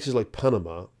think places like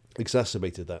Panama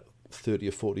exacerbated that 30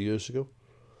 or 40 years ago.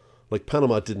 Like,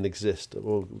 Panama didn't exist,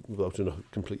 well, without doing a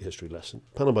complete history lesson.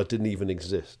 Panama didn't even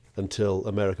exist until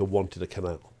America wanted a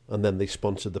canal. And then they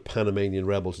sponsored the Panamanian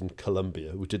rebels in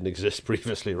Colombia, who didn't exist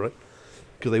previously, right?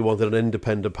 Because they wanted an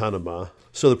independent Panama.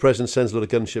 So the president sends a lot of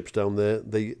gunships down there.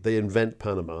 They invent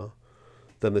Panama.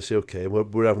 Then they say, okay,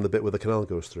 we're having the bit where the canal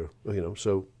goes through.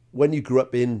 So when you grew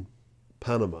up in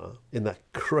Panama, in that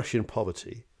crushing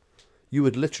poverty, you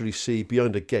would literally see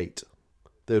behind a gate,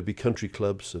 there would be country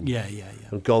clubs and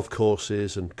and golf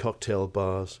courses and cocktail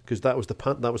bars, because that was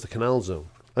the canal zone.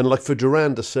 And like for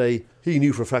Duran to say he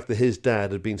knew for a fact that his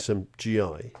dad had been some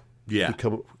GI, who'd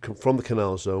come from the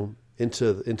canal zone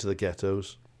into the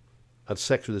ghettos, had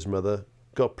sex with his mother,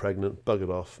 got pregnant, buggered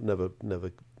off, never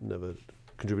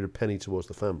contributed a penny towards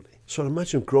the family. So I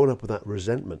imagine growing up with that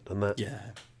resentment and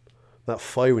that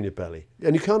fire in your belly.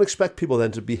 And you can't expect people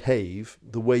then to behave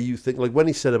the way you think. Like when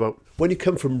he said about, when you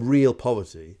come from real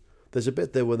poverty, there's a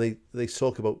bit there when they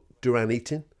talk about Duran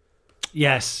eating.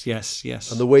 Yes.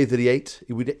 And the way that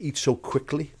he would eat so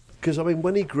quickly. Because, I mean,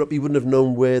 when he grew up, he wouldn't have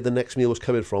known where the next meal was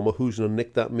coming from or who's going to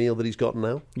nick that meal that he's got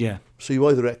now. Yeah. So you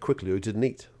either ate quickly or you didn't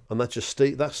eat. And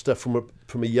that stuff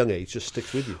from a young age just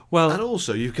sticks with you. Well, and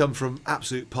also you've come from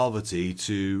absolute poverty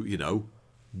to,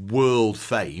 world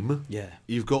fame. Yeah.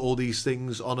 You've got all these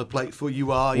things on a plate for you.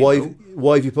 Why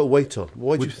have you put weight on?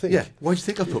 Why do you think? Yeah. Why do you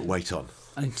think I put weight on?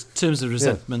 And in terms of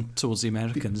resentment towards the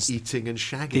Americans, eating and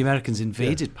shagging. The Americans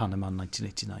invaded Panama in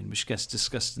 1989, which gets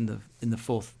discussed in the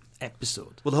 4th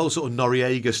episode. Well, the whole sort of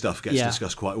Noriega stuff gets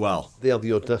discussed quite well. They had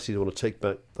the audacity to want to take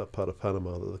back that part of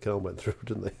Panama that the canal went through,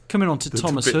 didn't they? Coming on to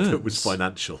Thomas Hearns. That was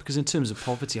financial. Because in terms of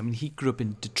poverty, I mean, he grew up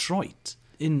in Detroit.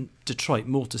 In Detroit,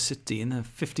 Motor City, in the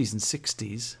 50s and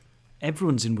 60s,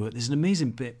 everyone's in work. There's an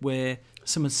amazing bit where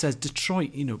someone says,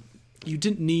 Detroit, you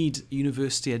didn't need a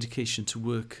university education to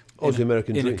work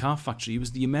in a car factory. It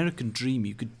was the American dream.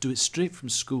 You could do it straight from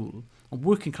school. And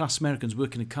working class Americans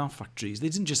working in car factories, they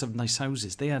didn't just have nice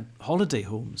houses, they had holiday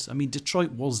homes. I mean,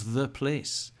 Detroit was the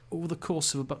place. Over the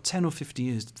course of about 10 or 15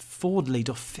 years, Ford laid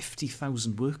off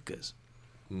 50,000 workers.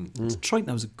 Detroit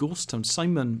now is a ghost town.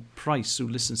 Simon Price, who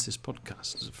listens to this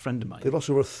podcast, is a friend of mine. They've lost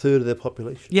over a third of their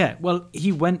population. Yeah, well,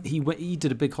 he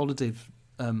did a big holiday of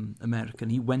America,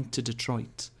 and he went to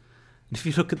Detroit. And if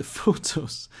you look at the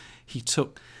photos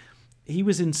he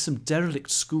was in some derelict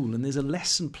school, and there's a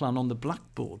lesson plan on the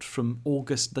blackboard from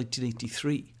August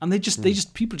 1983. And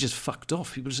people just fucked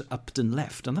off. People just upped and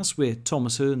left. And that's where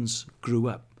Thomas Hearns grew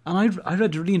up. And I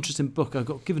read a really interesting book. I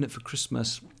got given it for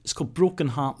Christmas. It's called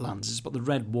Broken Heartlands. It's about the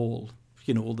Red Wall,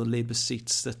 all the Labour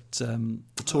seats that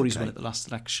the Tories won at the last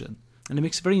election. And it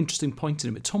makes a very interesting point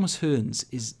in it. Thomas Hearns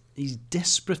he's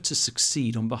desperate to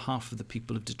succeed on behalf of the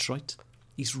people of Detroit.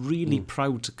 He's really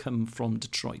proud to come from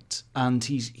Detroit, and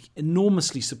he's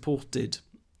enormously supported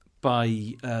by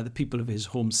the people of his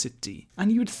home city.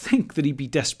 And you would think that he'd be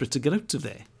desperate to get out of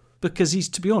there, because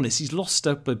to be honest, he's lost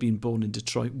out by being born in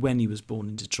Detroit when he was born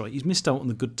in Detroit. He's missed out on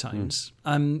the good times.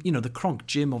 The Kronk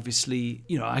gym, obviously,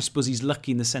 I suppose he's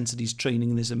lucky in the sense that he's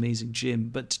training in this amazing gym,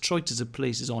 but Detroit as a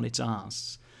place is on its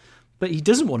arse. But he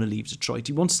doesn't want to leave Detroit.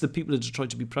 He wants the people of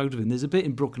Detroit to be proud of him. There's a bit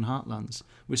in Broken Heartlands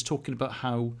where it's talking about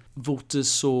how voters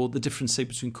saw the difference, say,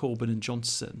 between Corbyn and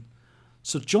Johnson.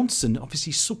 So Johnson,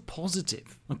 obviously, is so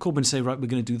positive. And Corbyn say, right, we're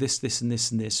going to do this, this, and this,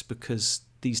 and this because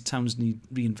these towns need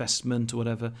reinvestment or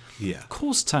whatever. Yeah. Of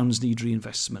course towns need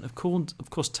reinvestment. Of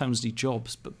course towns need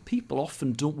jobs. But people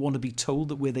often don't want to be told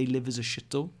that where they live is a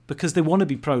shithole because they want to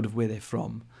be proud of where they're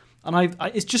from. And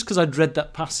it's just because I'd read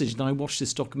that passage and I watched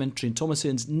this documentary, and Thomas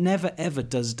Hearns never ever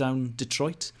does down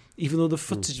Detroit, even though the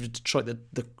footage of Detroit,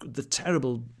 the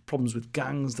terrible problems with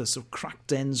gangs, the sort of cracked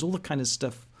dens, all the kind of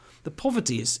stuff, the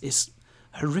poverty is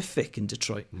horrific in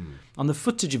Detroit, and the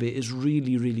footage of it is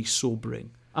really, really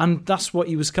sobering. And that's what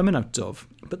he was coming out of.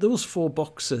 But those four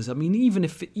boxers, I mean, even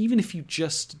if you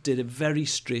just did a very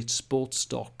straight sports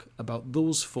doc about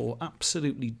those four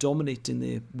absolutely dominating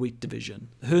their weight division,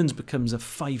 Hearns becomes a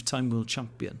 5-time world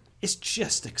champion. It's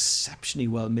just exceptionally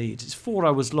well made. It's 4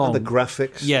 hours long. And the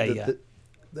graphics. Yeah.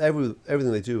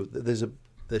 Everything they do.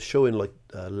 They're showing like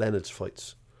Leonard's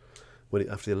fights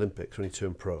after the Olympics when he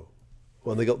turned pro.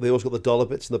 Well, they always got the dollar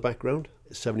bits in the background.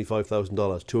 It's $75,000,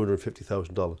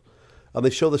 $250,000. And they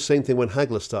show the same thing when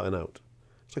Hagler's starting out.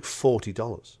 It's like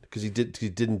 $40 because he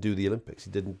didn't do the Olympics.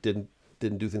 He didn't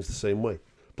do things the same way.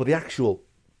 But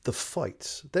the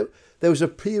fights. There was a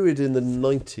period in the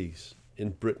 90s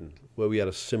in Britain where we had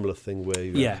a similar thing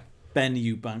where Ben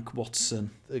Eubank,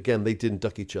 Watson. Again, they didn't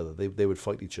duck each other. They would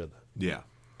fight each other. Yeah.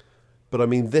 But I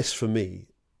mean, this for me,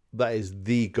 that is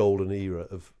the golden era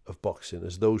of boxing.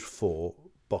 As those four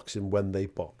boxing when they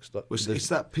boxed. It's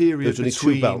that period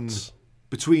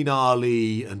between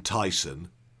Ali and Tyson.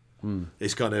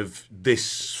 It's kind of,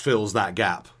 this fills that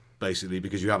gap, basically,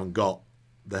 because you haven't got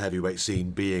the heavyweight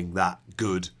scene being that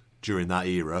good during that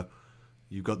era.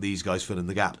 You've got these guys filling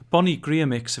the gap. Bonnie Greer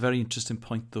makes a very interesting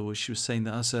point, though. She was saying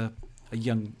that as a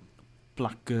young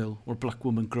black girl or black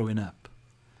woman growing up,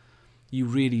 you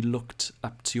really looked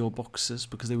up to your boxers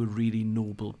because they were really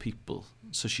noble people.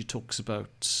 So she talks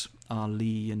about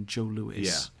Ali and Joe Louis.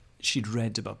 Yeah. She'd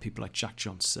read about people like Jack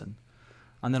Johnson.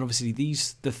 And then obviously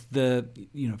if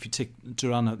you take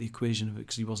Duran out of the equation of it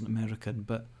because he wasn't American,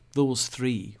 but those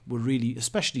three were really,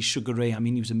 especially Sugar Ray, I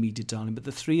mean, he was a media darling, but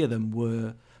the three of them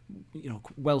were,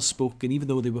 well-spoken, even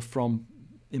though they were from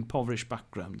impoverished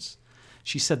backgrounds.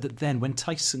 She said that then when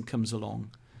Tyson comes along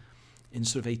in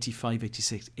sort of 85,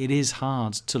 86, it is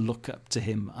hard to look up to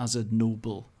him as a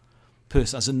noble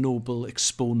person, as a noble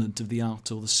exponent of the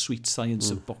art or the sweet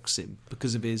science of boxing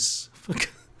because of the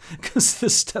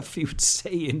stuff he would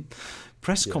say in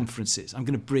press conferences. I'm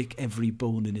going to break every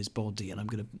bone in his body and I'm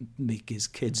going to make his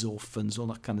kids orphans, all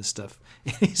that kind of stuff.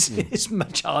 It's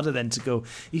much harder then to go,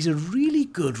 he's a really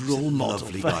good role model.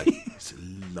 Lovely guy. He's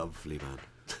a lovely man.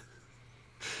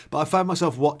 But I found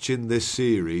myself watching this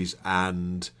series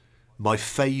and my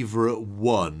favourite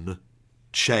one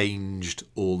changed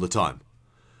all the time.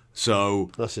 So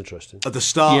that's interesting. At the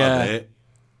start of it,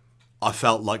 I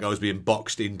felt like I was being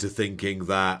boxed into thinking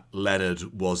that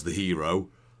Leonard was the hero.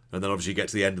 And then obviously you get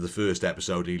to the end of the first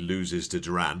episode and he loses to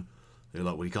Duran. And you're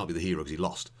like, well, he can't be the hero because he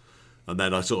lost. And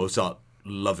then I sort of start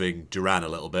loving Duran a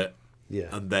little bit. Yeah.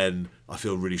 And then I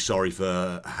feel really sorry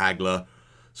for Hagler.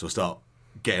 So I start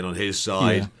getting on his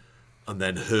side. Yeah. And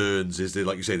then Hearns is,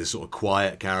 like you say, this sort of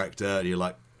quiet character. And you're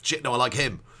like, shit, no, I like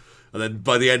him. And then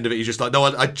by the end of it, you're just like, no,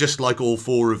 I just like all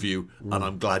four of you, and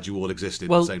I'm glad you all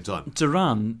existed at the same time.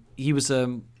 Duran, he was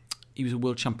a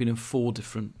world champion in 4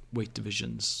 different weight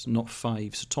divisions, not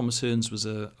 5. So Thomas Hearns was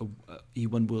he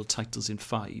won world titles in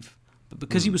 5. But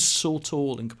because he was so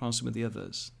tall in comparison with the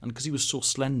others, and because he was so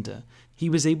slender, he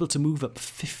was able to move up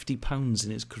 50 pounds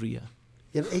in his career.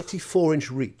 An 84-inch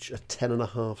reach at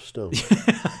 10.5 stone.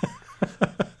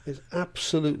 It's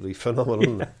absolutely phenomenal,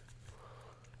 isn't it?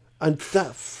 And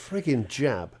that frigging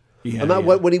jab. Yeah, and that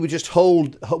when he would just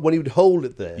hold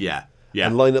it there. Yeah.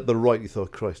 And line up the right, you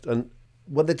thought, Christ. And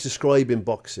when they describe in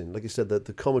boxing, like you said,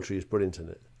 the commentary is brilliant in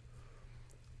it.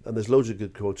 And there's loads of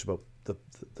good quotes about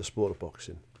the sport of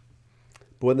boxing.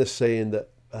 But when they're saying that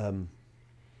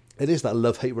it is that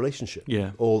love-hate relationship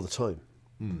all the time.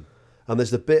 Mm. And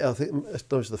there's the bit, I think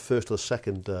it was the first or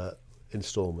second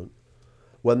instalment,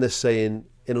 when they're saying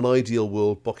in an ideal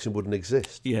world, boxing wouldn't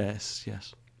exist. Yes.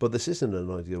 But this isn't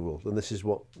an ideal world. And this is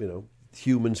what,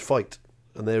 humans fight.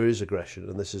 And there is aggression.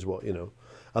 And this is what,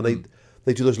 And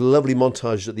they do those lovely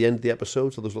montages at the end of the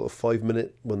episode, so those little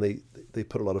 5-minute when they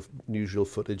put a lot of newsreel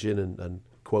footage in and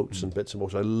quotes and bits and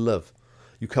bobs. I love.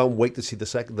 You can't wait to see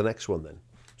the next one. Then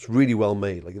it's really well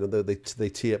made. Like they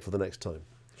tee up for the next time.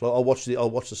 So I'll watch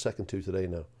the second two today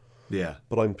now. Yeah.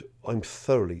 But I'm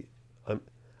thoroughly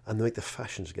and they make the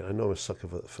fashions again. I know I'm a sucker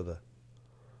for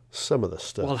some of the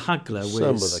stuff. Well, Hagler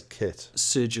some of the kit.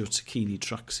 Sergio Tacchini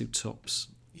tracksuit tops.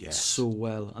 Yes. So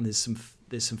well, and there's some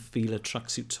Fila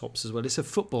tracksuit tops as well. It's a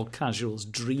football casual's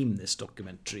dream, this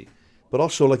documentary. But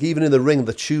also, like even in the ring,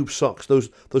 the tube socks, those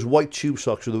white tube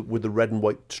socks with the red and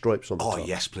white stripes on the top. Oh,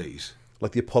 yes, please.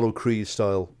 Like the Apollo Creed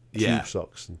style tube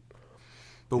socks.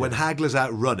 But when Hagler's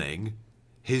out running,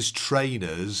 his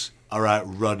trainers are out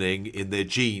running in their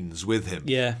jeans with him.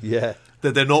 Yeah.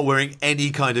 That they're not wearing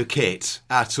any kind of kit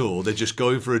at all. They're just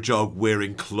going for a jog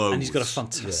wearing clothes. And he's got a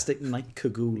fantastic night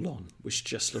cagoule on, which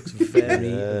just looks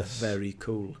very, very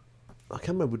cool. I can't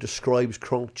remember who describes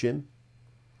Kronk Gym.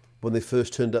 When they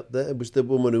first turned up there, it was the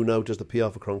woman who now does the PR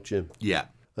for Kronk Gym. Yeah.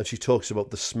 And she talks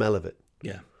about the smell of it.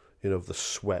 Yeah. The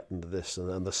sweat and this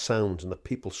and the sounds and the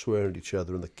people swearing at each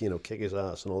other and the kick his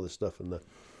ass and all this stuff and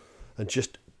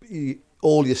just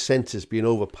all your senses being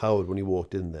overpowered when you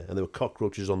walked in there. And there were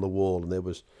cockroaches on the wall and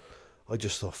I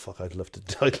just thought, fuck, I'd love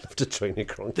to train in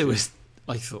Kronk Gym.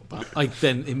 I thought that. I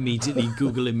then immediately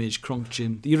Google image Kronk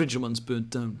Gym. The original one's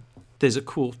burnt down. There's a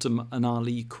quote, an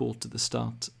Ali quote at the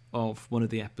start of one of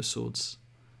the episodes.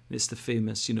 It's the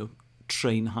famous,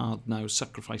 train hard now,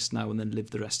 sacrifice now, and then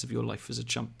live the rest of your life as a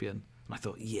champion. And I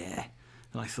thought, yeah.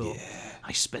 And I thought,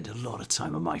 I spend a lot of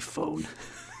time on my phone.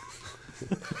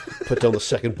 Put down the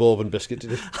second bourbon biscuit,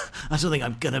 did you? I don't think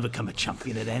I'm going to become a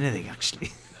champion at anything,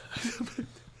 actually.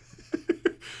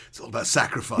 It's all about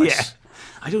sacrifice. Yeah.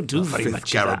 I don't do very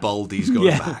much of that. Garibaldi's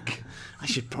going back. I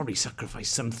should probably sacrifice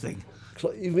something.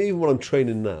 Even when I'm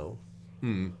training now,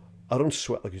 I don't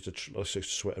sweat like I used to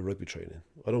sweat at rugby training.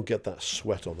 I don't get that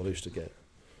sweat on that I used to get.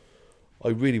 I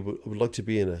really would like to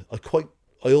be in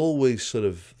I always sort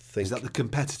of think... Is that the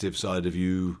competitive side of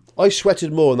you? I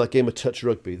sweated more in that game of touch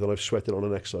rugby than I've sweated on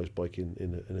an exercise bike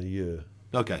in a year.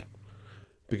 Okay.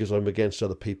 Because I'm against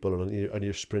other people and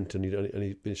you're sprinting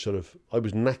and you sort of... I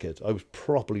was knackered. I was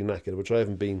properly knackered, which I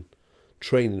haven't been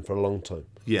training for a long time.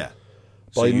 Yeah.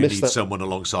 So you need someone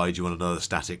alongside you on another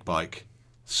static bike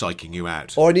psyching you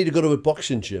out. Or I need to go to a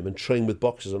boxing gym and train with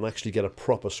boxers and actually get a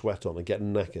proper sweat on and get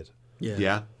knackered.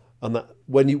 Yeah. And that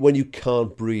when you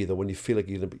can't breathe or when you feel like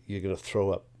you're going to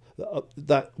throw up,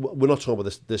 that we're not talking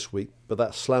about this week, but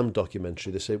that Slam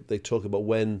documentary, they talk about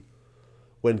when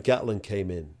Gatlin came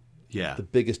in. Yeah. The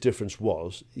biggest difference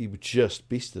was he just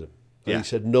beasted him. And he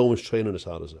said no one's training as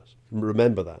hard as us.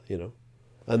 Remember that,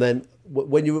 And then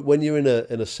when you're in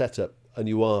a setup and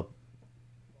you are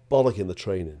bollocking the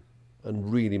training,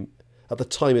 and really at the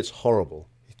time it's horrible.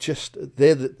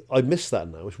 I miss that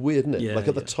now. It's weird, isn't it? Yeah,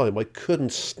 at the time, I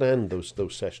couldn't stand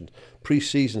those sessions.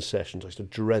 Pre-season sessions, I used to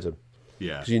dread them.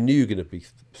 Yeah. Because you knew you were going to be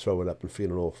throwing up and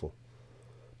feeling awful.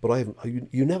 But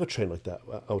you never train like that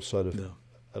outside of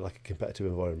like a competitive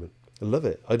environment. I love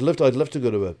it. I'd love to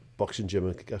go to a boxing gym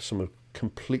and have someone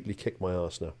completely kick my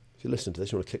ass now. If you listen to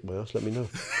this, you want to kick my ass, let me know.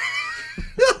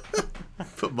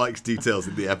 Put Mike's details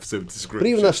in the episode description. But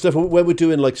even that stuff, when we're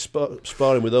doing like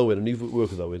sparring with Owen, and you've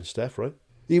worked with Owen, Steph, right?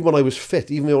 Even when I was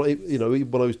fit, even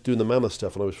when I was doing the Mammoth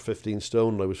stuff and I was 15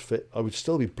 stone and I was fit, I would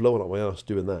still be blowing up my ass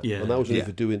doing that. Yeah, and that was only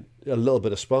for doing a little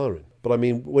bit of sparring. But I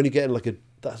mean, when you're getting like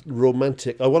that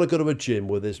romantic, I want to go to a gym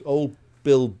where there's old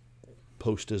Bill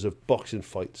posters of boxing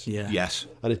fights. Yeah. Yes.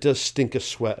 And it does stink of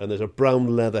sweat and there's a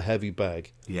brown leather heavy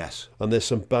bag. Yes. And there's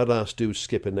some badass dude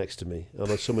skipping next to me and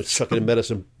there's someone chucking a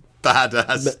medicine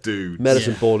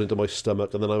ball into my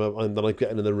stomach, and then I'm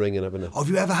getting in the ring and having a... Have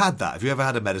you ever had that? Have you ever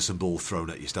had a medicine ball thrown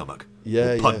at your stomach?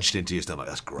 Yeah, or punched into your stomach?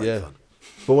 That's great fun.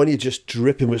 But when you're just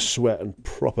dripping with sweat and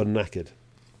proper knackered,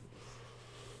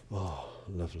 oh,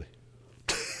 lovely.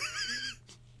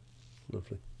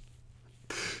 Lovely.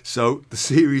 So the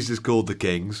series is called The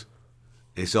Kings.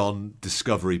 It's on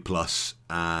Discovery Plus,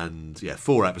 and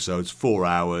 4 episodes, 4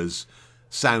 hours.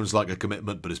 Sounds like a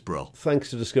commitment, but it's brill. Thanks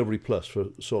to Discovery Plus for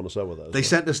sorting us out with that. They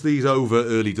sent us these over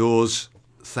early doors.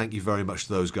 Thank you very much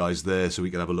to those guys there, so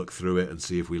we can have a look through it and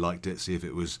see if we liked it, see if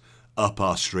it was up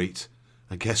our street.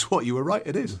 And guess what? You were right,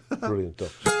 it is. Brilliant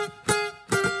stuff.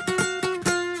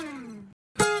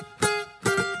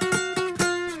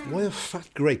 Why are fat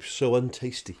grapes so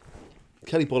untasty?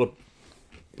 Kelly bought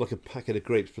a packet of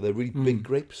grapes, but they're really big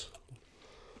grapes.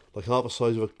 Like half the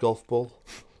size of a golf ball.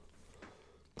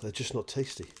 They're just not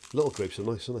tasty. Little grapes are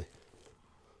nice, aren't they?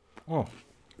 Oh.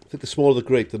 I think the smaller the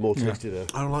grape, the more tasty they are.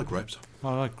 I don't like grapes.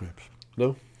 I like grapes.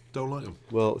 No? Don't like them.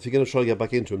 Well, if you're going to try and get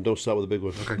back into them, don't start with a big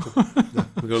one. Okay, cool.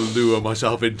 I'm going to lure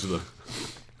myself into them.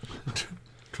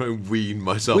 Try and wean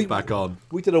myself back on.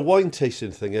 We did a wine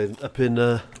tasting thing up in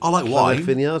I like wine.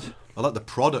 Vineyard. I like the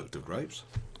product of grapes.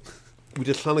 We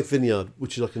did Llanach Vineyard,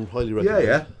 which is I can highly recommend.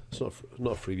 Yeah. It's not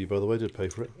a freebie, by the way. I did pay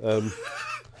for it.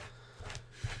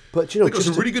 But you know, they've got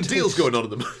some really good deals going on at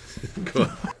them. Go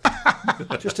on.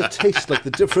 Just to taste like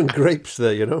the different grapes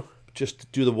there, you know. Just to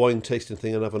do the wine tasting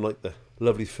thing and have a night there.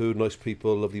 Lovely food, nice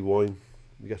people, lovely wine.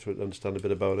 You get to understand a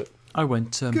bit about it. I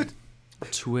went to a...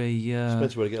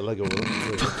 Expensive way to get a leg over it.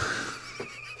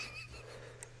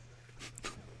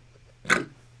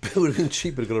 It would have been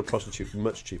cheaper to go to a prostitute,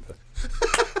 much cheaper.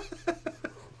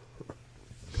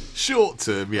 Short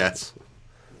term, yes.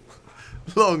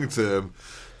 Long term,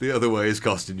 the other way is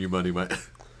costing you money, mate.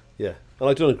 Yeah, and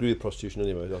I don't agree with prostitution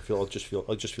anyway. I just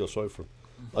feel sorry for them.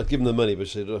 I'd give them the money, but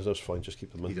say that's fine. Just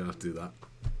keep the money. You don't have to do that.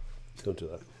 Don't do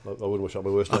that. I wouldn't wish out my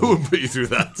worst. I wouldn't put you through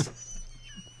that.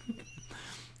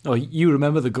 Oh, you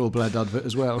remember the Goldblend advert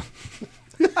as well?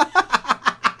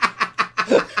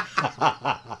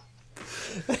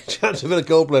 Chance of a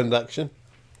Goldblend action.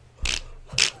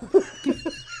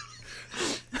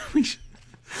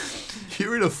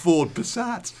 You're in a Ford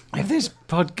Passat. If this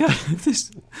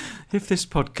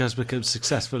podcast becomes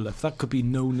successful enough, that could be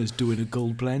known as doing a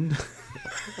Goldblend.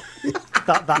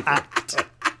 that act.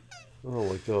 Oh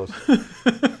my god!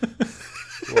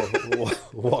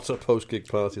 What a post-gig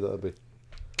party that'd be.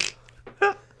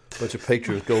 A bunch of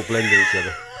patrons gold blending each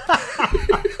other.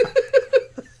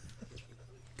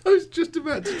 I was just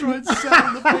about to try and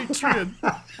sell the Patreon.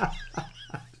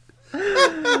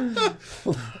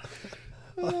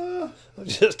 I've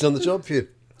just done the job for you.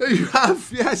 You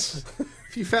have, yes.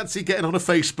 If you fancy getting on a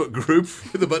Facebook group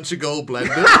with a bunch of gold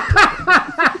blenders.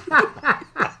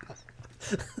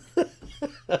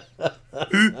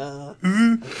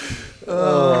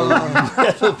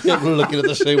 Never be able to look at it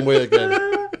the same way again.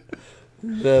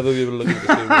 Never be able to look at it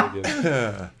the same way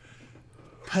again.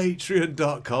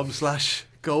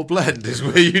 Patreon.com/goldblend is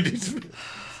where you need to be.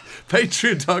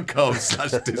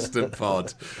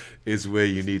 Patreon.com/distantpod is where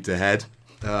you need to head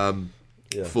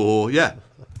for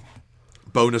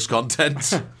bonus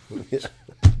content.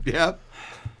 Yeah,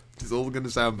 it's all going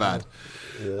to sound bad.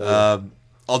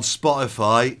 On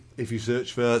Spotify, if you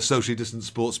search for Socially Distant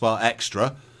Sports Bar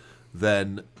Extra,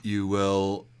 then you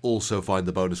will also find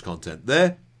the bonus content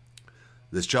there.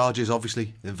 There's charges,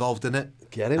 obviously, involved in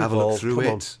it. Get involved. Have a look through Come it.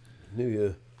 On. New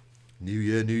year. New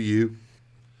year, new you.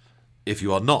 If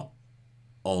you are not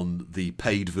on the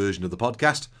paid version of the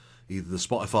podcast, either the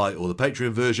Spotify or the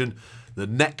Patreon version, the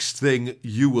next thing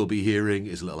you will be hearing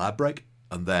is a little ad break,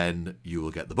 and then you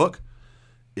will get the book.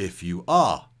 If you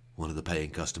are one of the paying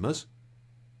customers,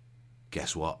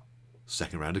 guess what?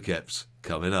 Second round of Kips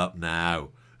coming up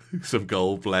now. Some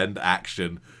gold blend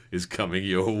action is coming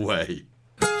your way.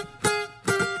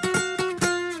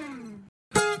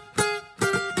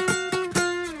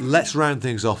 Let's round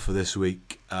things off for this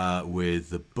week with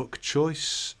the book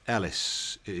choice.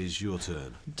 Ellis, it is your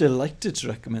turn. Delighted to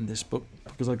recommend this book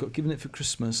because I got given it for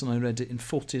Christmas and I read it in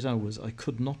 48 hours. I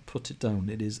could not put it down.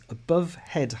 It is Above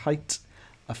Head Height,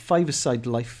 A Five-A-Side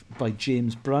Life by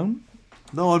James Brown.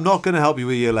 No, I'm not going to help you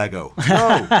with your Lego.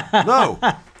 No.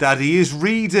 Daddy is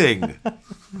reading.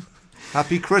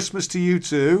 Happy Christmas to you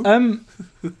too.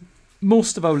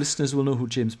 Most of our listeners will know who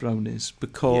James Brown is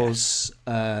because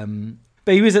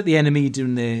but he was at the NME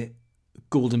during their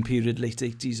golden period, late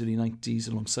 80s, early 90s,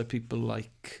 alongside people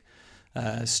like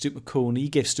Stuart McConey. He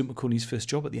gave Stuart McConey his first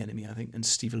job at the NME, I think, and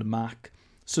Steve Lamacq.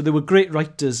 So there were great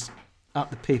writers at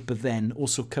the paper then,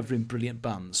 also covering brilliant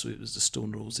bands. So it was the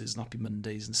Stone Roses, Happy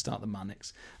Mondays, and Start the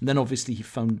Manics. And then obviously he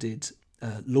founded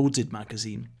Loaded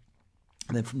magazine.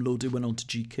 And then from Loaded went on to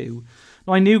GQ.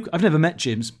 Now I've never met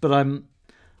James, but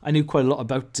I knew quite a lot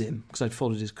about him because I'd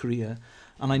followed his career.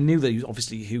 And I knew that he was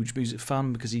obviously a huge music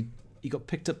fan because he got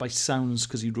picked up by Sounds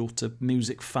because he wrote a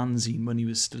music fanzine when he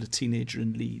was still a teenager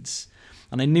in Leeds.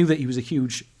 And I knew that he was a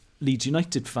huge Leeds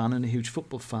United fan and a huge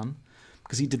football fan,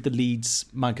 because he did the Leeds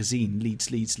magazine, Leeds.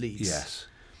 Yes.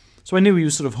 So I knew he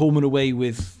was sort of home and away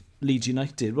with Leeds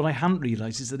United. What I hadn't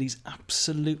realised is that he's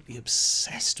absolutely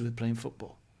obsessed with playing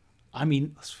football. I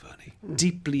mean, that's funny.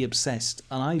 Deeply obsessed,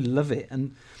 and I love it.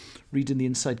 And reading the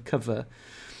inside cover,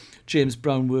 James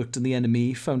Brown worked in the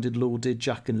NME, founded Loaded,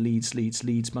 Jack and Leeds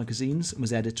magazines, and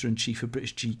was editor-in-chief of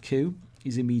British GQ.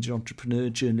 He's a media entrepreneur,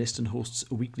 journalist, and hosts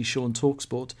a weekly show on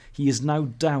TalkSport. He is now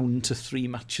down to 3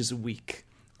 matches a week.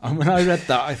 And when I read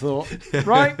that, I thought,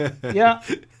 right, yeah,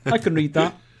 I can read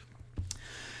that.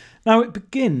 Now it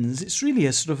begins, it's really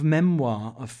a sort of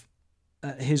memoir of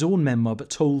his own memoir, but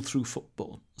told through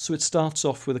football. So it starts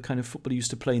off with a kind of football he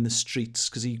used to play in the streets,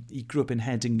 because he grew up in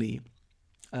Headingley,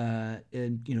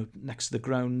 next to the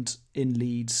ground in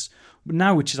Leeds.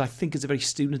 Now, which is, I think, is a very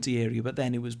studenty area, but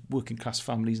then it was working class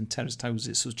families and terraced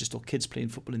houses, so it was just all kids playing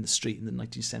football in the street in the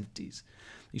 1970s.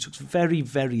 He talks very,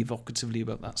 very evocatively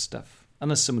about that stuff.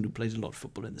 And as someone who played a lot of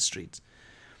football in the streets,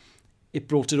 it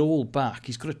brought it all back.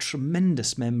 He's got a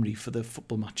tremendous memory for the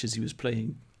football matches he was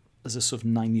playing as a sort of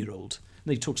 9-year-old.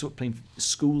 And he talks about playing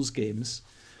schools games.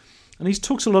 And he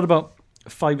talks a lot about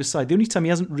five-a-side. The only time he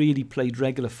hasn't really played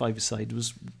regular five-a-side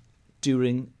was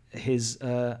during his,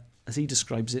 as he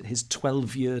describes it, his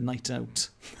 12-year night out.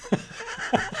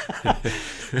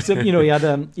 So, he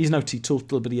had, he's now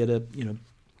teetotal, but he had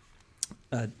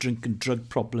a drink and drug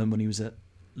problem when he was at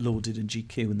Loaded and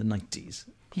GQ in the 90s.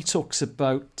 He talks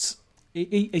about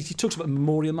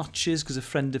memorial matches, because a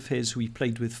friend of his who he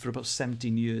played with for about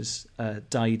 17 years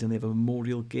died, and they have a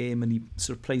memorial game, and he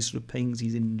sort of plays through pains,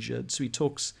 he's injured. So he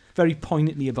talks very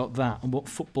poignantly about that and what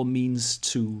football means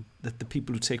to the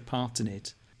people who take part in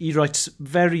it. He writes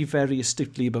very, very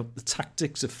astutely about the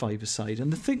tactics of five-a-side.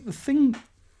 And the thing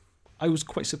I was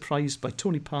quite surprised by,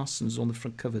 Tony Parsons on the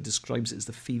front cover describes it as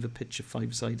the fever pitch of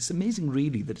five-a-side. It's amazing,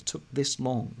 really, that it took this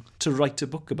long to write a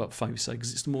book about five-a-side,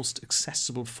 because it's the most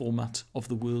accessible format of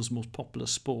the world's most popular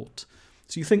sport.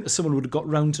 So you think that someone would have got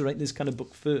round to writing this kind of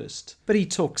book first. But he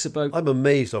talks about... I'm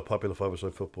amazed how popular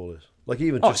five-a-side football is. Like,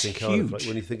 even just in Cardiff, like,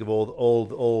 when you think of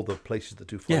all the places that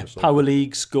do five-a-side. Yeah, Power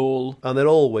Leagues, Goal. And they're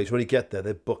always, when you get there,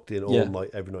 they're booked in all night,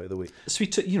 every night of the week. So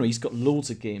he's got loads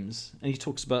of games, and he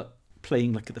talks about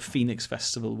playing like at the Phoenix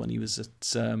Festival when he was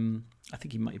at, I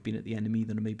think he might have been at the NME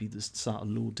then, or maybe the start of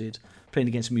Loaded, playing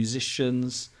against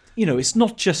musicians. It's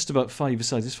not just about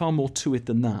five-a-side, there's far more to it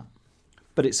than that.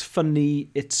 But it's funny,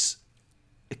 it's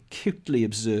acutely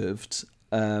observed,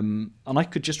 and I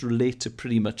could just relate to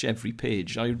pretty much every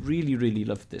page. I really, really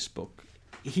loved this book.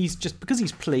 Because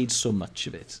he's played so much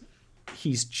of it,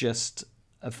 he's just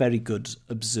a very good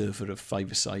observer of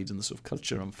five-a-side and the sort of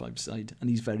culture on five-a-side,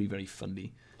 and he's very, very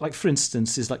funny. Like, for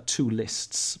instance, there's like 2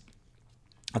 lists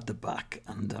at the back,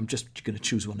 and I'm just going to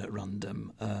choose one at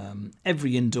random.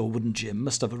 Every indoor wooden gym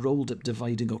must have a rolled-up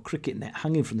dividing or cricket net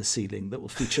hanging from the ceiling that will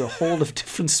feature a hall of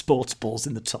different sports balls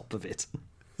in the top of it.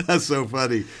 That's so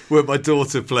funny. Where my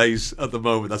daughter plays at the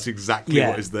moment, that's exactly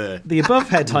what is there. The above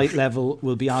head height level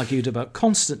will be argued about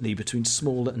constantly between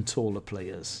smaller and taller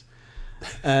players.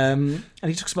 And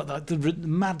he talks about the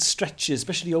mad stretches,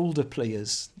 especially older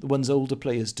players, the ones older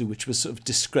players do, which was sort of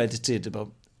discredited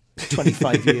about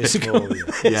 25 years ago.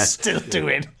 Still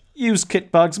doing. Used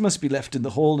kit bags must be left in the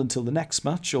hall until the next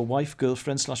match, or wife,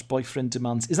 girlfriend / boyfriend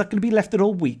demands. Is that going to be left there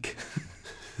all week?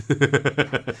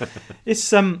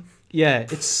 It's a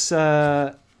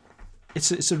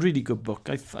really good book.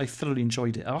 I thoroughly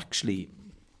enjoyed it. Actually,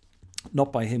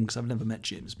 not by him, because I've never met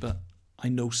James, but I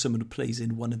know someone who plays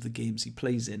in one of the games he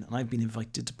plays in, and I've been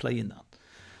invited to play in that.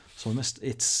 So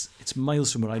it's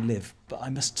miles from where I live, but I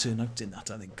must turn out in that,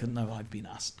 I think, now I've been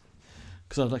asked,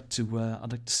 because I'd like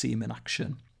to see him in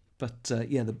action. But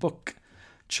the book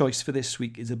choice for this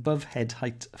week is Above Head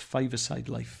Height, Five-a-Side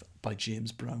Life by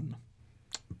James Brown.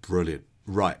 Brilliant.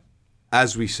 Right.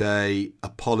 As we say,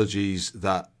 apologies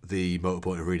that the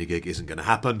Motorpoint Arena gig isn't going to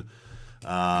happen. We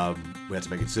had to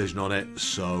make a decision on it,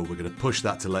 so we're going to push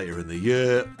that to later in the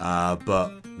year,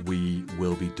 but we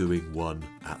will be doing one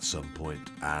at some point,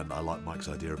 and I like Mike's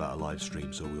idea about a live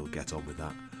stream, so we'll get on with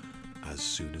that as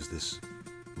soon as this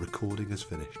recording is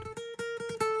finished.